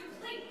word with you,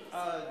 please?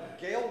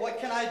 Gail, what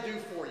can I do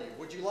for you?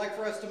 Would you like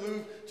for us to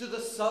move to the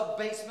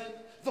sub-basement,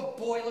 the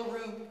boiler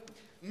room,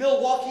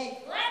 Milwaukee?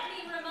 Let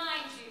me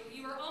remind you,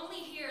 you are only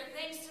here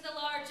thanks to the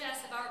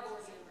largesse of our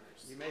board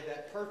members. You made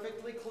that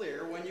perfectly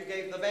clear when you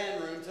gave the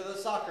band room to the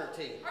soccer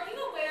team. Are you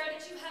aware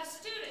that you have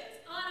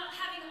students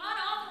having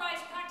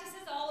unauthorized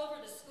practices all over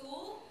the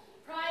school?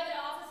 Private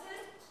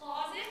offices,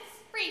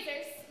 closets,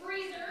 Freezers.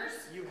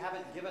 freezers. You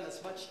haven't given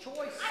us much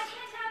choice. I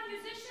can't have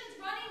musicians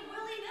running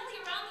willy-nilly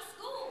around the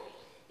school.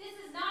 This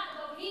is not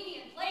a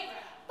bohemian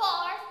playground.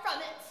 Far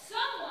from it.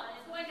 Someone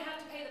is going to have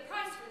to pay the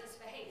price for this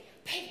behavior.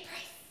 Pay the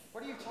price.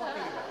 What are you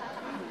talking about?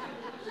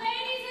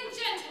 Ladies and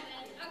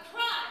gentlemen, a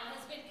crime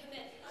has been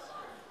committed.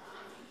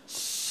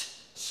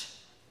 Shh,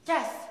 shh.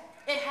 Yes,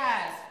 it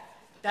has.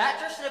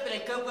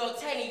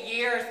 many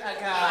years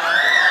ago.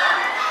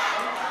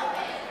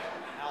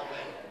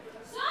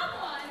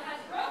 Someone has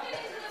broken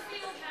into the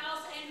field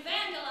house and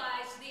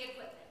vandalized the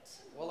equipment.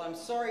 Well, I'm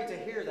sorry to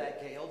hear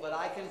that, Gail, but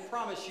I can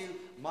promise you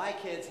my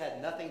kids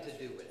had nothing to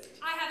do with it.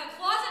 I have a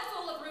closet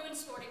full of ruined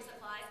sporting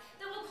supplies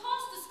that will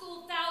cost the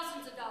school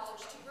thousands of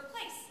dollars to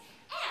replace,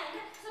 and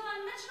some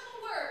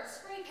unmentionable words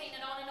spray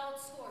painted on an old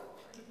scoreboard.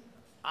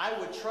 I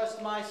would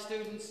trust my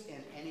students in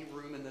any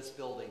room in this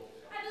building.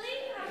 I believe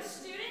you have a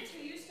student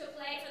who used to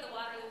play for the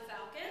Waterloo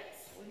Falcons.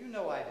 Well, you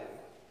know I do.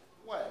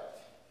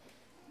 What?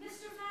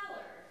 Mr.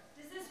 Fowler,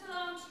 does this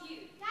belong to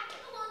you? That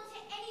can belong to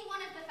any one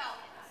of the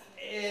Falcons.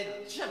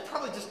 It's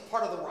probably just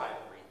part of the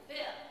rivalry.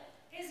 Bill,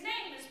 his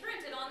name is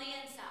printed on the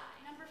inside.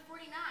 Number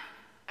 49.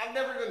 I've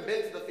never even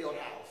been to the field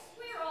house.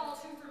 We're all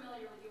too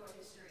familiar with your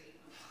history.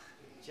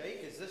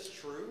 Jake, is this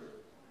true?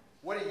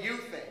 What do you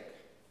think?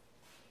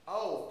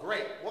 Oh,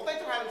 great. Well,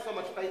 thanks for having so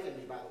much faith in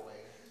me, by the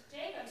way.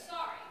 Jake, I'm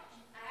sorry.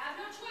 I have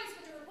no choice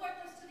but to report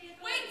this to the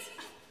authorities.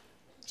 Wait!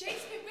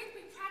 Jake's been with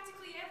me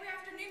practically every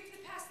afternoon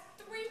for the past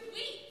 3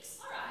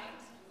 weeks. All right.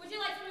 Would you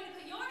like for me to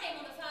put your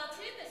name on the file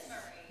too, Miss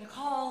Murray?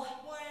 Nicole.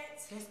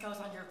 What? This goes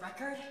on your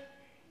record.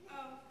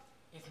 Oh,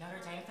 If Notre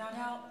Dame found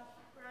out.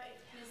 right.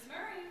 Miss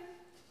Murray.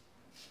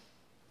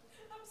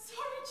 I'm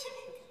sorry,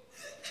 Jake.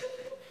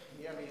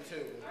 Yeah, me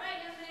too. All right,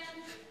 young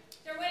man.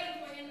 They're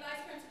waiting for you in the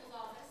vice principal's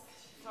office.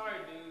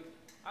 Sorry, dude.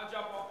 I'll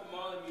drop off the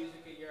Marlin music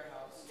at your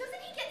house.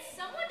 Doesn't he get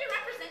someone to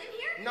represent him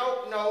here?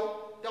 No,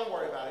 don't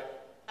worry about it.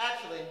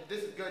 Actually,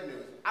 this is good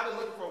news. I've been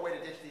looking for a way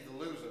to ditch these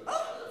losers.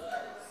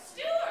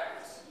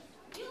 Stuart!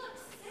 You look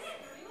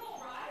sick. Are you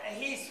all right?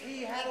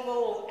 He had a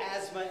little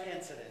asthma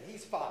incident.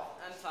 He's fine.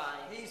 I'm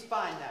fine. He's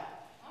fine now.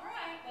 All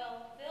right.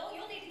 Well, Bill,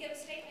 you'll need to give a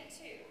statement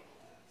too.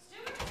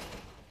 Stuart, I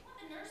want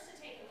the nurse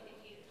to take a look at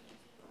you.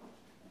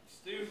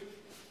 Stu,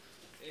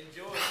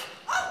 enjoy.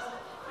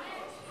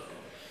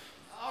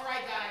 All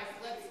right, guys,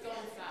 let's go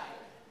inside.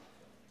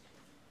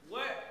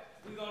 What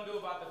we gonna do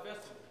about the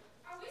festival?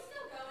 Are we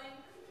still going?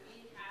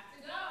 We have to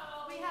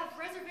go. We have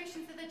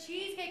reservations at the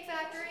Cheesecake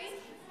Factory.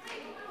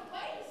 Hey, no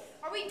waste.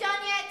 Are we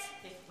done yet?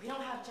 If we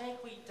don't have Jake,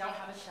 we don't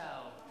have a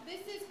show.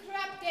 This is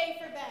crap day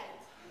for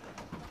band.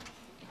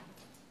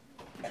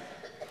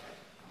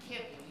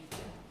 Can't believe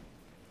it.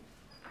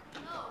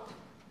 No.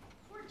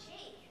 Poor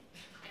Jake.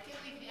 I can't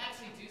believe he'd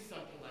actually do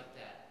something like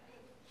that.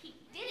 He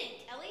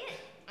didn't, Elliot.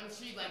 I'm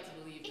sure you'd like to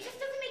believe It that.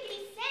 just doesn't make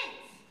any sense.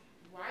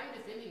 Why are you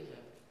defending him?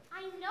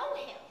 I know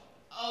him.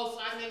 Oh, so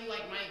I knew him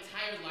like my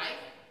entire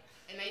life?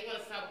 And now you want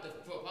to stop with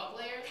the football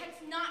player? That's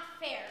not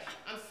fair.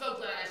 I'm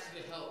so glad I asked you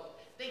to help.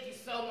 Thank you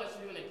so much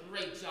for doing a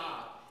great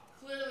job.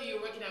 Clearly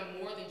you're working on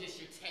more than just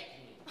your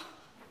technique.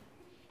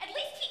 At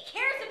least he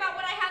cares about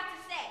what I have to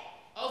say.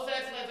 Oh, so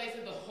that's why I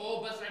spent the whole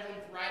bus ride home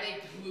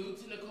Friday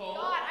glued to Nicole?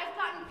 God, I've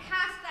gotten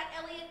past that,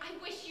 Elliot. I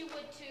wish you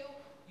would too.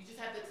 You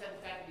just have to accept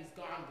the fact that he's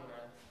gone,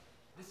 Dora.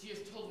 This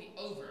year's totally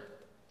over.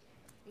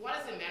 Why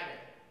does it matter?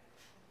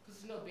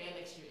 Because there's no band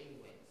next year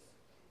anyways.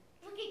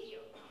 Look at you.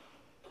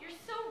 You're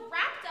so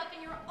wrapped up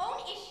in your own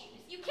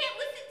issues. You can't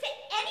listen to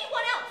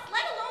anyone else,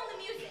 let alone the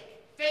music.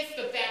 Face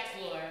the facts,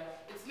 Laura.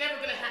 It's never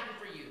gonna happen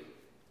for you.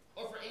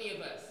 Or for any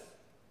of us.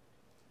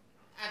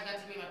 I've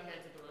got to meet my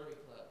parents at the Rotary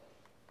Club.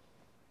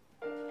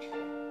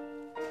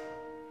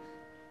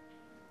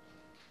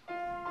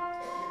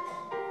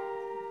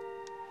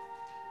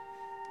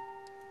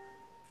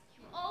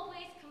 You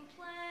always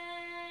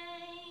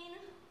complain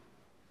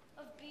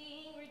of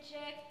being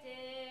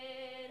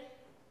rejected,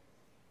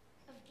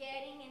 of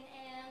getting an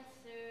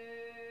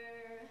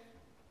answer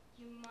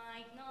you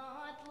might not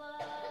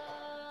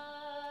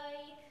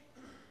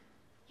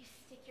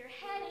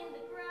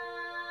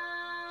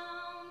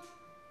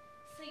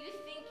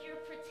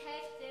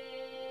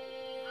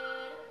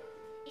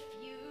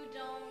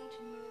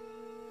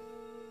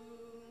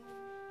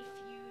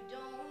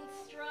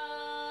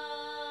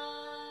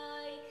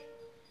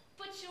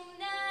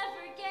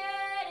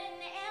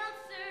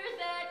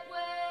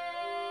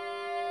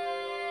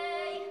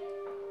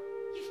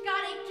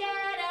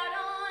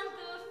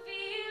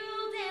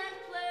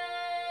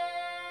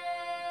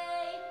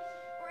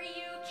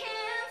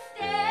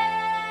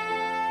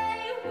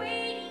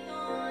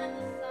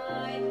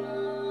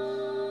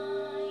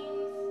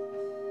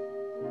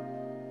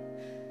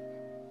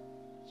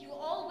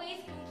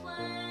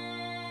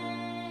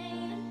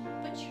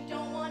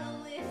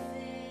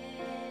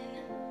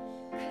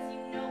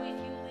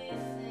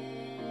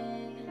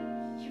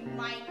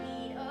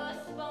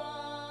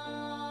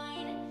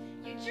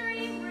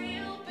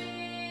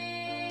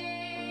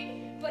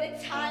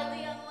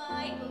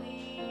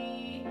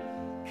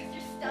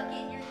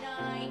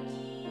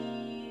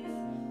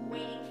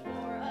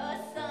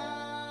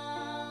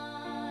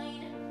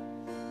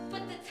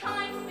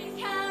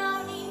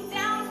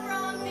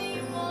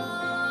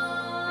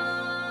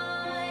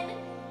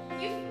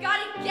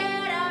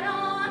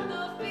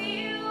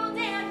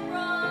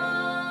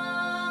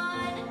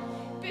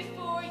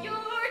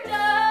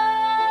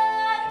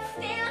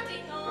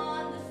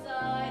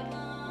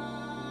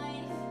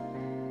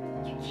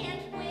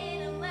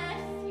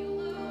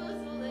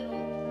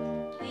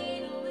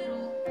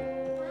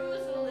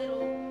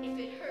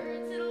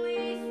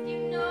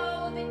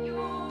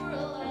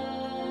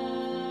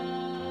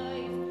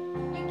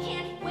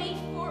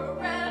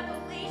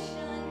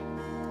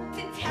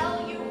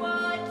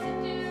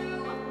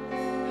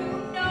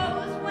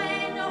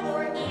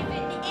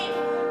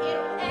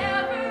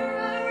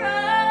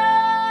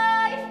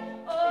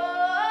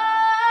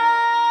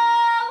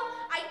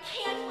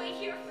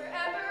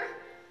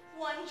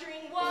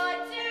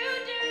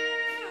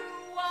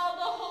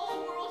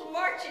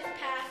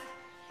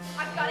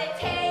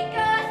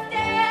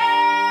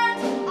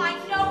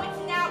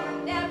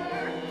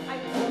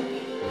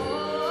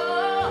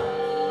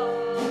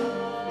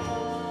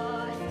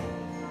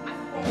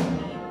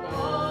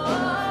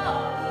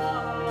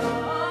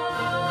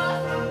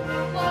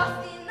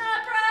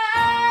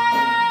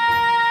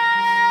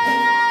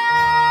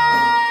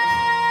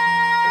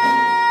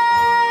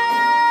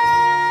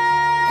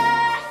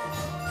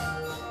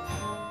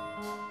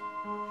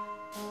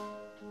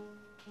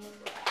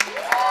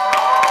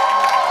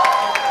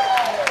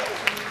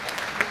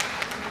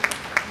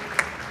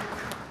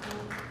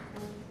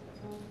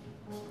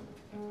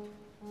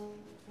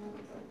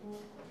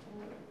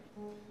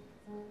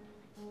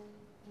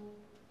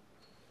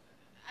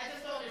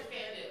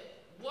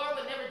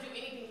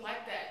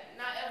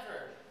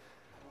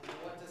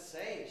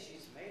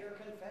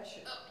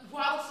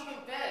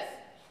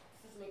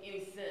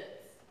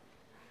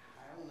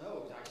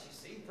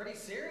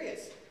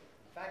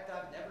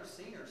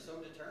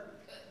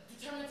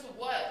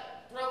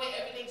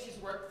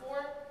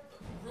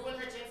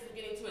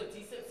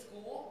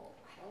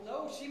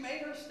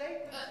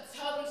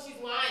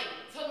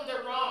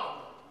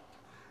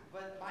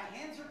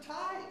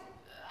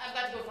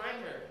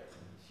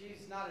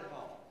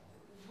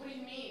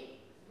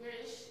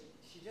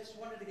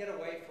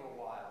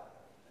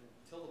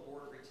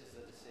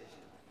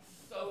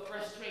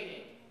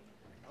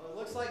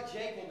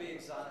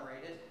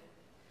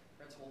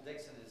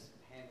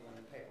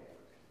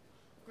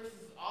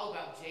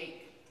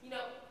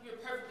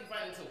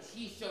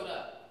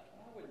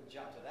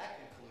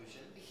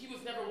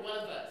was never one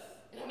of us.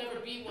 And he'll never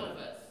be one of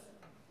us.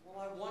 Well,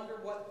 I wonder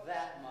what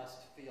that must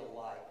feel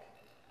like.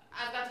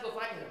 I've got to go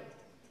find him.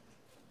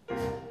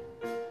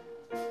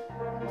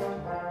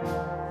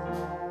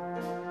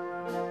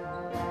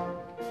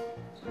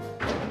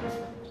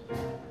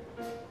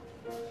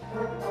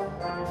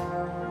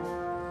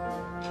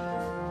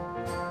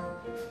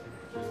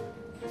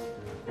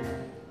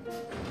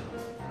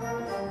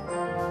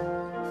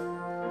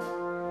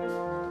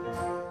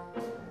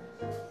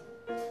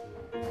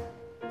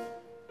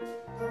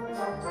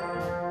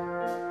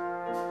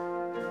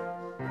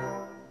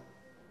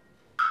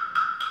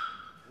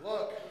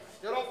 Look,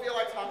 still don't feel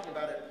like talking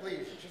about it.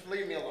 Please, just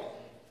leave me alone.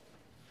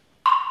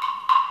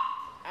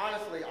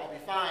 Honestly, I'll be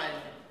fine.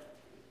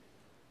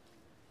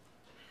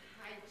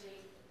 Hi,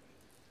 Jake.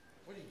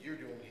 What are you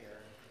doing here?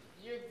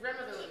 Your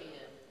grandmother let me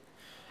in.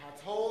 I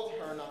told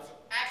her not to.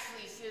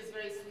 Actually, she was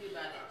very sweet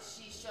about it.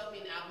 She showed me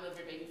an album of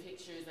her baby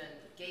pictures and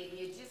gave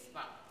me a gist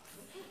box.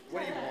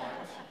 What do you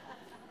want?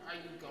 Are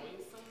you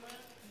going somewhere?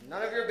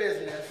 None of your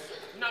business.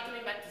 You're not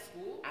coming back to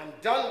school? I'm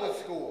done with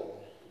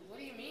school. What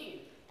do you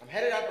mean? I'm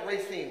headed out to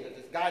Racine, but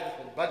this guy just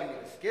been bugging me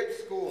to skip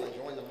school and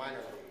join the minor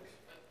leagues.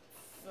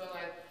 So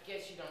I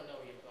guess you don't know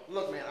where you're going.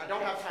 Look, man, I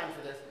don't have time for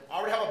this. I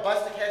already have a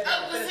bus to catch.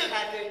 Listen,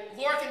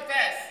 Laura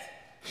confessed.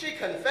 She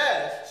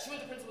confessed? She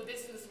went to Principal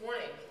Dixon this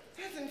morning.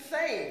 That's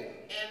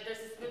insane. And they're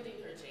suspending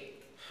her,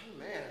 Jake. Oh,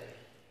 man,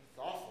 it's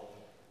awful.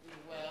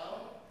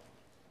 Well?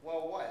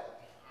 Well,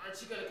 what? Aren't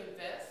you going to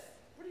confess?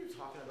 What are you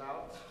talking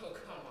about? Oh,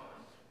 come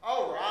on.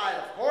 All right,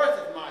 of course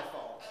it's my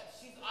fault.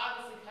 She's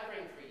obviously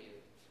covering for you.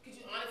 Could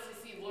you honestly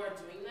see Laura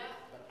doing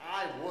that? But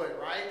I would,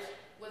 right?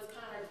 Well, it's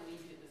kind of hard to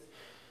believe you did this.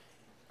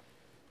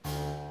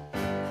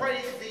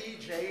 Crazy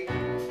Jake,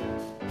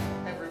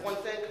 everyone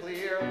said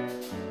clear.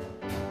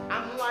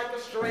 I'm like a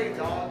stray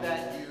dog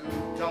that you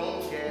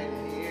don't get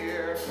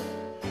near.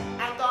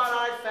 I thought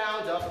I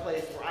found a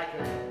place where I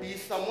could be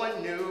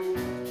someone new.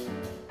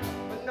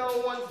 But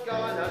no one's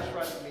gonna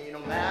trust me no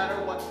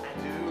matter what I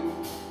do.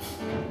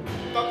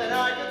 Thought that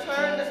I could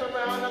turn this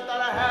around, I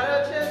thought I had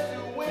a chance to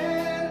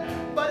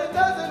win. But it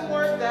doesn't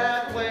work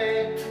that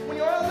way. When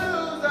you're a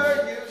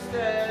loser, you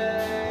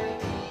stay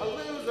a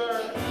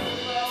loser.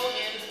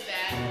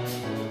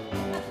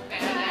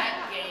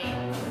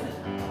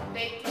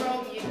 They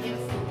throw me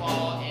against the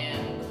wall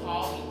and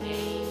call me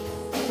names.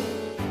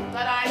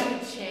 But I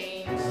could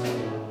change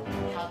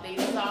how they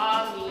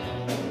saw me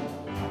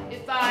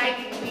if I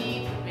could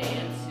lead the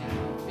band to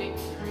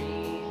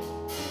victory.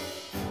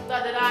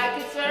 Thought that I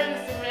could turn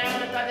this around,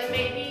 I thought that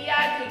maybe I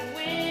could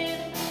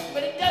win.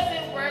 But it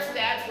doesn't work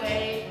that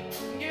way.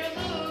 When you're a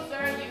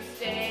loser, you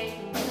stay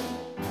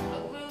a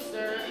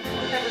loser.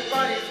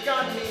 Everybody's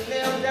got me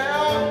nailed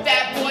down.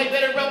 That boy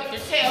better run with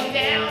your tail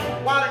down.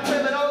 What a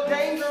criminal,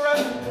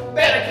 dangerous.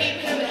 Better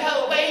keep him the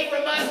hell away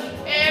from us.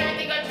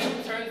 Everything I do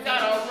turns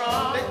out all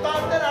wrong. They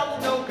thought that I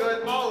was no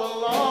good all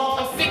along.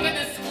 I'm sick of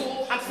this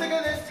school. I'm sick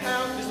of this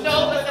town. There's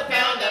no place I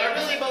found that I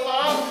really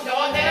belong. No,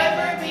 I'll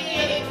never be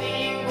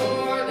anything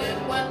more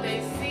than what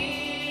they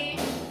see.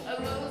 A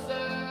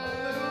loser,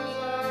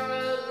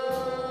 a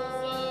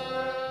loser.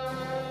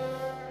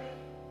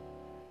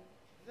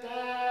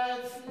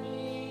 That's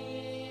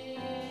me.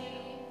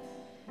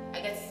 I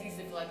guess it's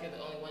easy to feel like you're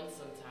the only one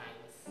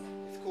sometimes.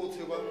 It's cool,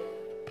 Tuba.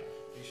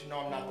 You should know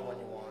I'm not the one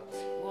you want.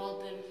 Well,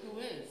 then who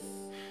is?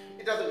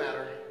 It doesn't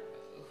matter.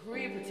 Who are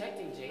you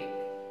protecting, Jake?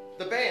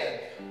 The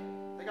band.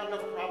 They got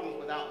enough problems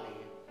without me.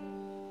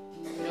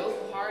 No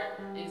part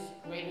is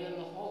greater than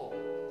the whole.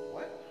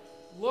 What?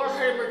 Laura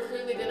heard more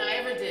clearly than I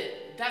ever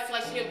did. That's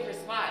why she gave up her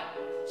spot.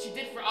 She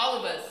did for all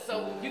of us,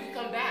 so you can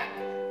come back.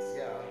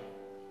 Yeah.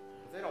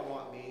 But they don't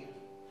want me.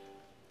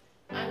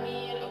 I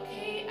mean,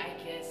 okay, I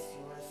guess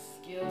your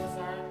skills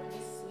are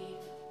pretty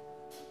sweet.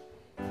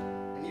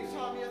 And you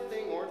taught me a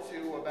thing or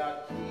two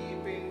about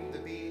keeping the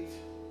beat.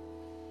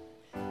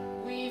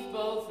 We've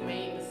both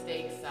made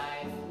mistakes.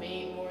 I've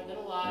made more than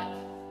a lot.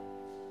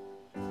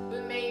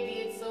 But maybe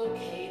it's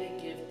okay to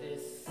give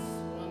this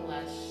one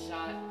last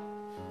shot.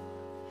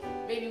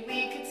 Maybe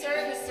we could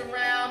turn this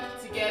around.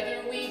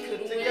 Together we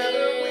could win.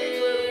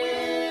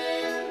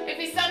 If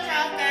we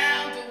somehow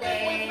found a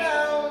way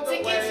to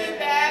get you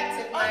back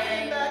to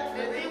play,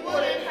 then we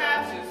wouldn't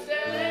have to stay.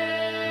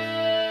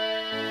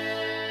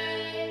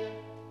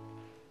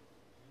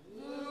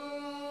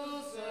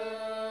 Loser.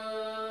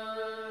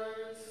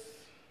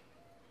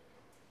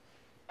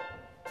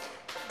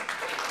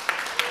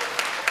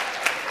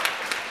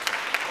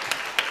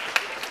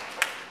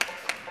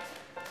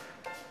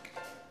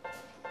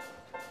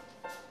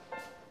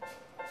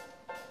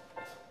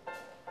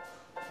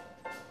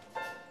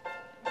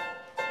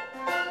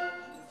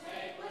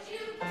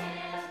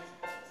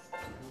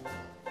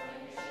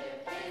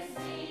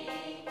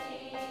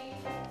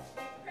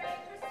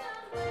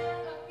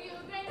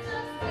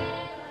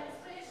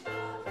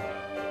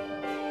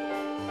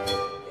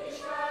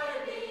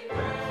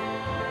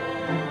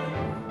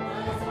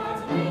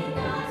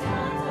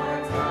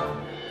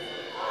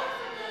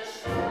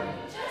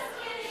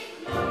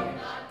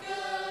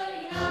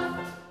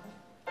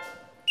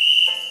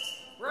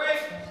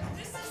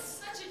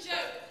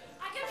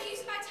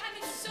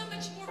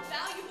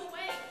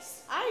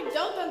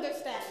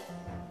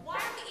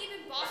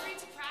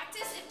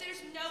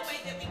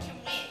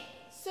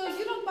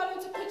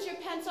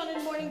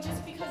 morning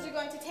just because you're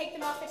going to take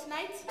them off at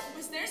night?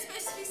 Was there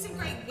supposed to be some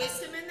great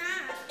wisdom in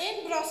that?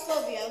 In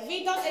Broslovia,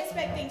 we don't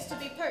expect things to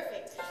be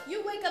perfect.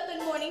 You wake up in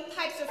the morning,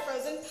 pipes are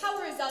frozen,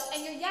 power is out,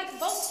 and your yak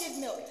won't give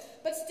milk.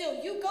 But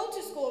still, you go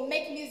to school,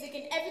 make music,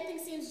 and everything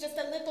seems just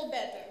a little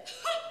better.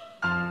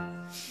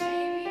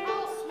 Maybe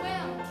I'll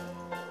swim.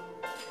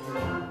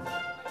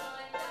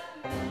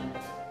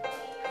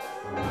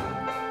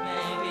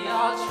 Maybe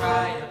I'll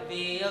try to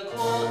be a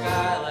cool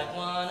guy like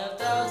one of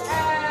those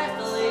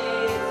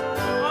athletes.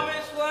 I'm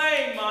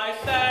playing my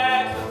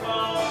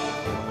saxophone.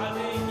 I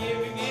think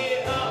giving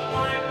it up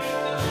might be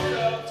too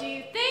tough. Do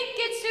you think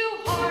it's too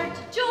hard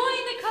to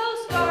join the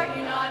Coast Guard?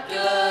 You're not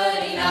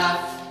Good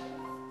enough.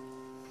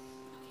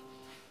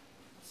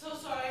 So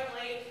sorry I'm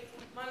late.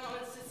 My mom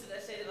insisted I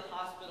stay to the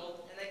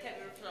hospital, and they kept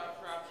me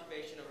for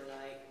observation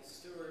overnight.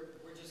 Stuart,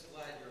 we're just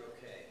glad you're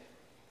okay.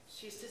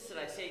 She insisted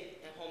I stay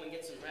at home and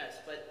get some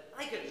rest, but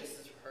I couldn't miss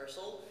this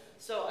rehearsal.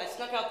 So I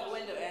snuck out the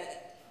window and...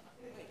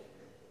 Wait.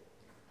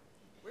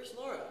 Where's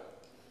Laura?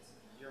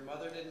 Your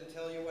mother didn't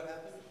tell you what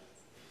happened?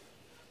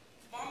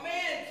 My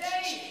man,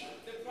 Dave,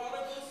 the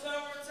prodigal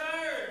son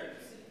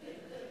returns.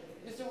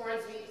 Mr.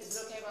 Hornsby, is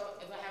it okay if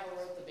I have a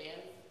word with the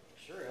band?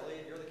 Sure,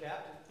 Elliot, you're the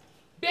captain.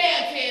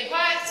 Band pin,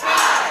 hot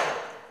time!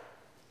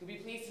 You'll be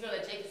pleased to know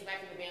that Jake is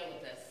back in the band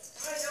with us.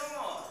 Right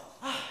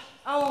on.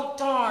 Oh,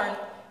 darn.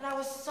 And I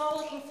was so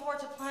looking forward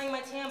to playing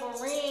my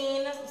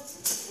tambourine.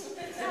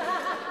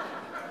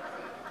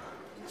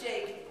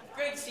 Jake,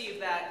 great to see you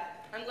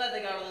back. I'm glad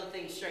they got all the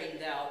things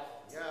straightened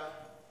out. Yeah,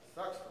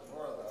 sucks for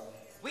Laura though.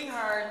 We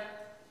heard.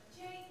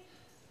 Jake,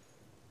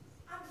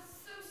 I'm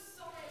so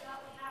sorry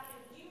about what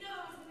happened. You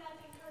know it was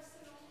nothing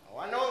personal. Oh,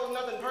 I know it was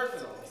nothing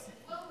personal.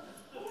 Well,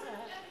 who would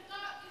have ever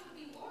thought it would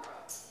be Laura?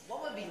 What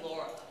would be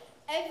Laura?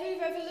 Every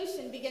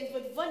revolution begins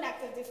with one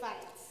act of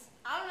defiance.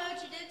 I don't know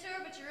what you did to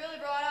her, but you really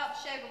brought out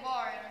the Che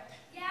Guevara in her.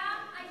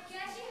 Yeah, I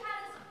guess you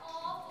had us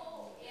all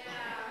fooled. Yeah.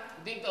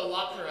 You think they'll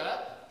lock her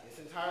up? It's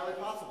entirely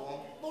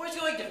possible. Laura's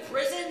going to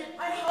prison?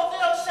 I hope they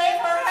don't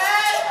shave her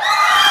head!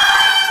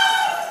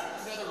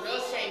 No, the real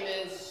shame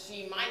is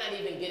she might not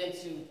even get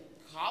into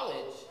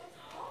college.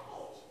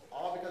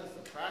 All because of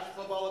some trash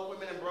football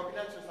equipment and broken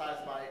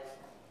exercise bikes.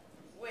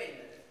 Wait a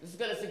minute. This is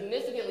going to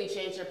significantly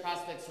change her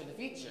prospects for the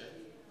future.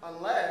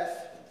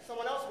 Unless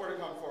someone else were to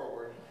come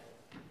forward.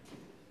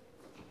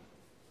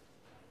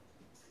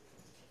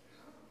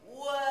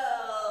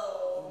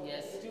 Whoa!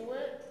 Yes,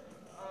 Stuart?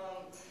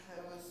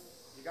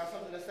 You got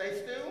something to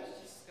say, Stu? I was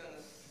just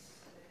gonna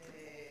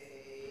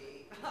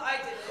say... I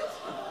did it!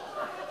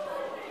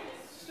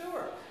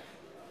 Stuart!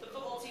 The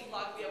football team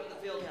locked me up in the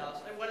field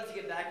house. I wanted to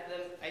get back to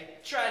them. I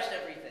trashed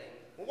everything.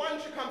 Well, why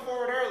didn't you come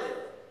forward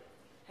earlier?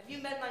 Have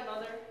you met my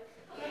mother?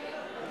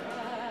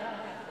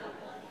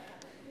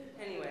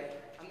 Anyway,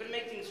 I'm gonna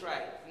make things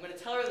right. I'm gonna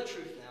tell her the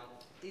truth now.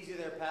 Easy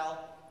there,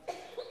 pal.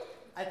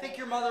 I think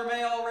your mother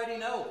may already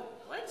know.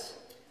 What?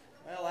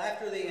 Well,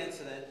 after the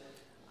incident,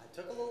 I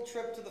took a little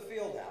trip to the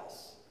field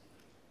house.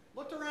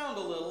 Looked around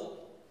a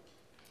little,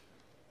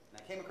 and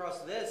I came across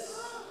this.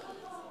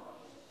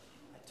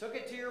 I took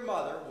it to your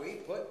mother.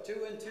 We put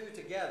 2 and 2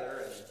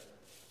 together, and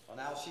well,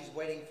 now she's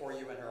waiting for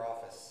you in her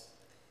office.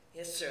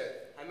 Yes, sir.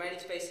 I'm ready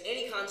to face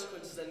any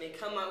consequences that may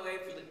come my way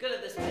for the good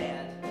of this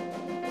band.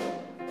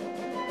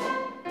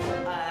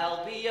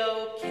 I'll be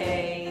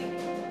okay.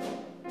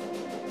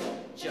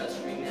 Just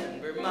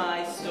remember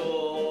my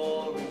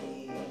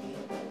story.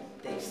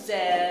 They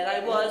said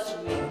I was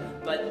weak,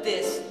 but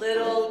this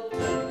little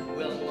geek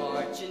will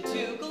march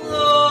into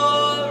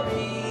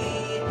glory.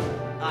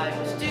 I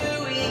was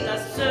doing a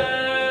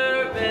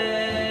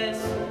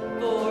service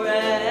for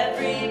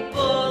every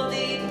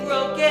bullied,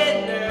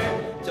 broken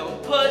nerd.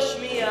 Don't push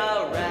me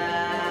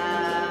around,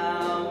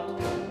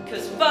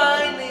 'cause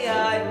finally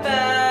I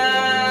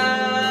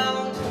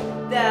found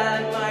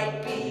that I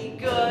might be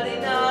good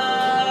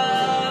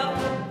enough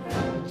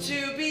to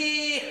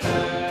be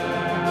heard.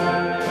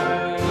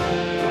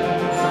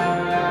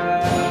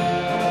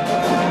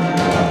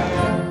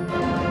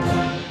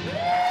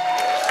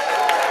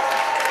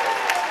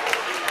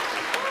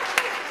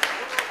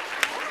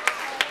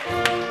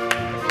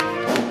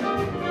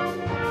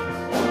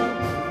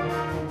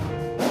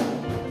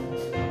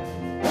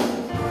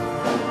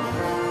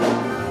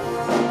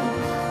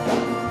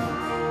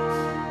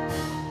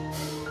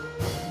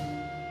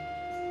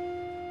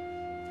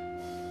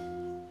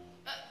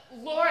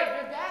 Laura,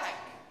 you're back.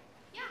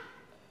 Yeah.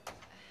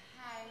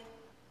 Hi.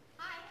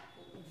 Hi.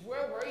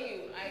 Where were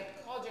you? I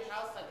called your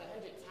house like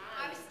 100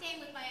 I was times. staying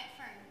with my Aunt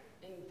Fern.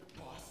 In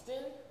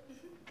Boston?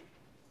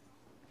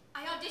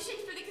 I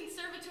auditioned for the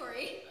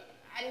conservatory.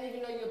 I didn't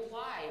even know you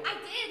applied. I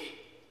did.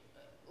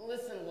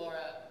 Listen,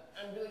 Laura,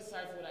 I'm really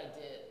sorry for what I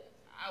did.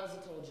 I was a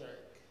total jerk.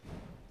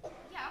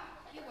 Yeah,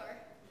 you were.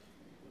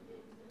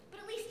 But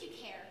at least you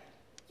care.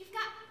 You've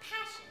got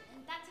passion,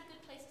 and that's a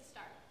good place to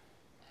start.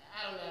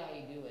 I don't know how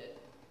you do it.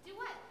 Do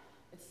what?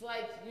 It's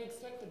like you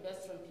expect the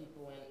best from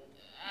people, and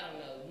I don't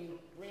know, you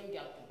bring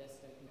out the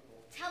best in people.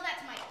 Tell that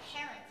to my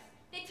parents.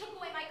 They took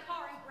away my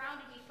car and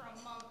grounded me for a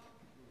month.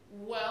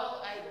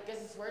 Well, I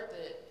guess it's worth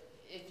it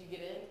if you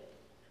get in.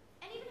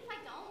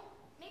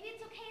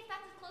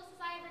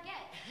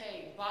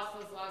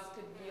 Boston's loss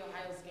could be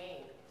Ohio's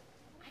gain.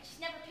 I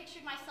just never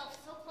pictured myself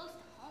so close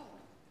to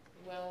home.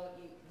 Well,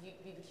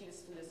 you'd be the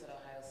cutest flutist at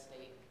Ohio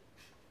State.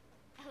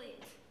 Elliot,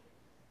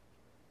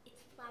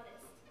 it's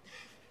flautist.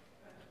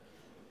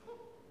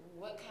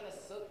 What kind of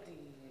soap do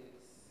you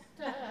use?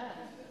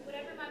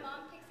 Whatever my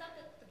mom picks up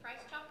at the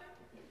price chopper.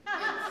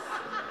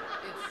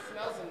 It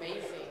smells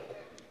amazing.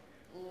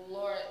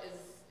 Laura,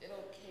 is it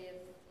okay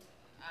if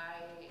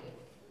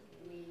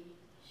we...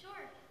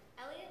 Sure.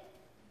 Elliot?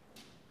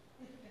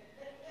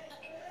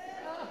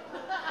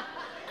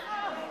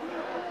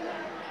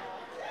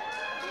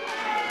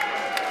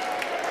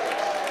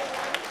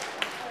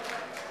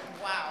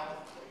 Wow.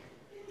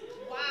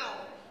 Wow.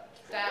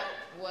 That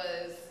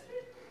was...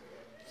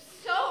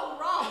 So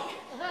wrong.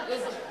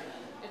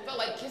 It felt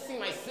like kissing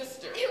my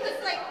sister. It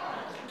was like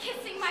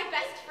kissing my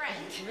best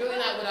friend. Really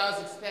not what I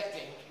was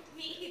expecting.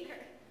 Me either.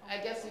 I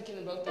guess we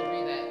can both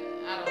agree that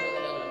I don't really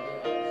know what I'm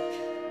doing.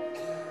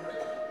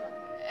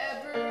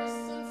 Ever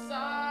since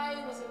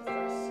I was in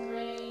first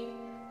grade,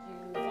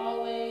 you've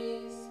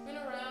always been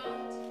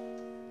around,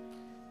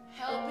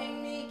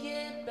 helping me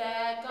get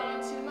back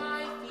onto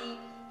my feet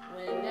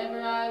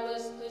whenever I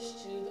was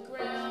pushed to the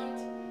ground.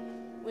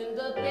 When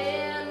the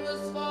band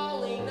was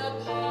falling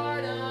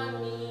apart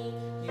on me,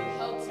 you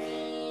helped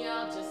me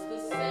out just the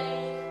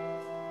same.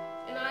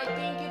 And I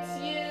think it's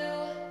you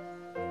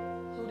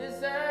who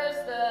deserves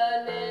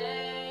the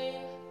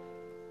name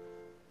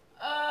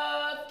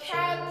of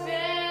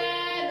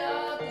Captain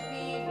of the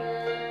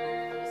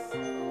Beavers.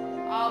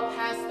 I'll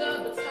pass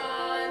the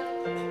baton,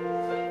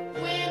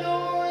 win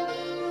or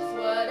lose,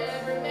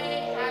 whatever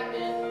may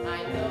happen. I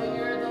know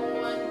you're the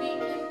one we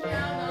can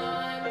count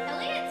on.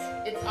 Elliot?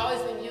 It's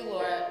always been you,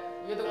 Laura.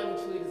 You're the one who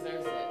truly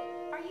deserves it.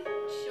 Are you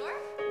sure?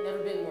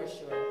 Never been more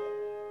sure.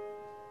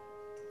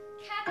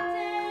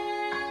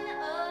 Captain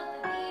of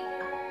the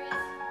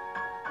Beavers,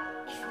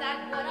 is that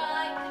what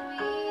I could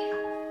be?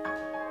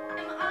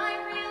 Am I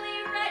really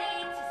ready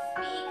to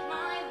speak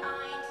my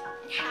mind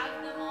and have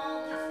them all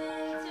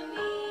listen to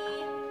me?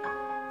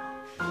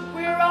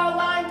 We're all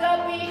lined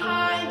up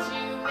behind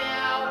you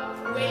now,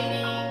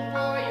 waiting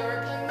for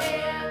your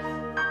command.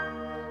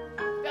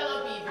 Fellow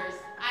Beavers,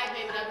 I've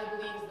made what I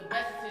believe is the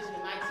best decision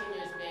in my 10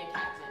 years being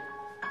captain.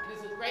 It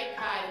is with great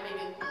pride and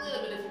maybe a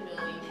little bit of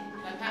humility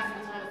that I pass the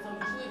baton to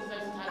someone who truly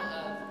deserves the title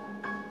of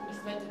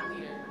respected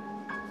leader.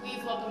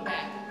 Please welcome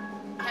back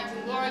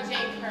Captain Laura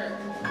Jane Kirk.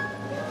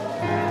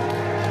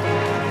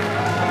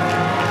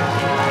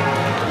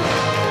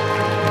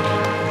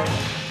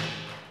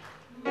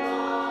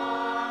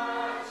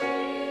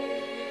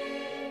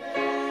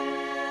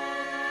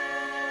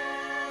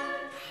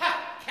 Ha!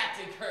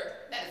 Captain Kirk,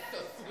 that is so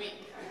sweet.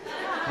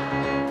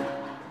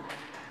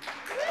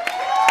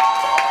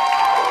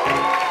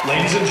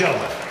 Ladies and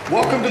gentlemen,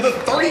 welcome to the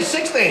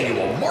 36th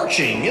Annual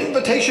Marching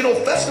Invitational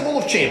Festival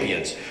of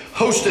Champions,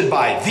 hosted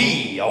by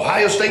The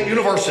Ohio State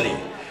University.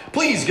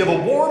 Please give a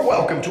warm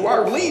welcome to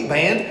our lead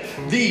band,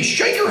 the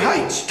Shaker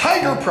Heights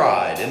Tiger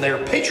Pride, and their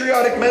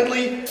patriotic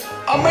medley,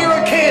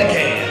 American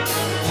Can.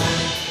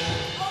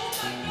 Oh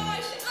my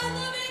gosh, I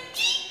love it!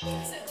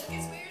 Does it look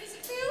as weird as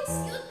it feels?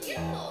 You look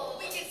beautiful.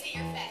 We can see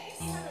your face.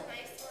 You have a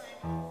nice one.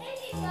 And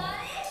you got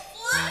it?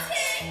 Flaunt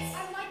it! I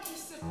like you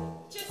simple.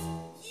 Just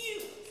you.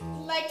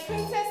 Like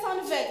princess on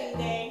wedding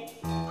day.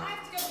 I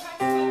have to go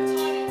practice my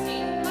baton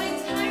routine. My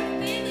entire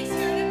family's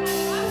here at my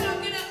job, and I'm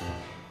gonna...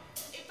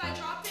 If I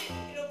drop it,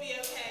 it'll be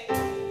okay.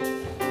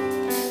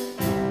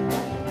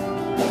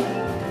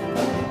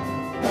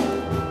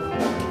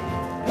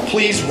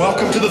 Please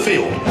welcome to the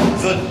field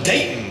the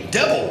Dayton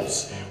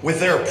Devils with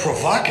their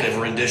provocative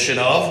rendition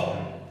of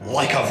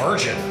Like a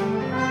Virgin.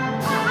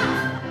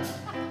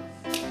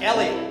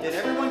 Elliot, did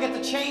everyone get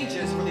the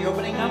changes for the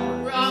opening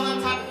number? We're all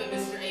on top of it,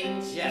 Mr.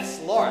 H. Yes,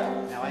 Laura.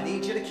 Now I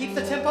need you to keep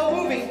the tempo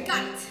moving.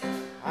 Got it.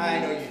 I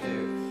know you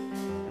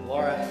do.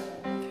 Laura,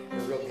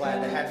 we're real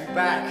glad to have you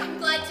back. I'm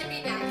glad to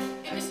be back.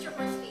 And Mr.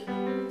 Hornsby,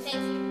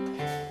 thank you.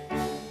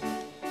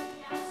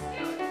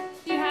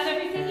 You have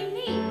everything you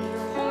need.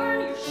 Your horn,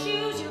 your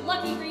shoes, your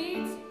lucky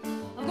reeds.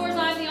 Of course,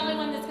 I'm the only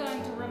one that's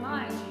going to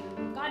remind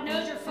you. God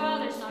knows your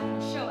father's not going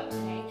to show up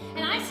today.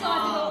 And I still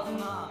have to go...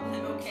 Mom,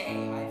 I'm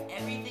okay. I have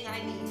everything I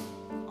need.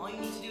 All you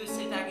need to do is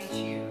sit back and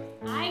cheer.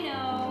 I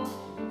know.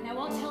 And I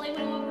won't tell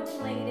anyone what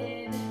we're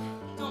related.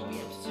 Don't be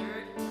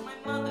absurd. You're my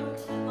mother.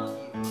 I love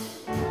you.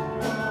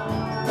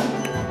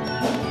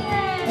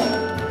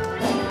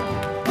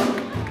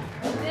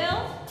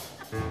 Bill,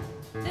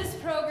 this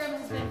program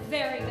has been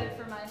very good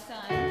for my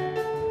son.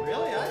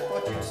 Really? I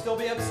thought you'd still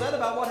be upset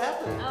about what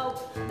happened.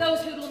 Oh,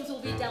 those hoodlums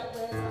will be dealt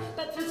with.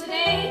 But for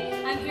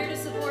today, I'm here to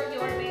support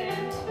your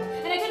band.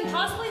 And I couldn't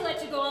possibly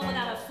let you go on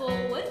without a full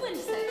woodwind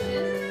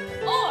section.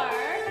 Or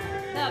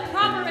the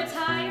proper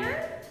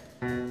attire.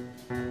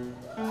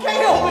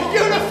 Gail, the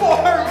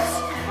uniforms!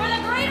 For the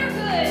greater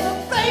good.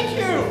 Thank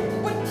you!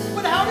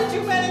 But how did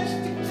you manage to...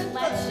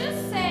 Let's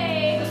just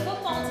say the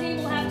football team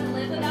will have to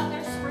live without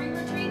their spring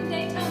retreat in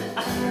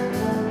Daytona.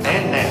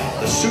 And now,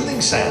 the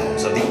soothing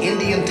sounds of the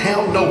Indian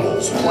Town Nobles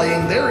Eagles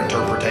playing their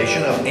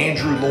interpretation of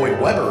Andrew Lloyd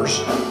Webber's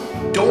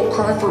Don't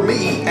Cry for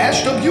Me,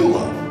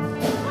 Ashtabula.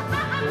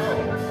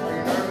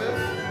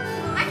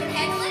 I can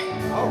handle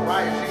it. All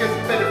right, she gets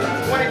suspended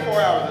for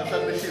 24 hours and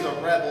suddenly she's a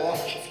rebel.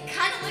 It's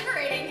kind of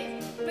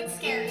liberating, but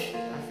scary.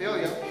 I feel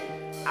you.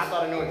 I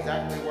thought I knew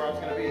exactly where I was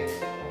going to be.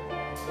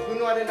 Who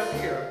knew I'd end up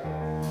here?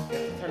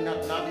 It turned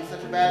out to not be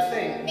such a bad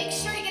thing. Make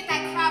sure to get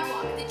that crab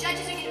walk. The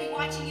judges are going to be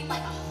watching you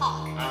like a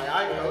hawk. Aye,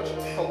 aye, coach.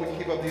 Hope we can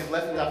keep up these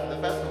lessons after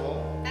the festival.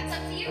 That's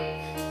up to you.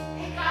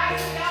 Hey guys,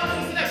 now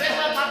you see that red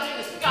helicopter in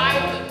the sky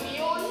with a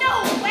wheel?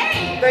 No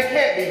way! They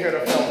can't be here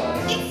to film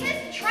us. It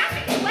says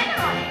traffic and weather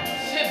on it.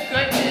 Chip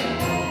Goodman.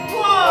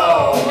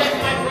 Whoa! That's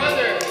my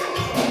brother.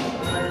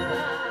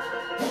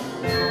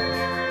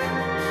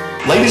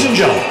 Ladies and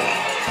gentlemen,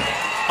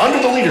 under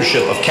the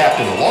leadership of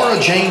Captain Laura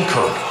Jane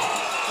Kirk,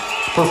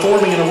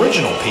 performing an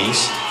original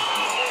piece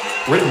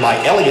written by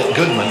Elliot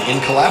Goodman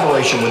in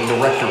collaboration with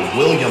director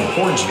William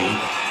Hornsby,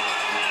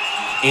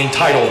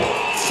 entitled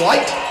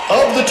Flight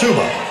of the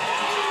Tuba.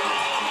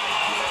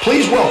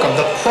 Please welcome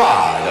the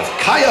pride of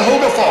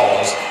Cuyahoga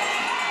Falls,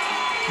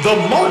 the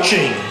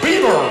Marching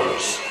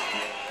Beavers.